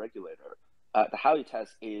established by the regulator. The Howey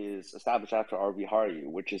test is established after R.V. Hardy,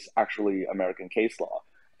 which is actually American case law.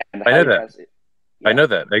 And the I know Howey that. test, I know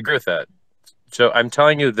that. I agree with that. So I'm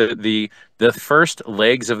telling you that the first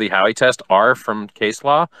legs of the Howey test are from case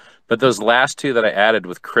law, but those last two that I added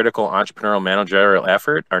with critical entrepreneurial managerial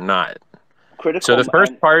effort are not. So the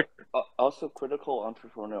first part, also critical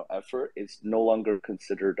entrepreneurial effort is no longer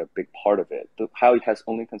considered a big part of it. The Howey test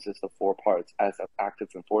only consists of 4 parts as of active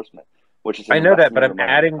enforcement, which is I know that, but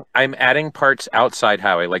I'm adding parts outside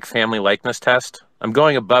Howey, like family likeness test. I'm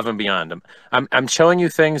going above and beyond them. I'm showing you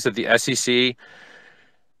things that the SEC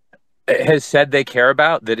has said they care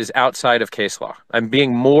about that is outside of case law. I'm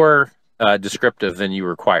being more descriptive than you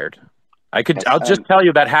required. I'll just tell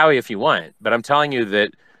you about Howey if you want, but I'm telling you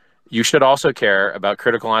that you should also care about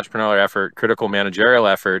critical entrepreneurial effort, critical managerial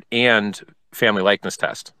effort, and family likeness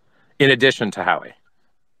test, in addition to Howey.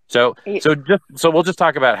 So we'll just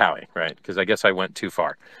talk about Howey, right? Because I guess I went too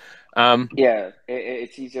far.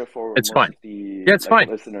 It's easier for it's most fine. of the It's fine.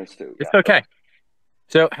 listeners to. It's okay.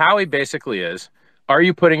 So Howey basically is, are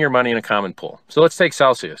you putting your money in a common pool? So let's take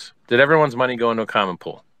Celsius. Did everyone's money go into a common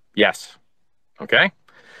pool? Yes. Okay.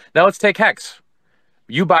 Now let's take Hex.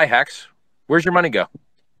 You buy Hex. Where's your money go?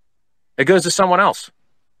 It goes to someone else.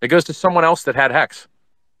 It goes to someone else that had Hex.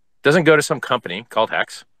 It doesn't go to some company called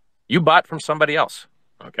Hex. You bought from somebody else.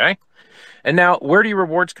 Okay. And now where do your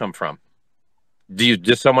rewards come from?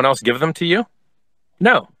 Does someone else give them to you?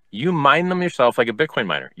 No. You mine them yourself like a Bitcoin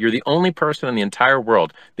miner. You're the only person in the entire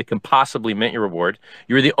world that can possibly mint your reward.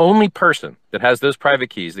 You're the only person that has those private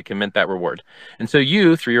keys that can mint that reward. And so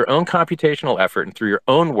you, through your own computational effort and through your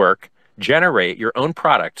own work, generate your own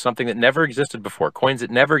product, something that never existed before, coins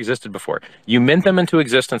that never existed before. You mint them into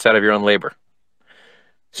existence out of your own labor.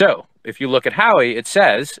 So if you look at Howey, it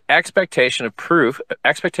says expectation of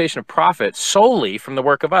profit solely from the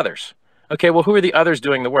work of others. Okay, well, who are the others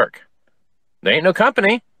doing the work? They ain't no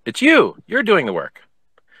company. It's you. You're doing the work.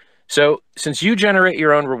 So since you generate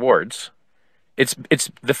your own rewards, it's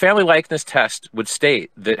the family likeness test would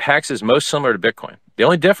state that Hex is most similar to Bitcoin. The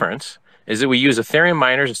only difference is that we use Ethereum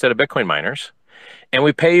miners instead of Bitcoin miners, and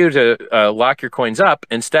we pay you to lock your coins up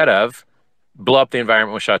instead of blow up the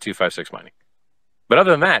environment with SHA-256 mining. But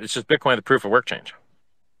other than that, it's just Bitcoin, the proof of work change.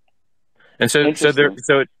 And so it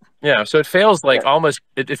fails like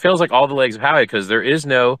it feels like all the legs of Howey because there is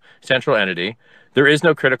no central entity. There is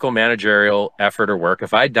no critical managerial effort or work.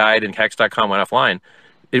 If I died and Hex.com went offline,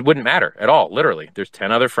 it wouldn't matter at all. Literally, there's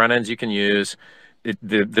 10 other front ends you can use.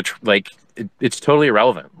 It's totally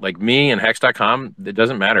irrelevant. Like me and Hex.com, it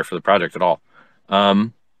doesn't matter for the project at all.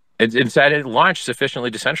 Instead, it launched sufficiently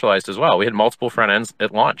decentralized as well. We had multiple front ends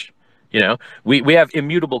at launch. We have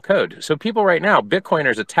immutable code. So people right now,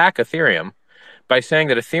 Bitcoiners attack Ethereum by saying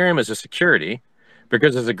that Ethereum is a security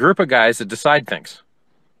because there's a group of guys that decide things.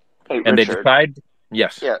 Hey, and Richard, they decide,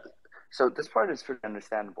 yes. Yeah. So this part is pretty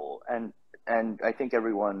understandable, and I think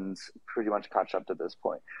everyone's pretty much caught up to this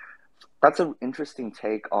point. That's an interesting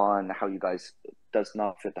take on how you guys does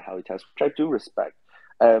not fit the Howey test, which I do respect.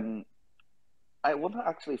 I want to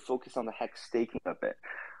actually focus on the Hex staking a bit.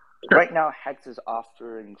 Sure. Right now, Hex is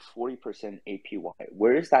offering 40% APY.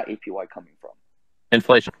 Where is that APY coming from?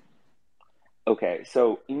 Inflation. Okay,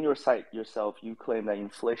 so in your site yourself, you claim that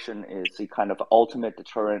inflation is the kind of ultimate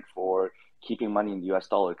deterrent for keeping money in the US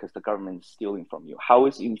dollar because the government is stealing from you. How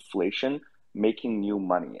is inflation making new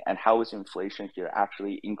money, and how is inflation here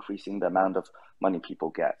actually increasing the amount of money people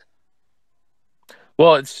get?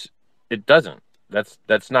 Well, it doesn't.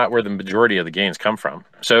 That's not where the majority of the gains come from.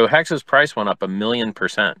 So Hex's price went up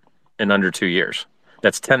 1,000,000% in under 2 years.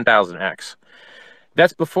 That's 10,000x.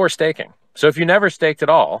 That's before staking. So if you never staked at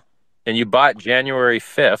all and you bought January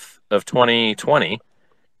 5th of 2020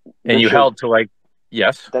 and you held to like,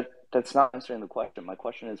 yes. That's not answering the question. My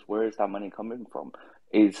question is, where is that money coming from?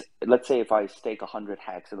 Let's say if I stake 100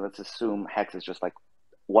 Hex, and let's assume Hex is just like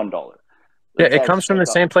 $1. Yeah, it comes from the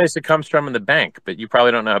same place it comes from in the bank, but you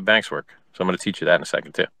probably don't know how banks work. So I'm going to teach you that in a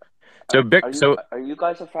second too. So are you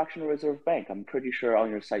guys a fractional reserve bank? I'm pretty sure on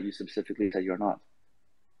your site you specifically said you're not.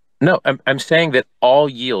 No, I'm saying that all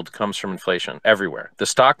yield comes from inflation everywhere. The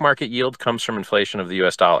stock market yield comes from inflation of the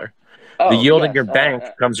US dollar. The yield in your bank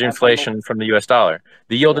comes from inflation from the US dollar.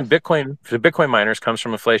 The yield in Bitcoin for the Bitcoin miners comes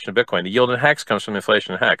from inflation of Bitcoin. The yield in Hex comes from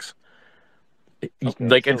inflation of Hex.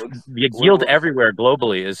 Like the yield everywhere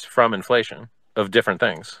globally is from inflation of different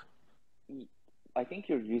things. I think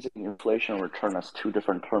you're using inflation return as two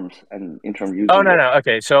different terms, and in terms using. Oh no.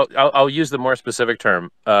 Okay, so I'll use the more specific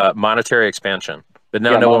term, monetary expansion. But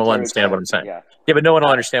no one will understand what I'm saying. Yeah, but no one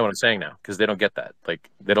will understand what I'm saying now because they don't get that. Like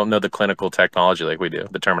they don't know the clinical technology like we do,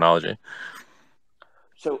 the terminology.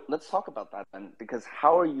 So let's talk about that then, because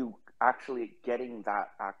how are you actually getting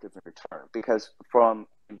that active in return? Because from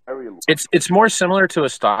very it's more similar to a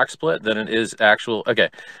stock split than it is actual. Okay,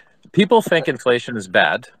 people think inflation is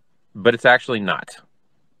bad, but it's actually not.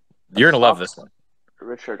 You're gonna love this one.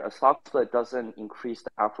 Richard, a stock split doesn't increase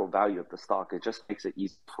the actual value of the stock. It just makes it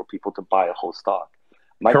easy for people to buy a whole stock.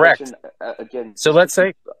 My question, again. So let's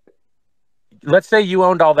say you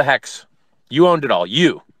owned all the Hex. You owned it all.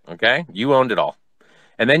 You owned it all.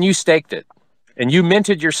 And then you staked it. And you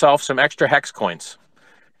minted yourself some extra Hex coins.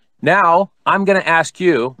 Now, I'm going to ask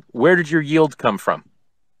you, where did your yield come from?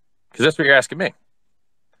 Because that's what you're asking me.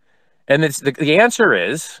 And the answer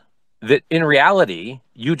is that in reality,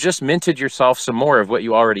 you just minted yourself some more of what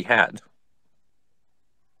you already had.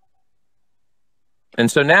 And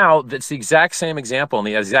so now it's the exact same example and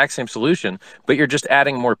the exact same solution, but you're just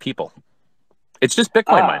adding more people. It's just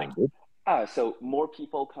Bitcoin mining, dude. So more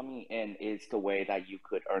people coming in is the way that you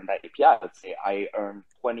could earn that API. Let's say I earn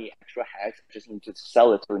 20 extra Hex, just need to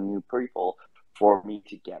sell it to new people for me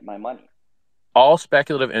to get my money. All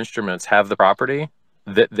speculative instruments have the property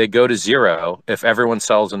that they go to zero if everyone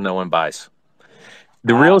sells and no one buys.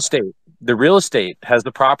 The real estate has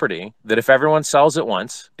the property that if everyone sells at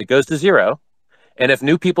once, it goes to zero. And if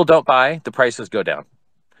new people don't buy, the prices go down.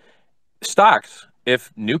 Stocks,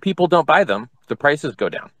 if new people don't buy them, the prices go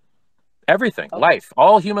down. Everything, life,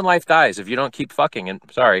 all human life dies if you don't keep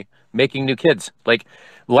making new kids. Like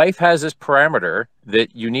life has this parameter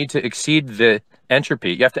that you need to exceed the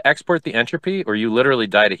entropy. You have to export the entropy or you literally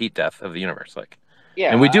die to heat death of the universe.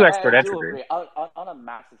 Yeah, and we do export I entropy. Do agree. On a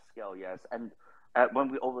massive scale, yes. And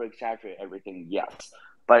when we over-exaggerate everything, yes.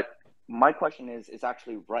 But my question is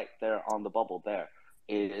actually right there on the bubble there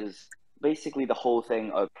is basically the whole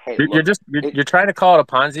thing of, hey, you're trying to call it a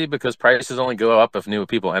Ponzi because prices only go up if new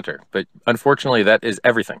people enter. But unfortunately, that is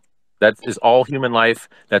everything. That is all human life.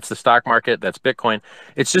 That's the stock market. That's Bitcoin.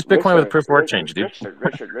 It's just Bitcoin with a proof of work change, dude.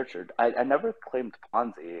 Richard. I never claimed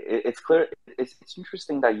Ponzi. It's clear. It's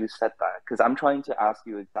interesting that you said that because I'm trying to ask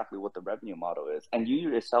you exactly what the revenue model is, and you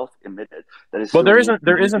yourself admitted that it's. Well, there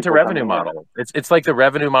isn't a revenue model. It's like the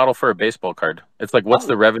revenue model for a baseball card. It's like what's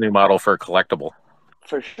the revenue model for a collectible?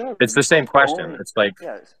 For sure. It's the same question. It's like...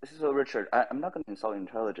 Yes. So, Richard, I'm not going to insult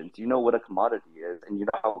intelligence. You know what a commodity is, and you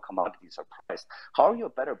know how commodities are priced. How are you a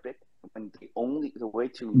better Bitcoin when the way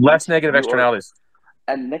to... Less negative externalities.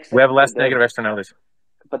 We have less negative externalities.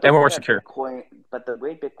 And we're more secure. But the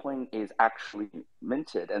way Bitcoin is actually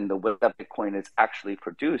minted and the way that Bitcoin is actually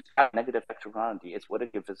produced, that negative externality is what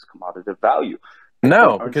it gives its commodity value.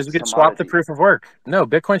 No, because you could swap the proof of work. No,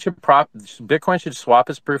 Bitcoin should swap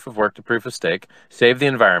its proof of work to proof of stake, save the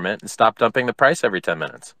environment, and stop dumping the price every 10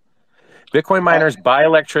 minutes. Bitcoin miners buy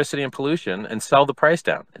electricity and pollution and sell the price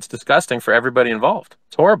down. It's disgusting for everybody involved.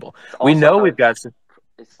 It's horrible. We know we've got...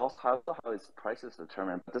 It's also how its price is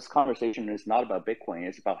determined. But this conversation is not about Bitcoin.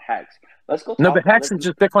 It's about Hex. Let's go. No, but Hex is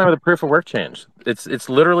just Bitcoin with a proof of work change. It's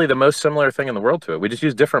literally the most similar thing in the world to it. We just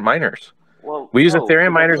use different miners. We use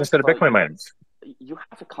Ethereum miners instead of Bitcoin miners. You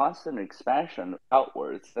have a constant expansion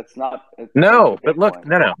outwards. That's not. No, but look,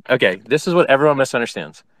 no. Okay, this is what everyone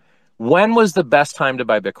misunderstands. When was the best time to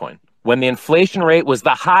buy Bitcoin? When the inflation rate was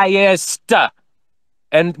the highest.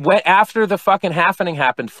 And after the fucking halvening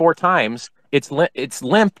happened 4 times, it's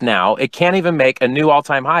limp now. It can't even make a new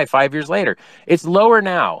all-time high 5 years later. It's lower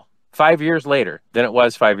now. 5 years later than it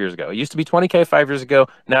was 5 years ago. It used to be 20K 5 years ago.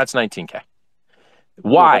 Now it's 19K.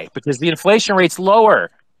 Why? Because the inflation rate's lower,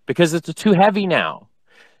 because it's too heavy now.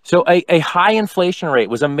 So a high inflation rate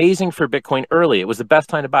was amazing for Bitcoin early. It was the best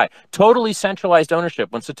time to buy. Totally centralized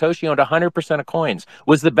ownership, when Satoshi owned 100% of coins,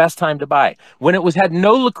 was the best time to buy. When it had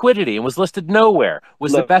no liquidity and was listed nowhere,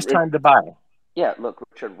 was the best time to buy. Yeah, look,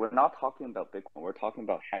 Richard, we're not talking about Bitcoin. We're talking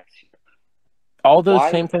about Hex here. All those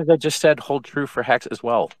same things I just said hold true for Hex as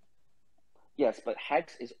well. Yes, but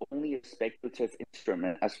Hex is only a speculative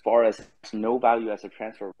instrument as far as no value as a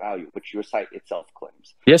transfer of value, which your site itself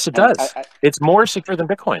claims. Yes, it does. It's more secure than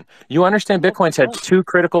Bitcoin. You understand Bitcoin's had two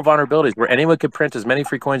critical vulnerabilities where anyone could print as many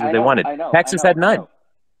free coins as they wanted. Hex has had none.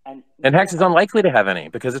 And Hex is unlikely to have any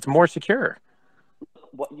because it's more secure.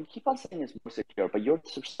 What you keep on saying is more secure, but you're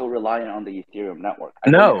still relying on the Ethereum network.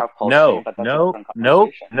 No.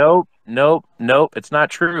 It's not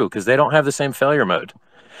true because they don't have the same failure mode.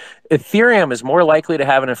 Ethereum is more likely to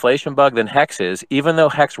have an inflation bug than Hex is, even though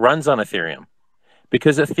Hex runs on Ethereum.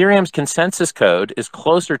 Because Ethereum's consensus code is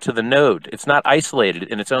closer to the node. It's not isolated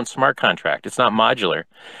in its own smart contract. It's not modular.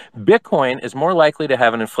 Bitcoin is more likely to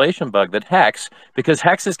have an inflation bug than Hex because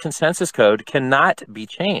Hex's consensus code cannot be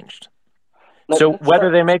changed. So whether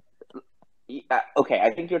they make... Okay, I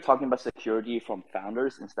think you're talking about security from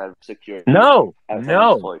founders instead of security No.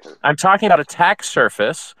 exploiter. I'm talking about attack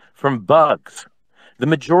surface from bugs. The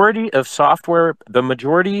majority of software, the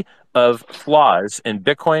majority of flaws in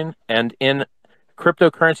Bitcoin and in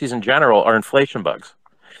cryptocurrencies in general are inflation bugs.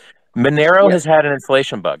 Monero has had an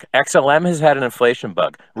inflation bug. XLM has had an inflation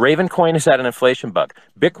bug. Ravencoin has had an inflation bug.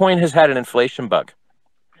 Bitcoin has had an inflation bug.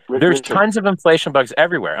 There's tons of inflation bugs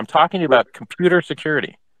everywhere. I'm talking about computer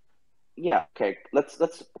security. Yeah, okay. Let's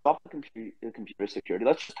stop the computer security.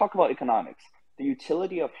 Let's just talk about economics. The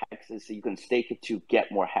utility of Hex is you can stake it to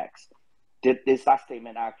get more Hex. Is that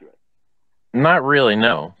statement accurate? Not really,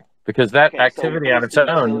 no. Because that activity on its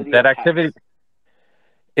own, that activity,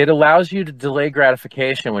 it allows you to delay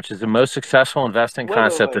gratification, which is the most successful investing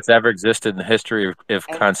concept that's ever existed in the history of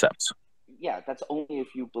concepts. Yeah, that's only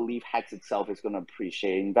if you believe Hex itself is going to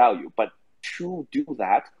appreciate in value. But to do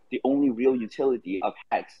that, the only real utility of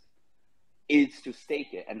Hex is to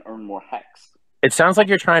stake it and earn more Hex. It sounds like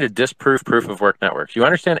you're trying to disprove proof of work networks. You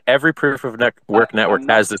understand every proof of work network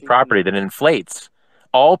has this property that inflates.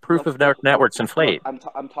 All proof of networks inflate.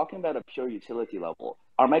 I'm talking about a pure utility level.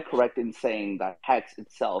 Am I correct in saying that Hex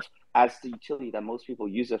itself, as the utility that most people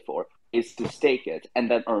use it for, is to stake it and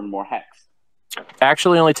then earn more Hex?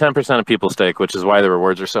 Actually, only 10% of people stake, which is why the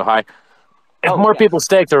rewards are so high. If more people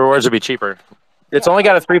stake, the rewards would be cheaper. It's only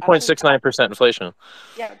got a 3.69% inflation.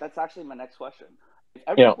 Yeah, that's actually my next question. If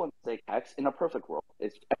everyone stake Hex in a perfect world,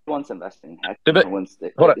 if everyone's investing in Hex, everyone's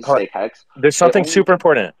stake Hex. There's something super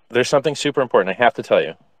important. There's something super important. I have to tell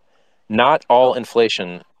you. Not all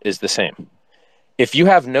inflation is the same. If you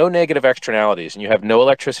have no negative externalities and you have no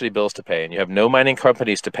electricity bills to pay and you have no mining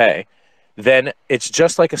companies to pay, then it's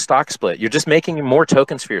just like a stock split. You're just making more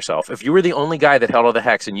tokens for yourself. If you were the only guy that held all the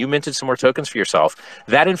Hex and you minted some more tokens for yourself,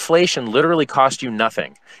 that inflation literally cost you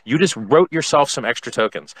nothing. You just wrote yourself some extra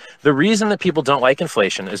tokens. The reason that people don't like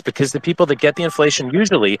inflation is because the people that get the inflation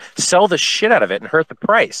usually sell the shit out of it and hurt the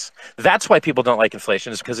price. That's why people don't like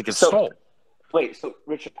inflation, is because it gets sold. Wait, so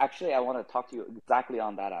Richard, actually I want to talk to you exactly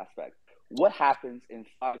on that aspect. What happens in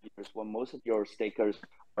 5 years when most of your stakers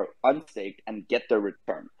are unstaked and get their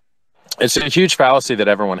return? It's a huge fallacy that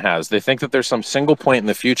everyone has. They think that there's some single point in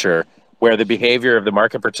the future where the behavior of the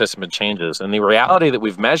market participant changes. And the reality that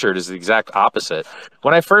we've measured is the exact opposite.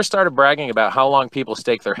 When I first started bragging about how long people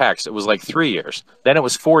stake their Hex, it was like 3 years. Then it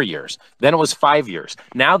was 4 years. Then it was 5 years.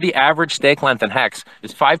 Now the average stake length in Hex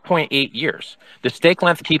is 5.8 years. The stake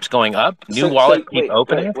length keeps going up. New wallets keep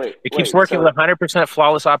opening. It keeps working with 100%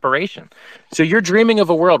 flawless operation. So you're dreaming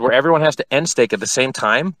of a world where everyone has to end stake at the same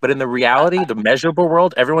time. But in the reality, the measurable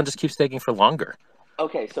world, everyone just keeps staking for longer.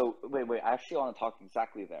 Okay, so wait. I actually want to talk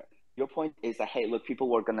exactly there. Your point is that, hey, look, people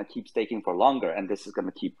were going to keep staking for longer, and this is going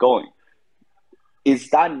to keep going. Is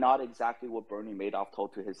that not exactly what Bernie Madoff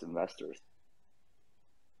told to his investors?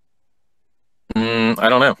 I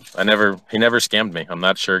don't know. He never scammed me. I'm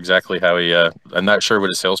not sure exactly how I'm not sure what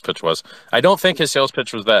his sales pitch was. I don't think his sales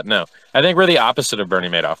pitch was that. No, I think we're the opposite of Bernie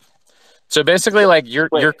Madoff. So basically, like your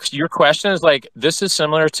question is like, this is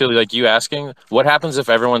similar to like you asking, what happens if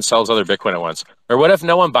everyone sells other Bitcoin at once, or what if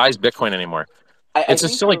no one buys Bitcoin anymore? It's a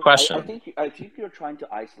silly question. I think you're trying to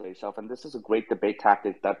isolate yourself, and this is a great debate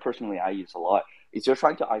tactic that personally I use a lot. is you're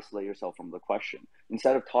trying to isolate yourself from the question.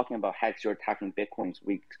 Instead of talking about Hex, you're attacking Bitcoin's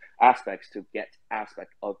weak aspects to get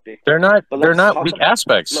aspect of Bitcoin. They're not weak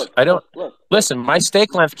aspects. I don't listen, my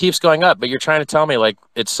stake length keeps going up, but you're trying to tell me like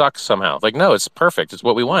it sucks somehow. Like, no, it's perfect. It's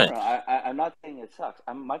what we want. No, I'm not saying it sucks.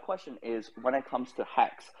 My question is, when it comes to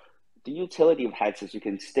Hex, the utility of Hex is you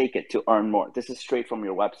can stake it to earn more. This is straight from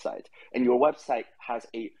your website. And your website has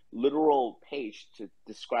a literal page to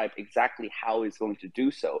describe exactly how it's going to do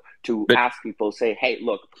so, to ask people, say, hey,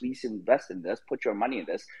 look, please invest in this, put your money in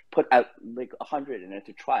this, put out like 100 in it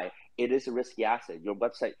to try. It is a risky asset. Your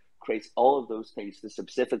website creates all of those things to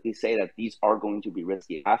specifically say that these are going to be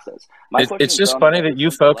risky assets. It's just funny that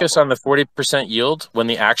you focus on the 40% yield when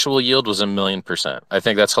the actual yield was 1,000,000%. I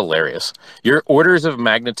think that's hilarious. Your orders of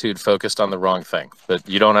magnitude focused on the wrong thing, but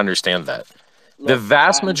you don't understand that. The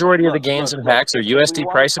vast majority of the gains in Hex are USD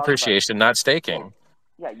price appreciation, not staking.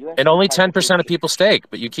 And only 10% of people stake,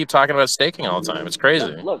 but you keep talking about staking all the time. It's crazy.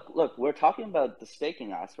 Look, we're talking about the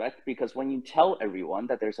staking aspect because when you tell everyone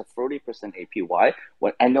that there's a 40% APY,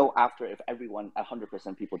 what I know after if everyone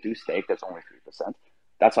 100% people do stake, there's only 3%.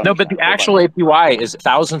 That's no, but the actual APY is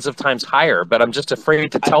thousands of times higher. But I'm just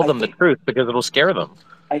afraid to tell them the truth because it'll scare them.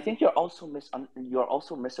 I think you're also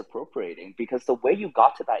misappropriating because the way you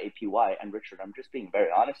got to that APY, and Richard, I'm just being very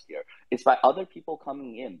honest here, is by other people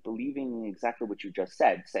coming in, believing in exactly what you just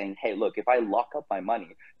said, saying, hey, look, if I lock up my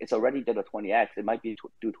money, it's already did a 20x, it might do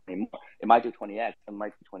 20 more, it might do 20x, it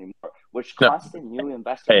might do 20 more, which constant new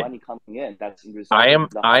investor money coming in, that's I am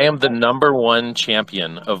the #1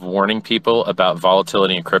 champion of warning people about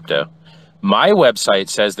volatility in crypto. My website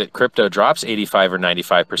says that crypto drops 85 or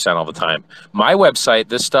 95% all the time. My website,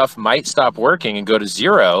 this stuff might stop working and go to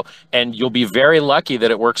 0, and you'll be very lucky that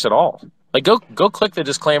it works at all. Like, go click the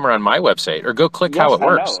disclaimer on my website, or go click how it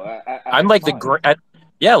works. I'm like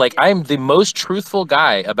I'm the most truthful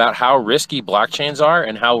guy about how risky blockchains are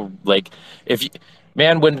and how, like,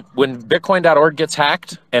 man, when Bitcoin.org gets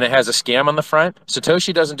hacked and it has a scam on the front,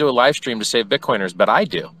 Satoshi doesn't do a live stream to save Bitcoiners, but I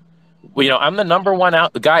do. Well, I'm the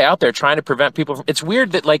 #1 guy out there trying to prevent people from. It's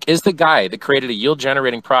weird that, like, is the guy that created a yield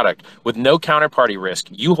generating product with no counterparty risk.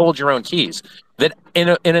 You hold your own keys. That in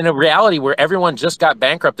a reality where everyone just got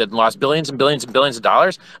bankrupted and lost billions and billions and billions of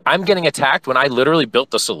dollars, I'm getting attacked when I literally built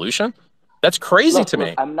the solution. That's crazy to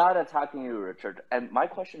me. I'm not attacking you, Richard. And my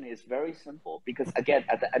question is very simple because, again,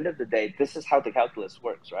 at the end of the day, this is how the calculus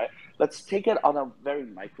works, right? Let's take it on a very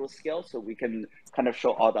micro scale so we can kind of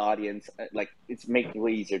show all the audience, like, it's making it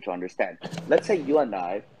way easier to understand. Let's say you and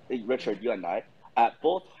I, Richard, you and I,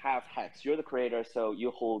 both have Hex. You're the creator, so you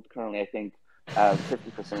hold currently, I think,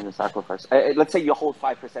 50% of the sacrifice. Let's say you hold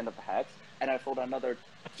 5% of the Hex, and I hold another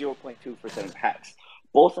 0.2% of Hex.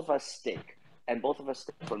 Both of us stake. And both of us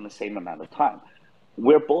stake for the same amount of time.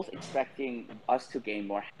 We're both expecting us to gain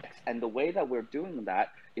more Hex. And the way that we're doing that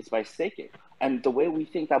is by staking. And the way we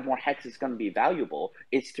think that more Hex is going to be valuable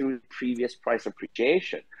is through previous price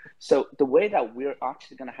appreciation. So the way that we're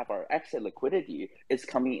actually going to have our exit liquidity is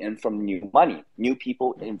coming in from new money, new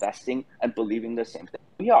people investing and believing the same thing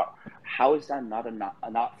we are. How is that not a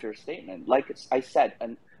not fair statement? Like I said,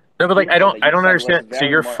 and no, but like I don't understand. So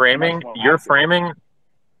you're framing.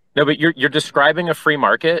 No, but you're describing a free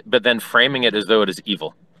market, but then framing it as though it is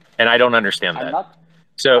evil, and I don't understand that.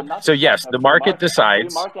 So yes, the market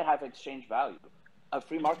decides. A free market has exchange value. A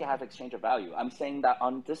free market has exchange of value. I'm saying that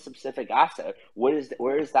on this specific asset, where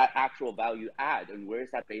is that actual value add, and where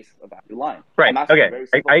is that base value line? Right. Okay.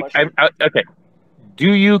 Okay.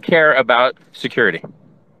 Do you care about security?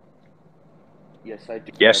 Yes, I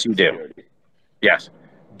do. Yes, you do. Yes.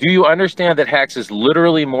 Do you understand that Hex is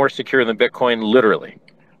literally more secure than Bitcoin? Literally.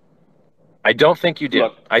 I don't think you do.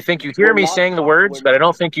 Look, I think you hear me saying the words, but I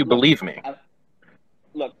don't think you believe me.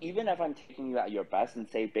 Look, even if I'm taking you at your best and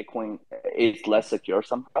say Bitcoin is less secure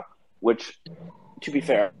somehow, which, to be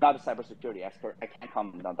fair, I'm not a cybersecurity expert. I can't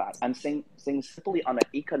comment on that. I'm saying simply on an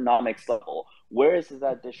economics level, where is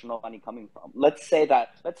that additional money coming from? Let's say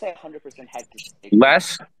 100% Hex is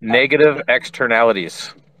less negative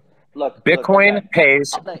externalities. Bitcoin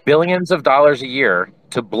pays billions of dollars a year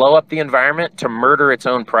to blow up the environment, to murder its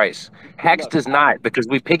own price. Hex does not, because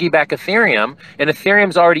we piggyback Ethereum, and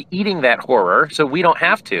Ethereum's already eating that horror, so we don't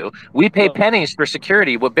have to. We pay pennies for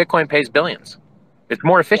security, what Bitcoin pays billions. It's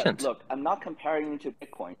more efficient. Look, I'm not comparing you to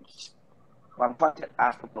Bitcoin. I'm trying to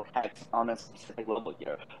ask about Hex on a specific level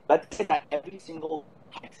here. Let's say that every single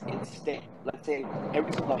Hex is staked. Let's say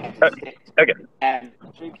every single Hex is staked. Okay. And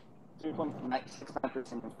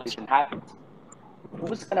 3.69% inflation happens.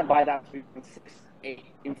 Who's going to buy that 3.68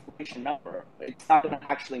 inflation number? It's not going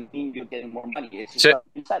to actually mean you're getting more money. It's just like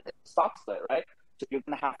you said, it's stock split, right? So you're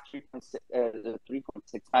going to have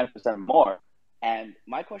 3.69% more And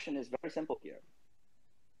my question is very simple here.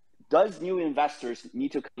 Does new investors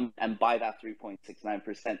need to come and buy that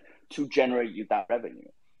 3.69% to generate you that revenue?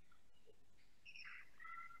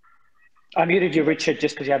 I muted you, Richard,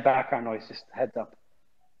 just because you had background noise. Just heads up.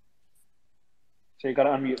 So you got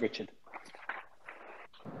to unmute, Richard.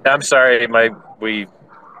 I'm sorry,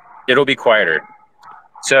 it'll be quieter.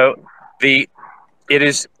 So the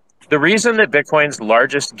reason that Bitcoin's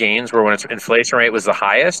largest gains were when its inflation rate was the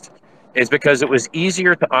highest is because it was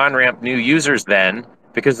easier to on-ramp new users then,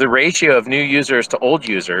 because the ratio of new users to old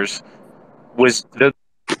users was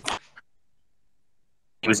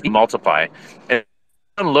multiply. And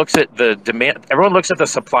everyone looks at the demand, everyone looks at the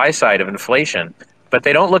supply side of inflation, but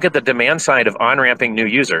they don't look at the demand side of on-ramping new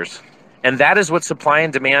users. And that is what supply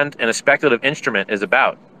and demand in a speculative instrument is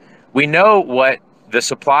about. We know what the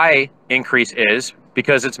supply increase is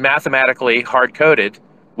because it's mathematically hard-coded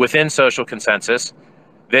within social consensus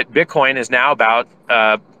that Bitcoin is now about,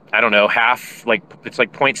 I don't know, half, like it's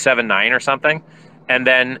like 0.79 or something. And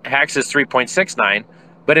then Hex is 3.69.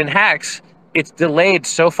 But in Hex, it's delayed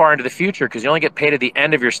so far into the future because you only get paid at the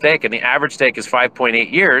end of your stake, and the average stake is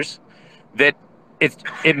 5.8 years, that it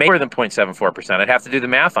may be more than 0.74%. I'd have to do the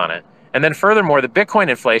math on it. And then furthermore, the Bitcoin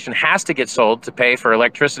inflation has to get sold to pay for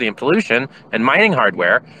electricity and pollution and mining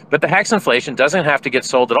hardware, but the Hex inflation doesn't have to get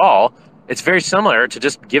sold at all. It's very similar to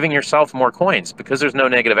just giving yourself more coins because there's no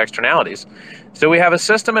negative externalities. So we have a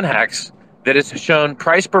system in Hex that has shown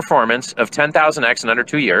price performance of 10,000x in under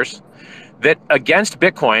 2 years, that against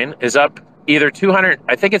Bitcoin is up either 200,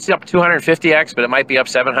 I think it's up 250x, but it might be up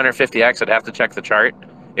 750x. I'd have to check the chart.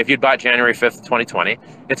 If you'd bought January 5th, 2020,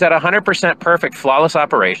 it's at 100% perfect, flawless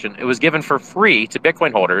operation. It was given for free to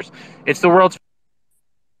Bitcoin holders. It's the world's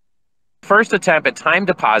first attempt at time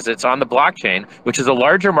deposits on the blockchain, which is a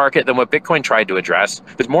larger market than what Bitcoin tried to address.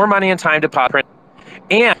 There's more money in time deposit.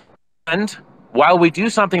 And while we do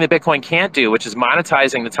something that Bitcoin can't do, which is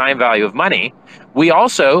monetizing the time value of money, we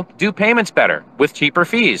also do payments better with cheaper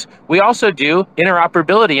fees. We also do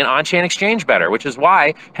interoperability and on-chain exchange better, which is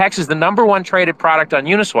why Hex is the #1 traded product on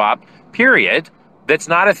Uniswap, period, that's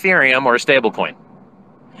not Ethereum or a stablecoin.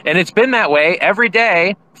 And it's been that way every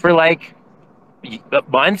day for like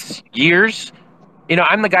months, years. You know,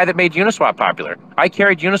 I'm the guy that made Uniswap popular. I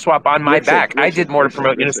carried Uniswap on my back. I did more to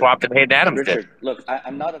promote Uniswap than Hayden Adams did. Look,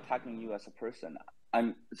 I'm not attacking you as a person.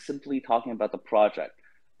 I'm simply talking about the project.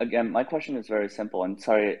 Again, my question is very simple. And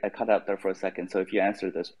sorry, I cut out there for a second. So if you answer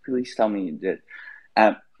this, please tell me you did.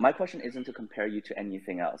 My question isn't to compare you to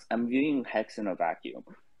anything else. I'm viewing Hex in a vacuum.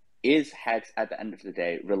 Is Hex, at the end of the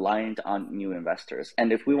day, reliant on new investors?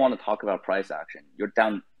 And if we want to talk about price action, you're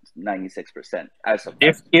down 96% as of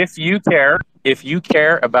if you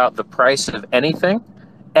care about the price of anything,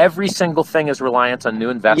 every single thing is reliant on new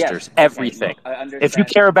investors. Yes, everything. Okay, look, if you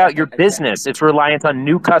care about your business, it's reliant on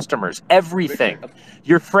new customers. Everything.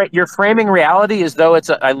 Richard, you're framing reality as though it's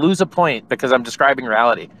I lose a point because I'm describing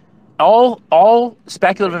reality. All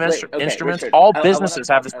speculative instruments, Richard, all businesses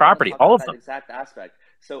have this property. All of them. Exact aspect.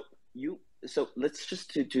 So let's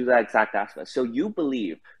just do that exact aspect. So you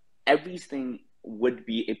believe everything would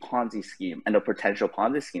be a Ponzi scheme and a potential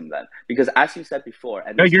Ponzi scheme then? Because as you said before...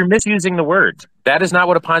 No, you're misusing the word. That is not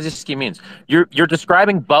what a Ponzi scheme means. You're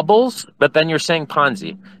describing bubbles, but then you're saying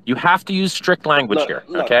Ponzi. You have to use strict language here,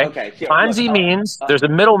 okay? Ponzi means there's a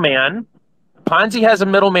middleman. Ponzi has a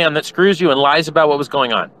middleman that screws you and lies about what was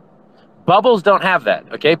going on. Bubbles don't have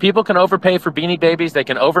that, okay? People can overpay for Beanie Babies. They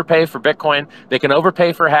can overpay for Bitcoin. They can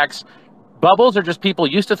overpay for Hex. Bubbles are just people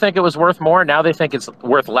used to think it was worth more. Now they think it's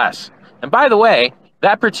worth less. And by the way,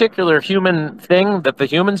 that particular human thing that the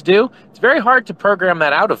humans do, it's very hard to program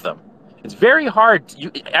that out of them. It's very hard.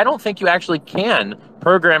 I don't think you actually can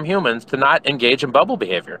program humans to not engage in bubble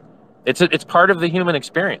behavior. It's part of the human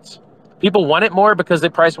experience. People want it more because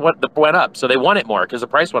the price went up. So they want it more because the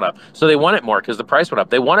price went up. So they want it more because the price went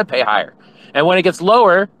up. They want to pay higher. And when it gets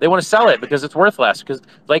lower, they want to sell it because it's worth less, because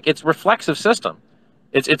like it's reflexive system.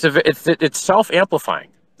 It's self-amplifying.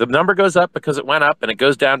 The number goes up because it went up, and it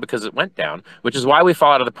goes down because it went down, which is why we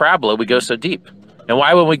fall out of the parabola. We go so deep, and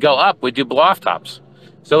why when we go up, we do blow-off tops.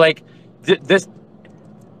 So like this,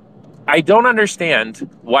 I don't understand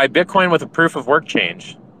why Bitcoin with a proof of work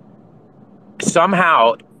change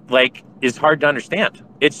somehow like is hard to understand.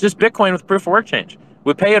 It's just Bitcoin with proof of work change.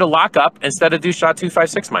 We pay it a lockup instead of do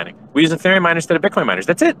SHA-256 mining. We use Ethereum miners instead of Bitcoin miners.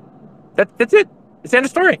 That's it. That's it. It's the end of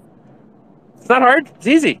story. It's not hard. It's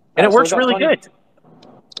easy, and it works really good.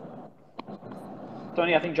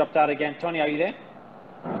 Tony, I think dropped out again. Tony, are you there?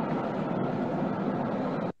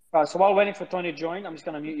 So while waiting for Tony to join, I'm just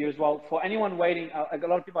going to mute you as well. For anyone waiting, a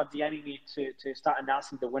lot of people are DMing me to start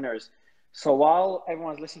announcing the winners. So while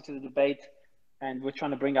everyone's listening to the debate, and we're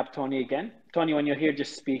trying to bring up Tony again. Tony, when you're here,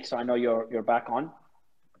 just speak so I know you're back on.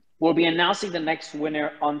 We'll be announcing the next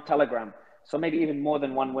winner on Telegram. So maybe even more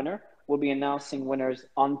than one winner. We'll be announcing winners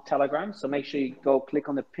on Telegram. So make sure you go click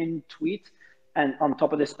on the pinned tweet and on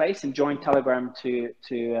top of the space and join Telegram to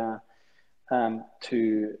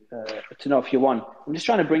know if you won. I'm just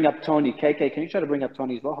trying to bring up Tony. KK, can you try to bring up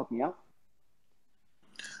Tony as well? Help me out.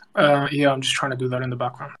 Yeah, I'm just trying to do that in the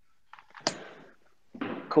background.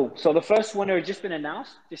 Cool. So the first winner has just been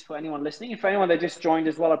announced, just for anyone listening. And for anyone that just joined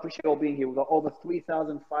as well, I appreciate you all being here. We've got over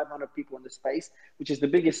 3,500 people in the space, which is the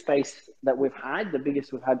biggest space that we've had. The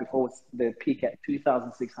biggest we've had before was the peak at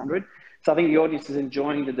 2,600. So I think the audience is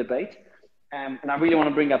enjoying the debate. And I really want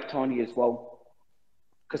to bring up Tony as well,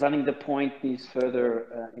 because I think the point needs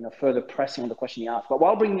further, further pressing on the question he asked. But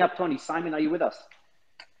while bringing up Tony, Simon, are you with us?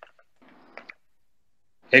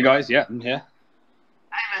 Hey guys, yeah, I'm here.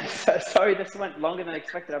 Sorry, this went longer than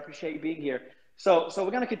expected. I appreciate you being here. So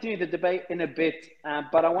we're going to continue the debate in a bit,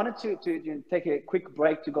 but I wanted to take a quick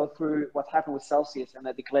break to go through what happened with Celsius and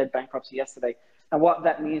they declared bankruptcy yesterday and what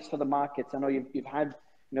that means for the markets. I know you've had,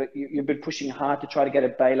 you've been pushing hard to try to get a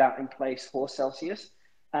bailout in place for Celsius.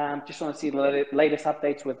 Just want to see the latest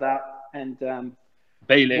updates with that and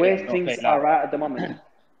where things are at the moment.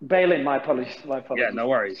 Bail-in, my apologies. Yeah, no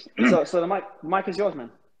worries. So the mic is yours, man.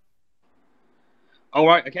 All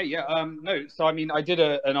right. Okay. Yeah. No. So I mean, I did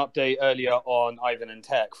an update earlier on Ivan and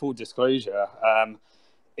Tech. Full disclosure.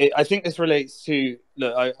 I think this relates to.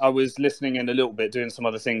 Look, I was listening in a little bit, doing some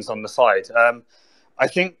other things on the side. I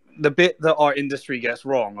think the bit that our industry gets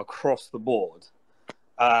wrong across the board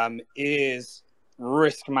is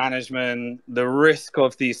risk management, the risk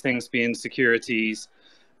of these things being securities,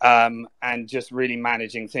 and just really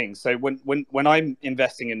managing things. So when I'm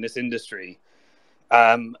investing in this industry,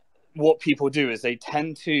 what people do is they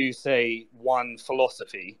tend to say one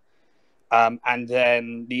philosophy, and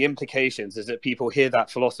then the implications is that people hear that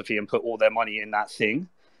philosophy and put all their money in that thing.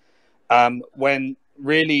 When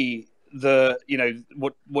really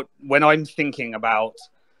when I'm thinking about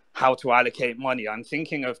how to allocate money, I'm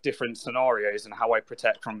thinking of different scenarios and how I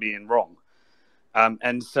protect from being wrong.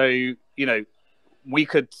 And so, we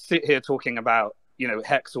could sit here talking about,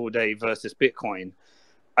 Hex all day versus Bitcoin.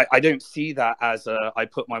 I don't see that as I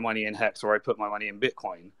put my money in Hex or I put my money in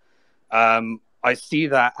Bitcoin. I see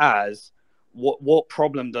that as what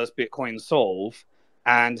problem does Bitcoin solve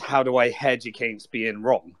and how do I hedge against being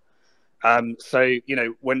wrong? So,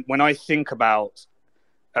 when I think about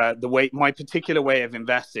my particular way of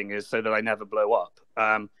investing is so that I never blow up.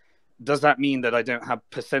 Does that mean that I don't have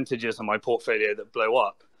percentages on my portfolio that blow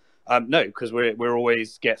up? No, because we're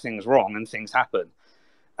always get things wrong and things happen.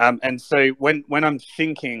 And so when I'm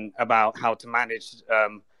thinking about how to manage,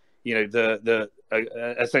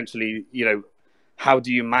 essentially, how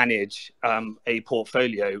do you manage a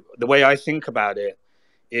portfolio? The way I think about it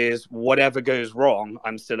is whatever goes wrong,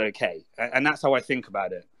 I'm still okay. And that's how I think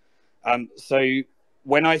about it. So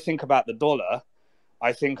when I think about the dollar,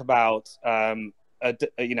 I think about, a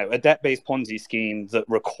debt-based Ponzi scheme that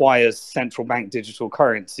requires central bank digital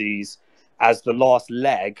currencies as the last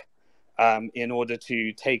leg in order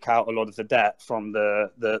to take out a lot of the debt from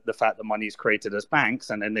the fact that money is created as banks,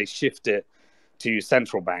 and then they shift it to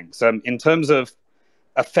central banks. In terms of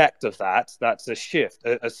effect of that, that's a shift,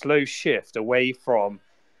 a slow shift away from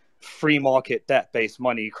free market debt-based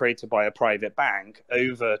money created by a private bank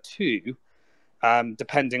over to,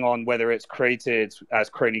 depending on whether it's created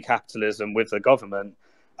as crony capitalism with the government,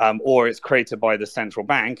 or it's created by the central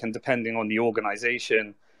bank, and depending on the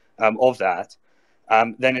organization of that,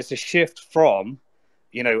 then it's a shift from,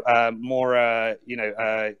 it's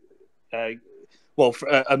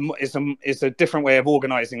a different way of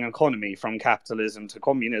organizing an economy from capitalism to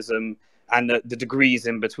communism and the degrees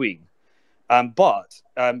in between. But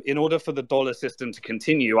in order for the dollar system to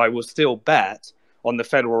continue, I will still bet on the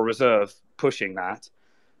Federal Reserve pushing that.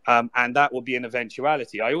 And that will be an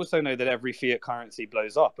eventuality. I also know that every fiat currency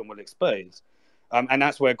blows up and will explode. And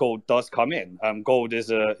that's where gold does come in. Gold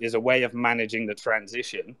is a way of managing the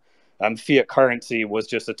transition. Fiat currency was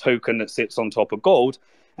just a token that sits on top of gold.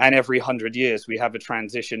 And every 100 years, we have a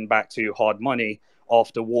transition back to hard money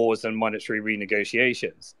after wars and monetary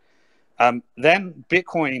renegotiations. Then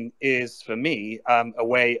Bitcoin is, for me, a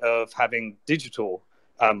way of having digital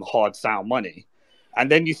hard sound money. And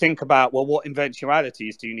then you think about, well, what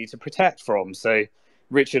eventualities do you need to protect from? So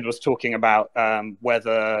Richard was talking about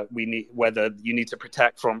whether you need to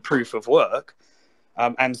protect from proof of work.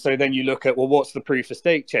 And so then you look at, well, what's the proof of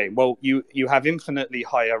stake chain? Well, you have infinitely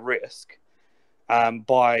higher risk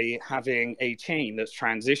by having a chain that's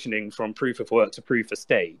transitioning from proof of work to proof of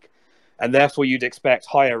stake. and therefore you'd expect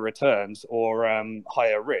higher returns or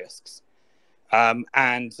higher risks.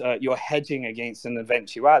 And you're hedging against an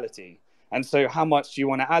eventuality. And so how much do you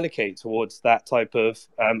want to allocate towards that type of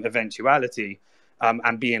eventuality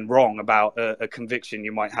and being wrong about a conviction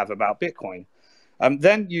you might have about Bitcoin?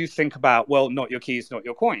 Then you think about, well, not your keys, not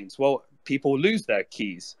your coins. Well, people lose their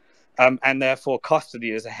keys. And therefore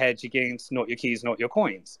custody is a hedge against not your keys, not your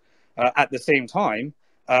coins. At the same time,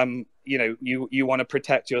 you want to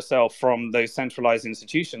protect yourself from those centralized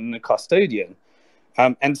institutions and the custodian.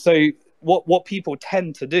 And so what people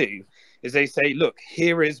tend to do is they say, look,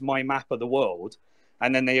 here is my map of the world.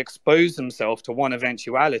 And then they expose themselves to one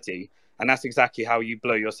eventuality. And that's exactly how you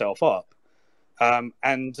blow yourself up.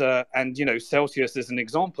 And Celsius is an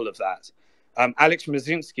example of that. Alex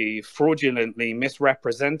Mazinski fraudulently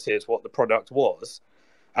misrepresented what the product was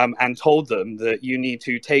and told them that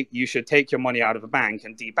you should take your money out of a bank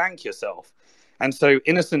and debank yourself. And so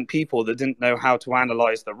innocent people that didn't know how to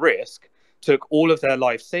analyze the risk took all of their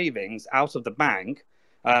life savings out of the bank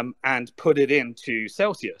and put it into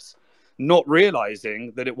Celsius, not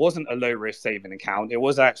realizing that it wasn't a low risk saving account. It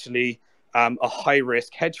was actually a high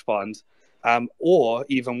risk hedge fund, or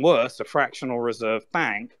even worse, a fractional reserve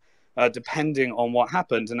bank, depending on what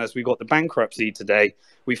happened. And as we got the bankruptcy today,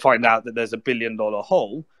 we find out that there's $1 billion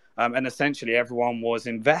hole. And essentially everyone was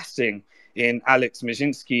investing in Alex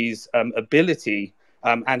Mazinski's ability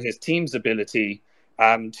and his team's ability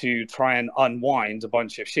to try and unwind a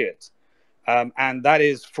bunch of shit. And that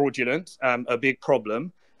is fraudulent, a big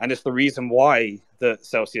problem. And it's the reason why the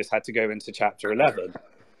Celsius had to go into Chapter 11.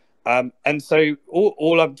 And so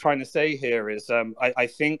all I'm trying to say here is I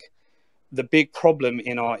think the big problem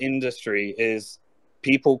in our industry is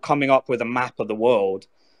people coming up with a map of the world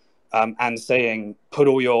and saying, put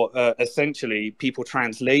all your, essentially, people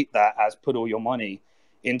translate that as put all your money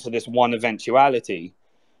into this one eventuality.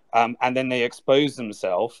 And then they expose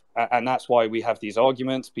themselves. And that's why we have these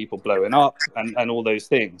arguments, people blowing up and all those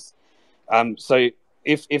things. So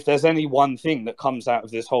if there's any one thing that comes out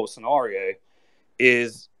of this whole scenario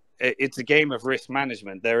is it's a game of risk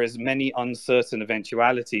management. There is many uncertain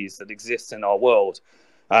eventualities that exist in our world.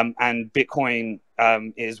 And Bitcoin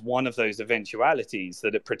is one of those eventualities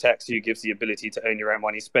that it protects you, gives the ability to own your own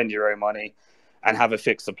money, spend your own money, and have a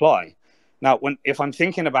fixed supply. Now, if I'm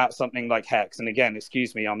thinking about something like Hex, and again,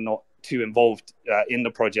 excuse me, I'm not too involved in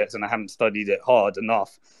the project and I haven't studied it hard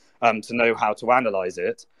enough to know how to analyze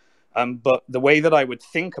it. But the way that I would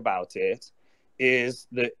think about it is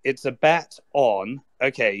that it's a bet on,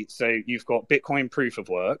 okay, so you've got Bitcoin proof of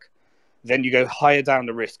work, then you go higher down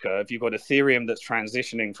the risk curve. You've got Ethereum that's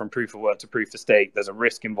transitioning from proof of work to proof of stake. There's a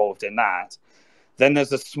risk involved in that. Then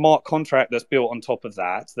there's a smart contract that's built on top of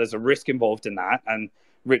that. There's a risk involved in that. And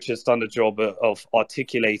Richard's done a job of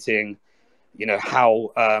articulating,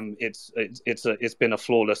 how it's been a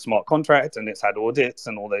flawless smart contract and it's had audits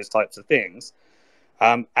and all those types of things.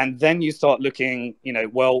 And then you start looking,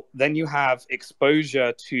 then you have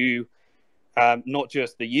exposure to not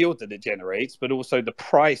just the yield that it generates, but also the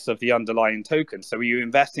price of the underlying token. So are you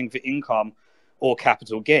investing for income or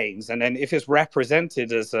capital gains? And then if it's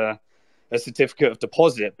represented as a certificate of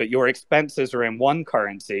deposit, but your expenses are in one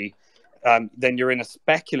currency, then you're in a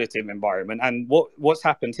speculative environment. And what's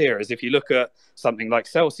happened here is if you look at something like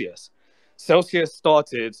Celsius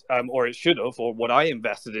started, or it should have, or what I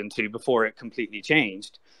invested into before it completely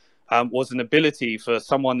changed, was an ability for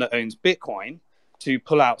someone that owns Bitcoin to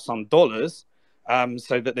pull out some dollars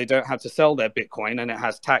so that they don't have to sell their Bitcoin, and it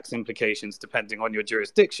has tax implications depending on your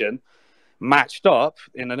jurisdiction, matched up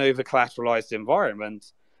in an over-collateralized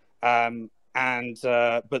environment.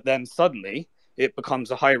 But then suddenly it becomes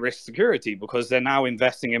a high-risk security because they're now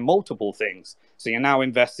investing in multiple things. So you're now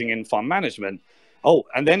investing in fund management. Oh,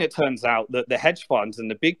 and then it turns out that the hedge funds and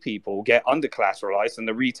the big people get under-collateralized and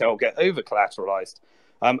the retail get over-collateralized.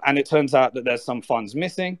 And it turns out that there's some funds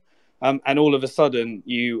missing. And all of a sudden,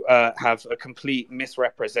 you have a complete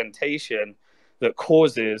misrepresentation that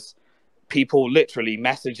causes people literally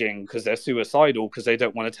messaging because they're suicidal because they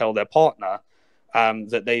don't want to tell their partner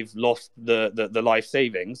that they've lost the life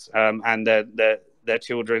savings and their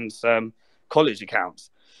children's college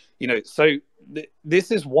accounts. So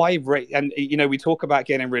this is why, and we talk about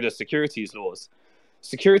getting rid of securities laws.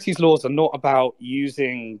 Securities laws are not about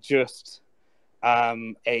using just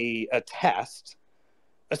a test.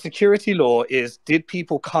 A security law is, did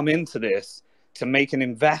people come into this to make an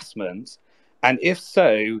investment? And if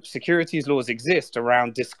so, securities laws exist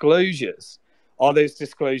around disclosures. Are those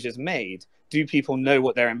disclosures made? Do people know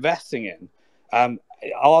what they're investing in?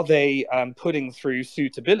 Are they putting through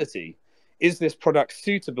suitability? Is this product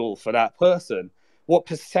suitable for that person? What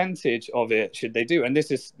percentage of it should they do? And this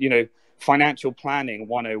is, financial planning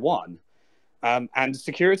 101. And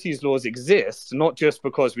securities laws exist not just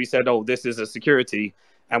because we said, oh, this is a security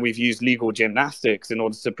and we've used legal gymnastics in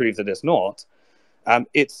order to prove that it's not.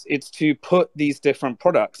 It's to put these different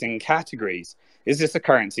products in categories. Is this a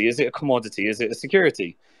currency? Is it a commodity? Is it a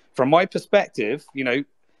security? From my perspective,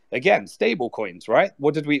 again, stable coins, right?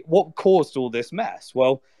 What caused all this mess?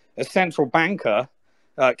 Well, a central banker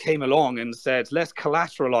came along and said, let's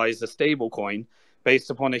collateralize a stable coin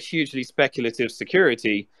based upon a hugely speculative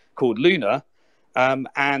security called Luna.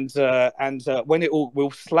 And when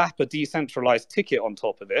we'll slap a decentralized ticket on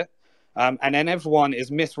top of it, and then everyone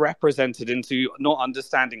is misrepresented into not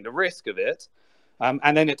understanding the risk of it.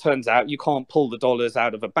 And then it turns out you can't pull the dollars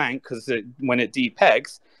out of a bank because when it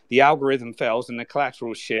depegs, the algorithm fails and the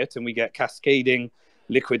collateral shit, and we get cascading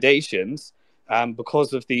liquidations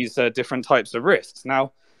because of these different types of risks.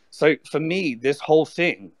 Now, so for me, this whole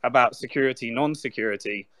thing about security,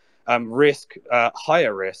 non-security, risk,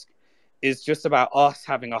 higher risk, is just about us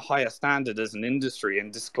having a higher standard as an industry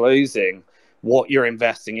and disclosing what you're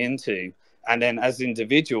investing into. And then as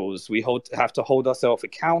individuals, we have to hold ourselves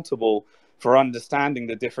accountable for understanding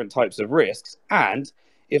the different types of risks. And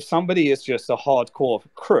if somebody is just a hardcore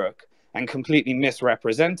crook and completely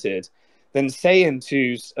misrepresented, then saying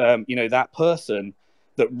to that person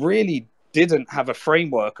that really didn't have a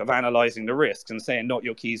framework of analyzing the risks and saying not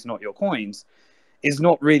your keys, not your coins, is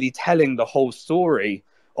not really telling the whole story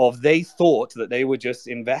of they thought that they were just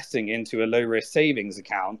investing into a low risk savings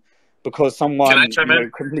account because someone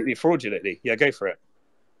completely fraudulently. Yeah, go for it.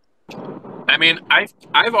 I mean,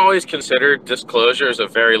 I've always considered disclosure as a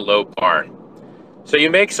very low bar. So you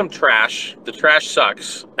make some trash, the trash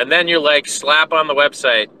sucks, and then you slap on the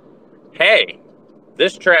website, hey,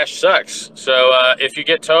 this trash sucks. So if you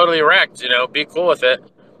get totally wrecked, be cool with it.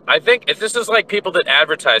 I think if this is like people that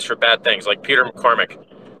advertise for bad things, like Peter McCormick.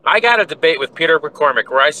 I got a debate with Peter McCormick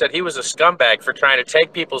where I said he was a scumbag for trying to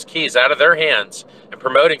take people's keys out of their hands and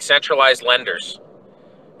promoting centralized lenders.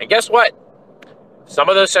 And guess what? Some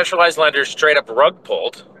of those centralized lenders straight up rug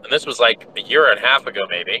pulled, and this was like a year and a half ago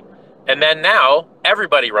maybe. And then now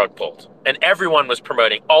everybody rug pulled, and everyone was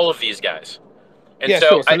promoting all of these guys. And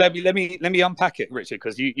sure. So let me unpack it, Richard,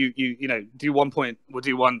 because you do one point, we'll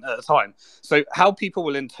do one at a time. So how people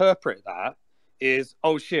will interpret that is,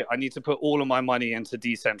 oh shit, I need to put all of my money into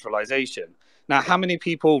decentralization. Now, how many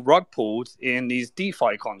people rug pulled in these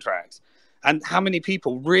DeFi contracts? And how many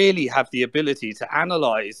people really have the ability to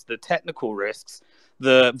analyze the technical risks,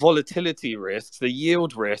 the volatility risks, the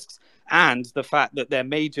yield risks, and the fact that there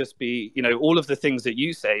may just be, all of the things that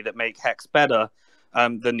you say that make Hex better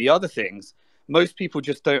than the other things. Most people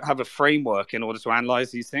just don't have a framework in order to analyze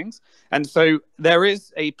these things. And so there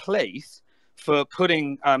is a place for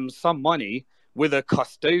putting some money with a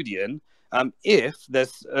custodian if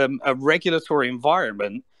there's a regulatory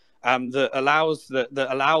environment that allows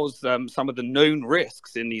some of the known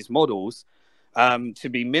risks in these models to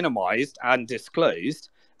be minimized and disclosed.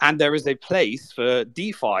 And there is a place for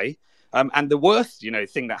DeFi. And the worst,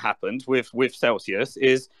 thing that happened with Celsius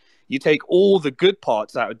is you take all the good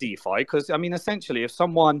parts out of DeFi, because, essentially, if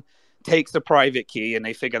someone takes a private key and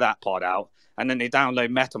they figure that part out, and then they download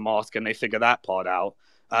MetaMask and they figure that part out,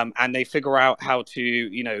 and they figure out how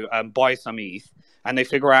to, buy some ETH, and they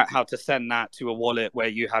figure out how to send that to a wallet where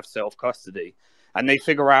you have self-custody, and they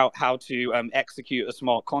figure out how to execute a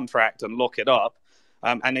smart contract and lock it up,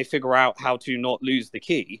 and they figure out how to not lose the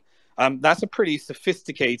key. That's a pretty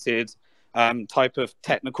sophisticated type of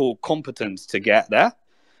technical competence to get there.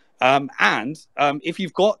 And if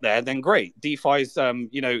you've got there, then great. DeFi's,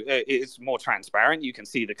 it's more transparent. You can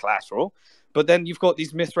see the collateral. But then you've got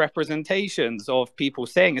these misrepresentations of people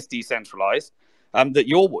saying it's decentralized that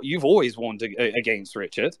you've always warned against,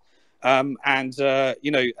 Richard. And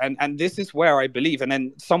this is where I believe. And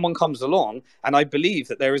then someone comes along, and I believe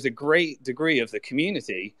that there is a great degree of the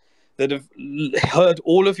community that have heard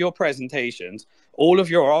all of your presentations, all of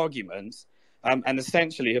your arguments, and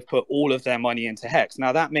essentially have put all of their money into Hex.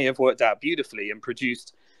 Now, that may have worked out beautifully and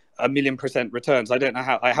produced 1,000,000% returns. I don't know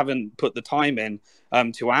how. I haven't put the time in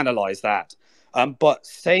to analyze that. But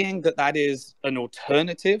saying that is an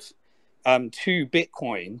alternative to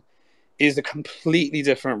Bitcoin is a completely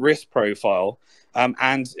different risk profile.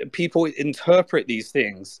 And people interpret these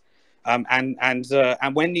things.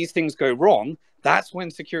 And when these things go wrong, that's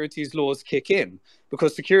when securities laws kick in.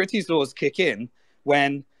 Because securities laws kick in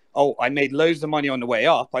when, oh, I made loads of money on the way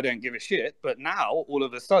up, I don't give a shit. But now, all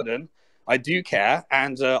of a sudden, I do care,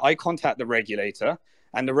 and I contact the regulator,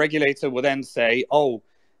 and the regulator will then say, oh,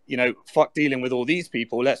 fuck dealing with all these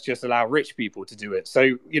people, let's just allow rich people to do it.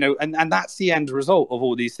 So, and that's the end result of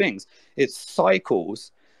all these things. It's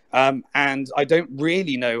cycles. And I don't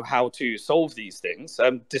really know how to solve these things.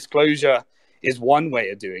 Disclosure is one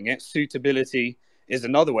way of doing it. Suitability is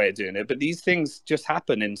another way of doing it. But these things just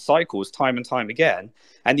happen in cycles time and time again.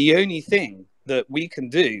 And the only thing that we can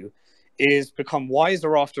do is become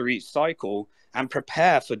wiser after each cycle and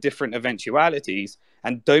prepare for different eventualities,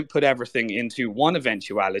 and don't put everything into one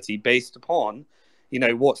eventuality based upon,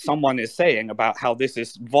 what someone is saying about how this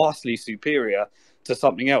is vastly superior to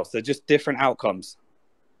something else. They're just different outcomes.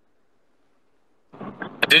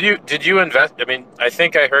 Did you invest? I mean, I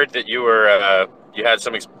think I heard that you were you had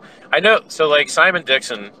some. I know. So like Simon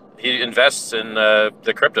Dixon, he invests in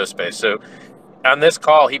the crypto space. So on this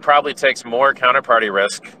call, he probably takes more counterparty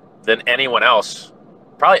risk than anyone else.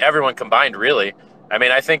 Probably everyone combined, really. I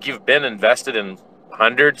mean, I think you've been invested in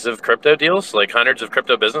hundreds of crypto deals, like hundreds of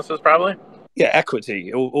crypto businesses, probably. Yeah,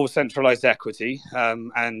 equity, all centralized equity,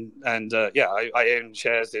 and yeah, I own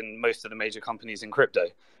shares in most of the major companies in crypto.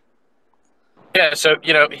 Yeah, so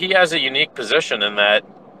he has a unique position in that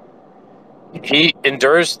he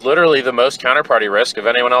endures literally the most counterparty risk of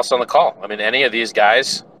anyone else on the call. I mean, any of these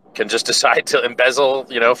guys can just decide to embezzle,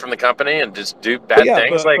 from the company and just do bad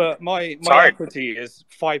things. But my equity is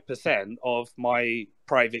 5% of my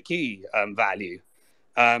private key value.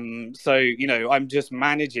 So I'm just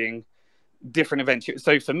managing different events.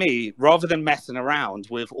 So for me, rather than messing around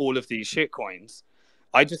with all of these shit coins,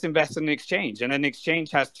 I just invest in an exchange, and an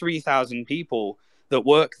exchange has 3,000 people that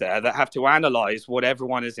work there that have to analyze what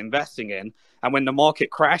everyone is investing in. And when the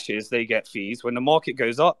market crashes, they get fees. When the market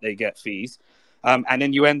goes up, they get fees. And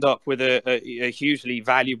then you end up with a hugely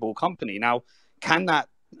valuable company. Now, can that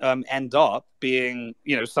end up being,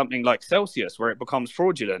 something like Celsius, where it becomes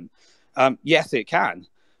fraudulent? Yes, it can.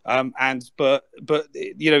 And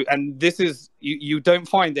this is, you don't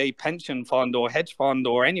find a pension fund or hedge fund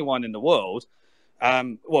or anyone in the world.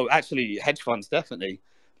 Well, actually, hedge funds definitely,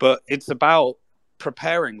 but it's about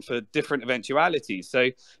preparing for different eventualities. So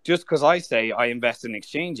just because I say I invest in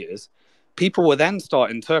exchanges, people will then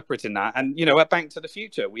start interpreting that. And at Bank to the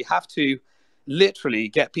Future, we have to literally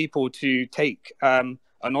get people to take an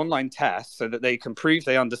online test so that they can prove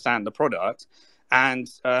they understand the product. And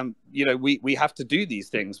we have to do these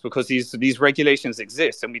things because these regulations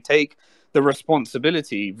exist, and we take the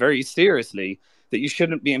responsibility very seriously that you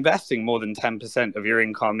shouldn't be investing more than 10% of your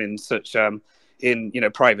income in such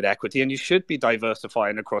private equity, and you should be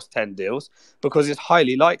diversifying across 10 deals because it's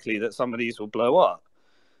highly likely that some of these will blow up.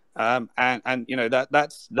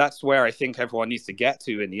 That's where I think everyone needs to get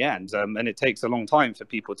to in the end, and it takes a long time for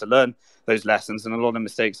people to learn those lessons and a lot of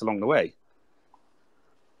mistakes along the way.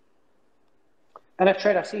 NF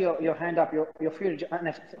Trade, I see your hand up. You're free to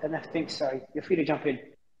NF Think, sorry. You're free to jump in.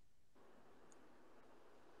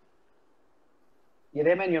 You're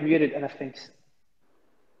there, man. You're muted, NF Thinks.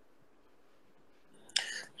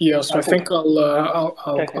 Yeah, so I think I'll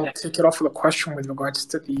kick it off with a question with regards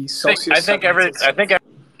to the Celsius. I think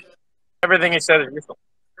everything you said is useful.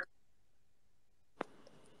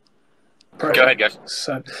 Perfect. Go ahead, guys.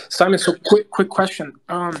 Simon, so quick question.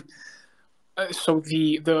 So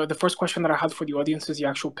the first question that I had for the audience is the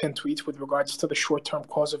actual pinned tweet with regards to the short-term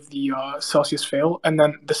cause of the Celsius fail. And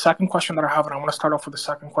then the second question that I have, and I want to start off with the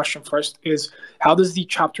second question first, is how does the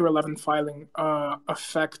Chapter 11 filing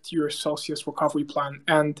affect your Celsius recovery plan?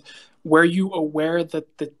 And were you aware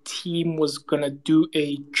that the team was going to do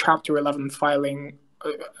a Chapter 11 filing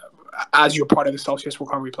as you're part of the Celsius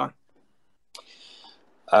recovery plan?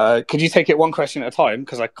 Could you take it one question at a time?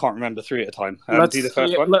 Because I can't remember three at a time. Do the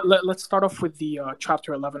first one. Let's start off with the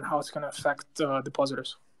Chapter 11, how it's going to affect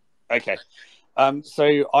depositors. Okay.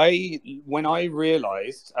 So when I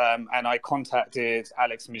realized, and I contacted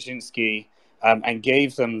Alex Maszynski and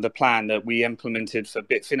gave them the plan that we implemented for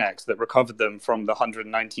Bitfinex that recovered them from the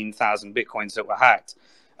 119,000 Bitcoins that were hacked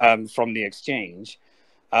from the exchange,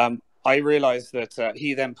 I realized that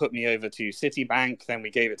he then put me over to Citibank. Then we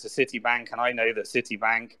gave it to Citibank, and I know that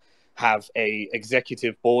Citibank have a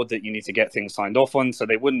executive board that you need to get things signed off on, so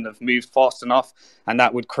they wouldn't have moved fast enough, and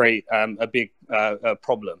that would create a big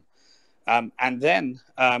problem. And then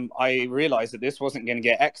I realized that this wasn't going to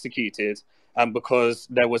get executed because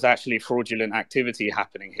there was actually fraudulent activity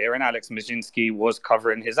happening here, and Alex Maszynski was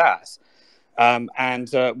covering his ass. And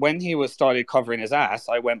when he was started covering his ass,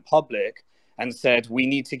 I went public and said, we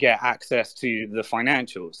need to get access to the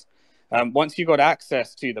financials. Once you got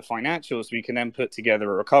access to the financials, we can then put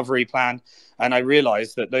together a recovery plan. And I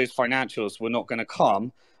realized that those financials were not going to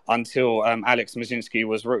come until Alex Maszynski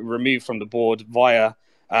was removed from the board via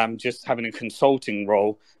just having a consulting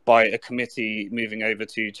role by a committee moving over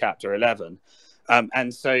to Chapter 11.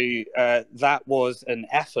 And so that was an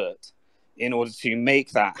effort in order to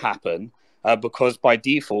make that happen. because by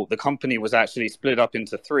default, the company was actually split up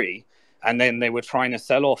into three. And then they were trying to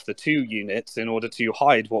sell off the two units in order to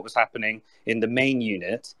hide what was happening in the main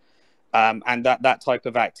unit. And that type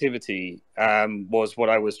of activity was what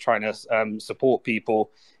I was trying to support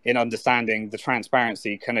people in understanding. The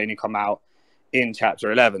transparency can only come out in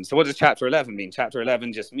Chapter 11. So what does Chapter 11 mean? Chapter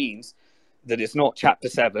 11 just means that it's not Chapter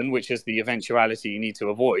 7, which is the eventuality you need to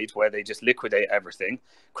avoid, where they just liquidate everything,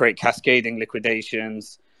 create cascading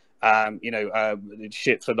liquidations,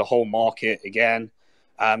 shit for the whole market again.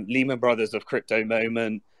 Lehman Brothers of crypto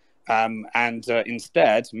moment, and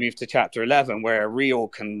instead move to Chapter 11, where a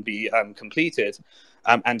reorg can be completed.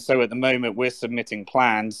 And so at the moment, we're submitting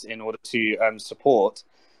plans in order to support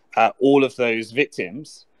all of those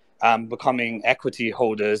victims becoming equity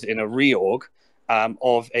holders in a reorg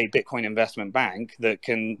of a Bitcoin investment bank that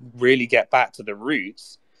can really get back to the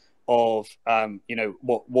roots of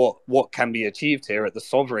what can be achieved here at the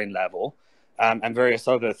sovereign level. And various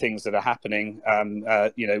other things that are happening.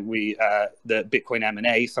 The Bitcoin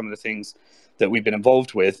M&A, some of the things that we've been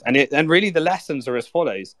involved with, and really the lessons are as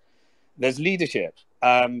follows. There's leadership.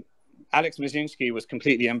 Alex Mazinski was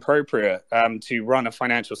completely inappropriate to run a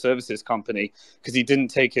financial services company because he didn't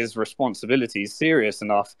take his responsibilities serious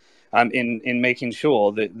enough in making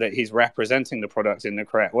sure that he's representing the product in the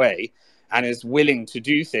correct way and is willing to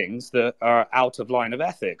do things that are out of line of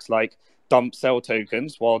ethics, like dump sell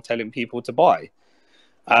tokens while telling people to buy.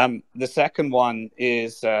 The second one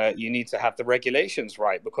is you need to have the regulations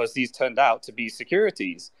right, because these turned out to be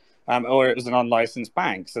securities or it was an unlicensed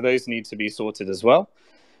bank. So those need to be sorted as well.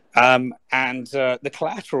 And the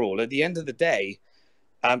collateral at the end of the day,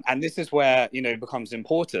 and this is where, it becomes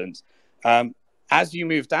important. As you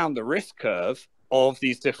move down the risk curve of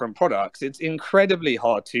these different products, it's incredibly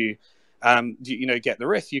hard to get the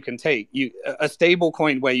risk. You can take a stable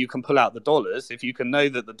coin where you can pull out the dollars. If you can know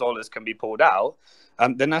that the dollars can be pulled out,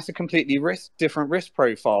 then that's a completely different risk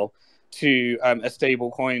profile to a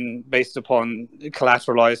stable coin based upon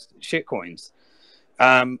collateralized shit coins.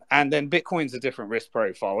 And then Bitcoin's a different risk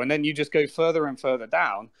profile. And then you just go further and further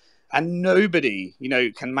down, and nobody,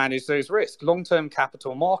 can manage those risks. Long-term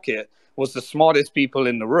capital market was the smartest people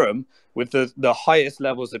in the room with the highest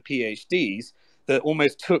levels of PhDs that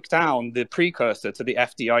almost took down the precursor to the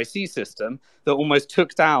FDIC system, that almost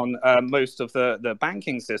took down most of the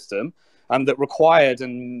banking system, that required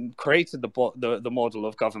and created the model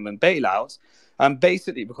of government bailouts,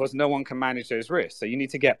 basically because no one can manage those risks. So you need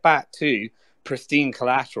to get back to pristine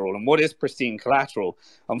collateral. And what is pristine collateral?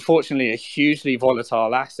 Unfortunately, a hugely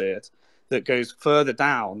volatile asset that goes further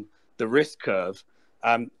down the risk curve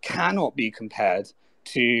cannot be compared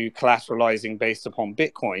to collateralizing based upon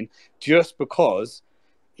Bitcoin, just because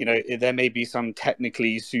there may be some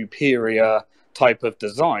technically superior type of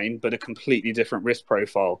design, but a completely different risk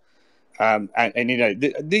profile.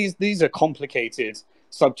 These are complicated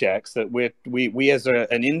subjects that we as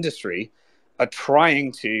an industry are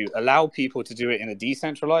trying to allow people to do it in a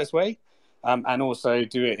decentralized way, and also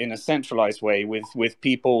do it in a centralized way with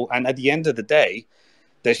people. And at the end of the day,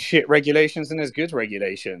 there's shit regulations and there's good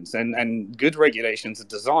regulations, and good regulations are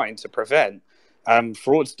designed to prevent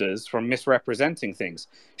fraudsters from misrepresenting things.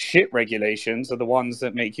 Shit regulations are the ones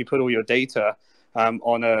that make you put all your data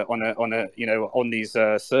on these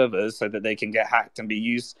servers so that they can get hacked and be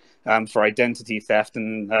used for identity theft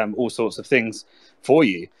and all sorts of things for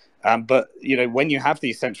you. But when you have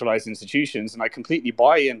these centralized institutions, and I completely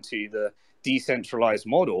buy into the decentralized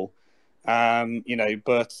model,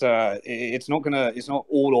 but it's not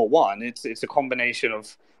all or one. It's a combination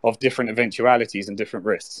of different eventualities and different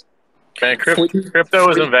risks. Man, crypto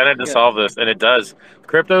was invented to solve this, and it does.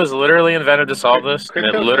 Crypto is literally invented to solve this, and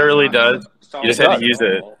it literally does. You just have to use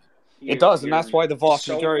it. It does, and that's why the vast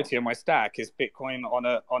majority of my stack is Bitcoin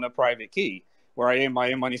on a private key, where I own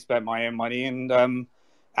my own money, spend my own money, and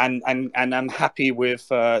I'm happy with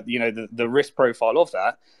the risk profile of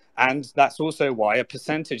that. And that's also why a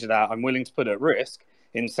percentage of that I'm willing to put at risk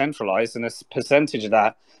in centralized, and a percentage of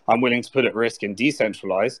that I'm willing to put at risk in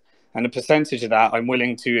decentralized, and a percentage of that I'm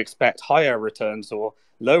willing to expect higher returns or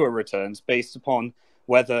lower returns based upon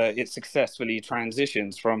whether it successfully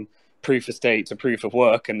transitions from proof of stake to proof of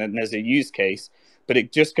work, and then there's a use case. But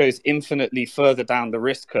it just goes infinitely further down the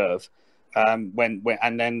risk curve, and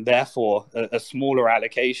then therefore a smaller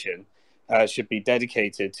allocation should be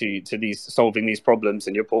dedicated to solving these problems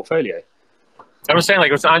in your portfolio. I'm just saying,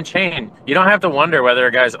 like, it's on chain. You don't have to wonder whether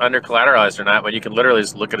a guy's under collateralized or not, but you can literally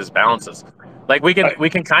just look at his balances. Like, we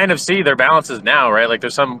can kind of see their balances now, right? Like,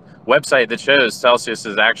 there's some website that shows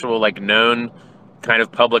Celsius's actual, like, known kind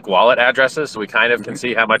of public wallet addresses, so we kind of can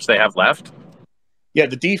see how much they have left. Yeah,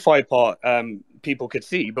 the DeFi part people could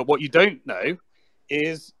see. But what you don't know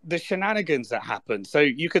is the shenanigans that happen. So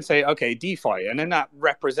you could say, okay, DeFi, and then that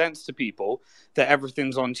represents to people that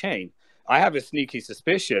everything's on chain. I have a sneaky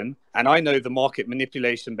suspicion, and I know the market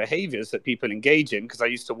manipulation behaviors that people engage in because I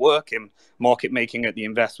used to work in market making at the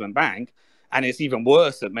investment bank, and it's even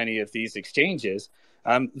worse at many of these exchanges,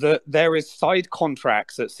 that there is side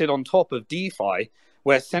contracts that sit on top of DeFi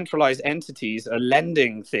where centralized entities are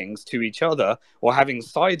lending things to each other or having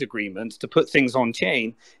side agreements to put things on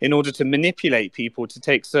chain in order to manipulate people to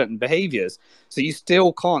take certain behaviors. So you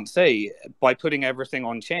still can't say by putting everything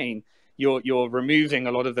on chain, you're removing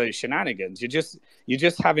a lot of those shenanigans. You're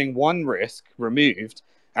just having one risk removed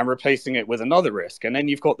and replacing it with another risk. And then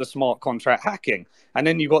you've got the smart contract hacking, and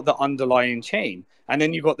then you've got the underlying chain, and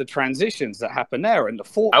then you've got the transitions that happen there and the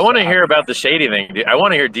forks. I want to hear about the shady thing, dude. I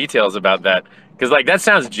want to hear details about that because, like, that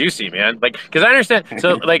sounds juicy, man. Like, because I understand.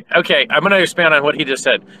 So, like, okay, I'm going to expand on what he just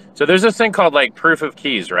said. So, there's this thing called like proof of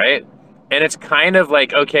keys, right? And it's kind of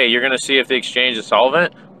like, okay, you're going to see if the exchange is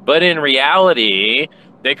solvent, but in reality,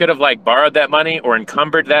 they could have like borrowed that money or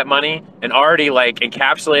encumbered that money and already like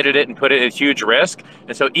encapsulated it and put it at huge risk.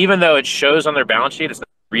 And so, even though it shows on their balance sheet, it's not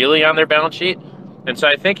really on their balance sheet. And so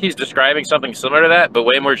I think he's describing something similar to that, but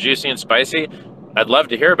way more juicy and spicy. I'd love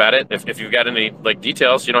to hear about it if you've got any like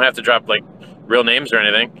details. You don't have to drop like real names or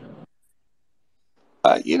anything.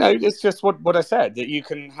 You know, it's just what I said, that you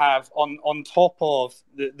can have on top of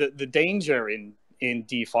the danger in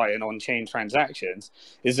DeFi and on-chain transactions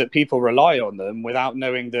is that people rely on them without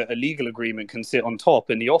knowing that a legal agreement can sit on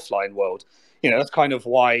top in the offline world. You know, that's kind of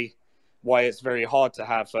why it's very hard to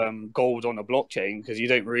have gold on a blockchain, because you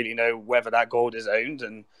don't really know whether that gold is owned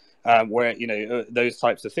and where, you know, those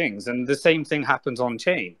types of things. And the same thing happens on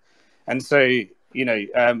chain. And so, you know,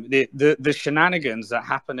 the shenanigans that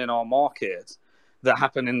happen in our market, that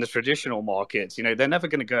happen in the traditional markets, you know, they're never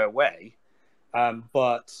going to go away.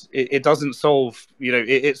 But it doesn't solve, you know,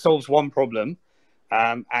 it solves one problem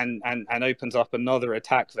and opens up another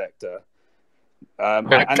attack vector.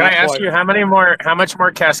 Can I ask you how much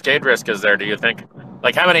more cascade risk is there, do you think?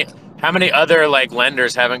 Like how many other like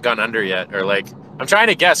lenders haven't gone under yet? Or like, I'm trying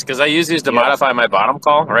to guess because I use these to modify my bottom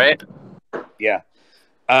call, right? Yeah.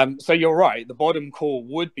 So you're right. The bottom call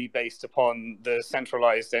would be based upon the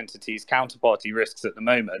centralized entities' counterparty risks at the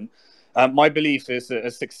moment. My belief is that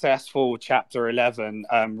a successful Chapter 11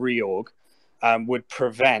 reorg would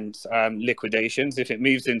prevent liquidations if it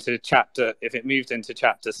moves into Chapter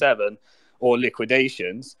 7 or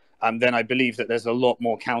liquidations. Then I believe that there's a lot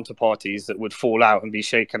more counterparties that would fall out and be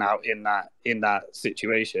shaken out in that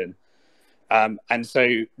situation. And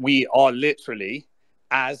so we are literally,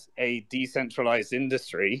 as a decentralized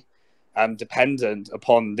industry, dependent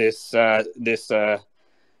upon this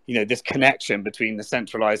you know, this connection between the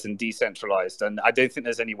centralized and decentralized. And I don't think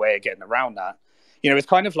there's any way of getting around that. You know, it's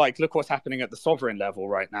kind of like, look what's happening at the sovereign level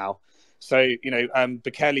right now. So, you know,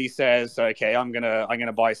 Bekele says, okay, I'm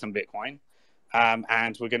gonna buy some Bitcoin,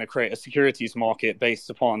 and we're going to create a securities market based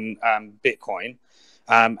upon Bitcoin,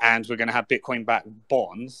 and we're going to have Bitcoin-backed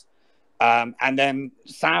bonds. And then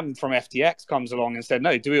Sam from FTX comes along and said,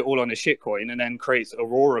 no, do it all on a shitcoin, and then creates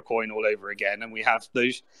Aurora coin all over again. And we have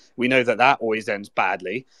those, we know that always ends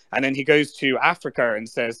badly. And then he goes to Africa and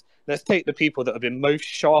says, let's take the people that have been most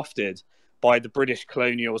shafted by the British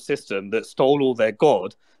colonial system that stole all their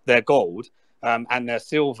gold, and their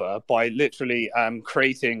silver by literally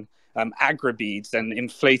creating agribeads and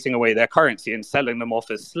inflating away their currency and selling them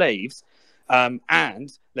off as slaves.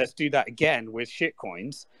 And let's do that again with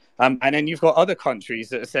shitcoins. And then you've got other countries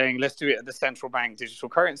that are saying, let's do it at the central bank digital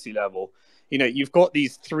currency level. You know, you've got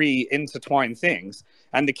these three intertwined things.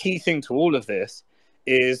 And the key thing to all of this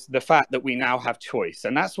is the fact that we now have choice.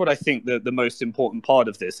 And that's what I think the most important part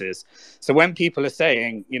of this is. So when people are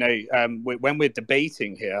saying, you know, when we're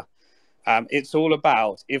debating here, it's all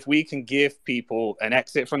about, if we can give people an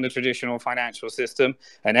exit from the traditional financial system,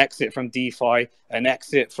 an exit from DeFi, an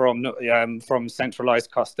exit from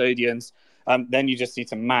centralized custodians, then you just need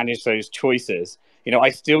to manage those choices. You know, I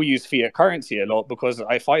still use fiat currency a lot because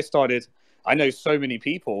I know so many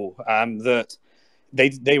people that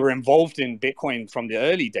they were involved in Bitcoin from the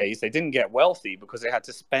early days. They didn't get wealthy because they had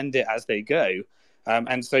to spend it as they go.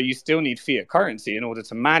 And so you still need fiat currency in order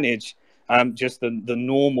to manage just the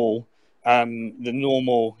normal,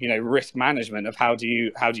 you know, risk management of how do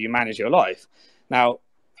you manage your life. Now,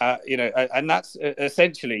 you know, and that's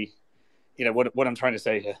essentially, you know, what I'm trying to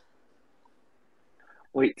say here.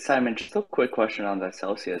 Wait, Simon, just a quick question on the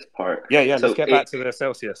Celsius part. Yeah, so let's get back to the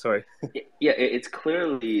Celsius, sorry. Yeah, it's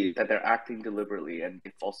clearly that they're acting deliberately and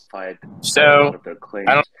they falsified So, a lot of their claims.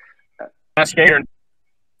 I don't ask you.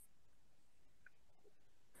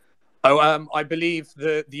 Oh, I believe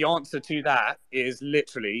the answer to that is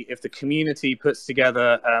literally if the community puts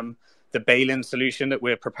together the bail-in solution that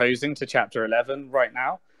we're proposing to Chapter 11 right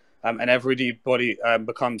now, and everybody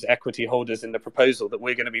becomes equity holders in the proposal that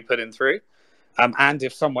we're going to be putting through, and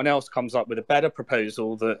if someone else comes up with a better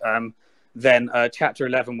proposal, that then Chapter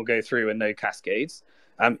 11 will go through and no cascades.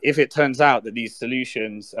 If it turns out that these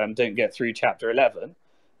solutions don't get through Chapter 11,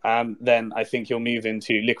 then I think you'll move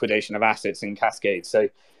into liquidation of assets in cascades. So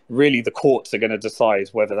really, the courts are going to decide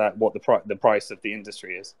whether what the price of the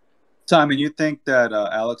industry is. Simon, you think that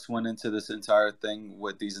Alex went into this entire thing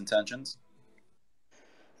with these intentions?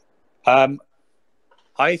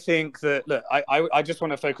 I think that, look, I just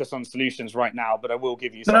want to focus on solutions right now, but I will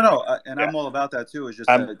give you No, I'm all about that too. It's just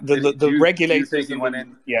that the regulators and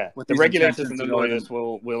the regulators and the lawyers in...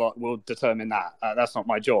 will determine that. That's not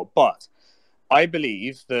my job, but I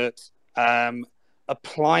believe that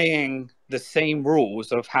applying the same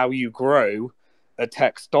rules of how you grow a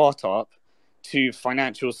tech startup to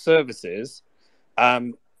financial services,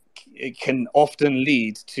 it can often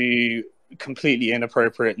lead to completely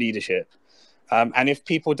inappropriate leadership. And if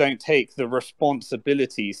people don't take the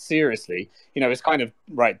responsibility seriously, it's kind of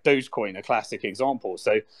right. Dogecoin, a classic example.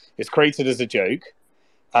 So it's created as a joke.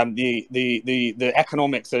 The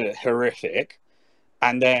economics are horrific.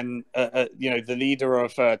 And then, the leader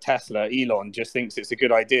of Tesla, Elon, just thinks it's a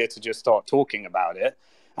good idea to just start talking about it.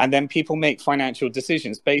 And then people make financial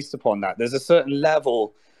decisions based upon that. There's a certain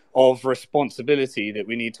level of responsibility that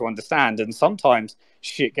we need to understand. And sometimes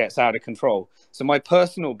shit gets out of control. So my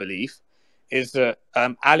personal belief is that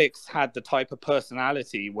Alex had the type of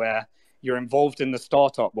personality where you're involved in the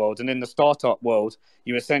startup world. And in the startup world,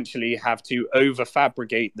 you essentially have to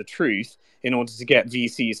over-fabricate the truth in order to get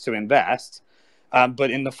VCs to invest. But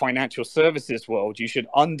in the financial services world, you should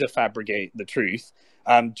under-fabricate the truth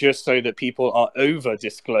just so that people are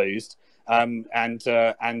over-disclosed. And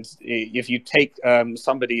if you take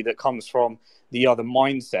somebody that comes from the other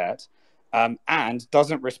mindset and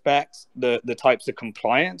doesn't respect the types of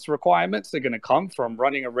compliance requirements that are going to come from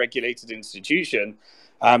running a regulated institution,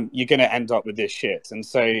 you're going to end up with this shit. And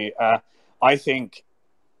so I think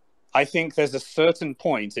there's a certain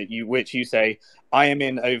point at which you say, I am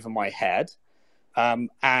in over my head.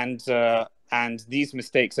 And these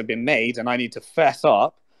mistakes have been made, and I need to fess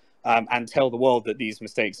up and tell the world that these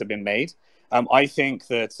mistakes have been made. I think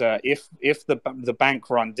that if the bank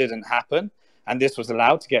run didn't happen and this was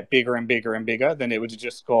allowed to get bigger and bigger and bigger, then it would have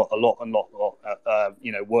just got a lot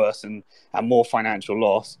worse and more financial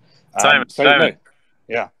loss. Simon,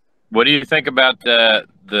 yeah. What do you think about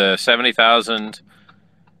the 70,000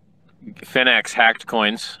 Finex hacked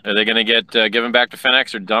coins? Are they going to get given back to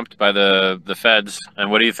Finex or dumped by the feds?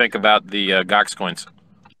 And what do you think about the Gox coins?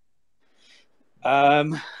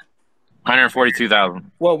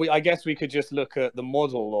 142,000. Well, I guess we could just look at the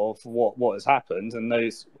model of what has happened, and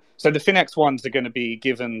those. So the Finex ones are going to be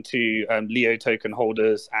given to Leo token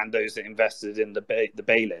holders and those that invested in the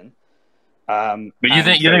bail-in. But you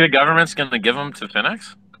think the government's going to give them to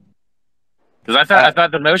Finex? Because I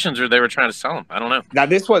thought the notions were they were trying to sell them. I don't know. Now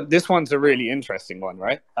this one's a really interesting one,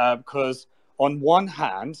 right? Because on one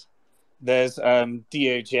hand, there's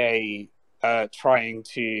DOJ trying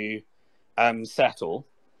to settle,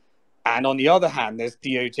 and on the other hand, there's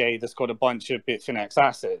DOJ that's got a bunch of Bitfinex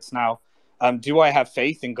assets. Now, do I have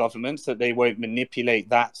faith in governments that they won't manipulate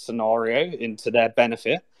that scenario into their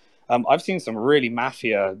benefit? I've seen some really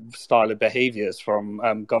mafia style of behaviors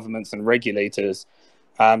from governments and regulators.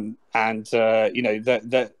 But I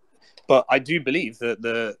do believe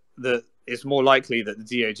that it's more likely that the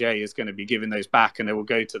DOJ is going to be giving those back and they will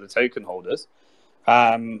go to the token holders.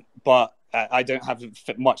 But I don't have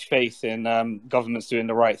much faith in governments doing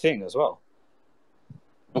the right thing as well.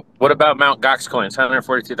 What about Mt. Gox coins?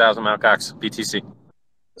 142,000 Mt. Gox BTC.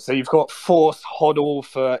 So you've got forced hodl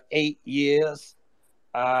for 8 years.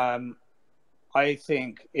 I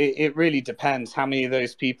think it really depends how many of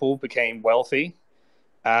those people became wealthy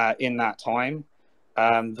in that time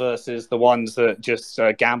versus the ones that just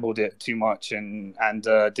gambled it too much and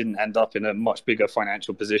didn't end up in a much bigger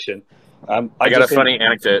financial position. I got a funny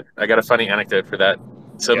anecdote for that.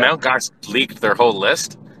 So yeah. Mt. Gox leaked their whole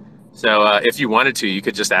list. So if you wanted to, you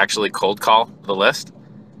could just actually cold call the list.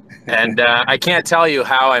 And I can't tell you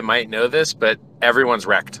how I might know this, but everyone's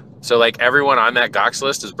wrecked. So like everyone on that Gox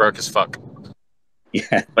list is broke as fuck.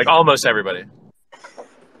 Yeah. Like almost everybody.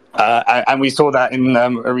 And we saw that in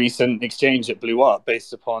a recent exchange that blew up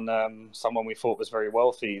based upon someone we thought was very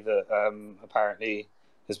wealthy that apparently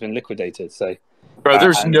has been liquidated. So, bro,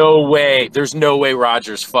 there's no way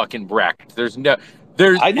Roger's fucking wrecked. I know,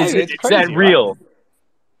 it's crazy, that real? Right?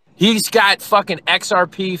 He's got fucking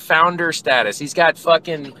XRP founder status. He's got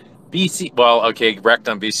fucking BC. Well, okay, wrecked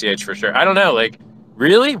on BCH for sure. I don't know. Like,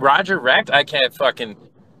 really, Roger wrecked? I can't fucking.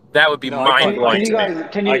 That would be mind blowing to me. I can't believe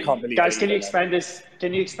it can you either, expand this?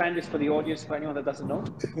 Can you expand this for the audience, for anyone that doesn't know?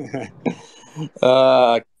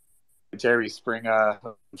 Jerry Springer.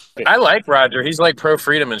 I like Roger. He's like pro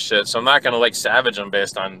freedom and shit. So I'm not gonna like savage him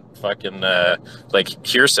based on fucking like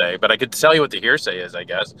hearsay. But I could tell you what the hearsay is, I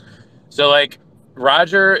guess. So like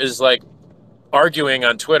Roger is like arguing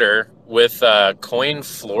on Twitter with Coin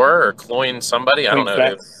Floor or Coin somebody. I don't know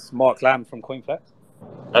who. Mark Lamb from CoinFlex.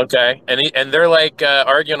 Okay, and they're like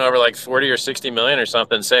arguing over like 40 or 60 million or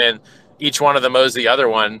something, saying each one of them owes the other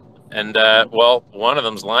one, and well, one of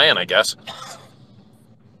them's lying, I guess.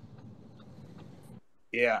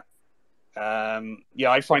 Yeah,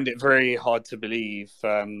 I find it very hard to believe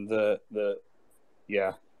that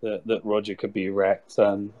Roger could be wrecked.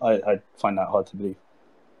 I find that hard to believe.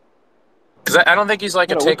 Because I don't think he's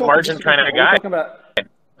like a take margin kind of guy.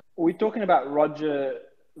 We're talking about Roger.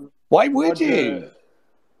 Why would you?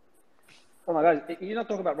 Oh my God, you're not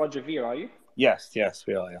talking about Roger Ver, are you? Yes,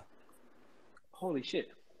 we are. Yeah. Holy shit.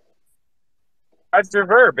 Roger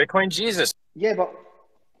Ver, Bitcoin Jesus. Yeah, but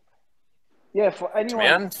for anyone,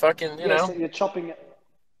 man, fucking, you know, so you're chopping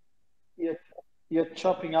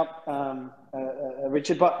up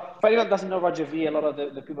Richard. But for anyone that doesn't know Roger Ver, a lot of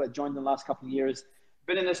the people that joined in the last couple of years,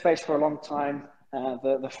 been in this space for a long time.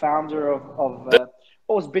 The founder of what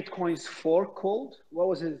was Bitcoin's fork called? What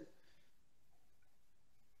was it?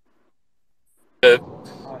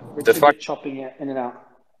 Richard, you're chopping it in and out.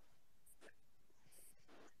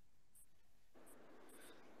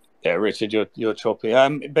 Yeah, Richard, you're choppy.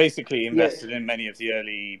 Basically invested in many of the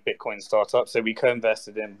early Bitcoin startups. So we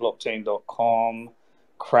co-invested in blockchain.com,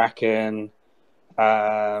 Kraken,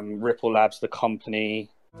 Ripple Labs, the company,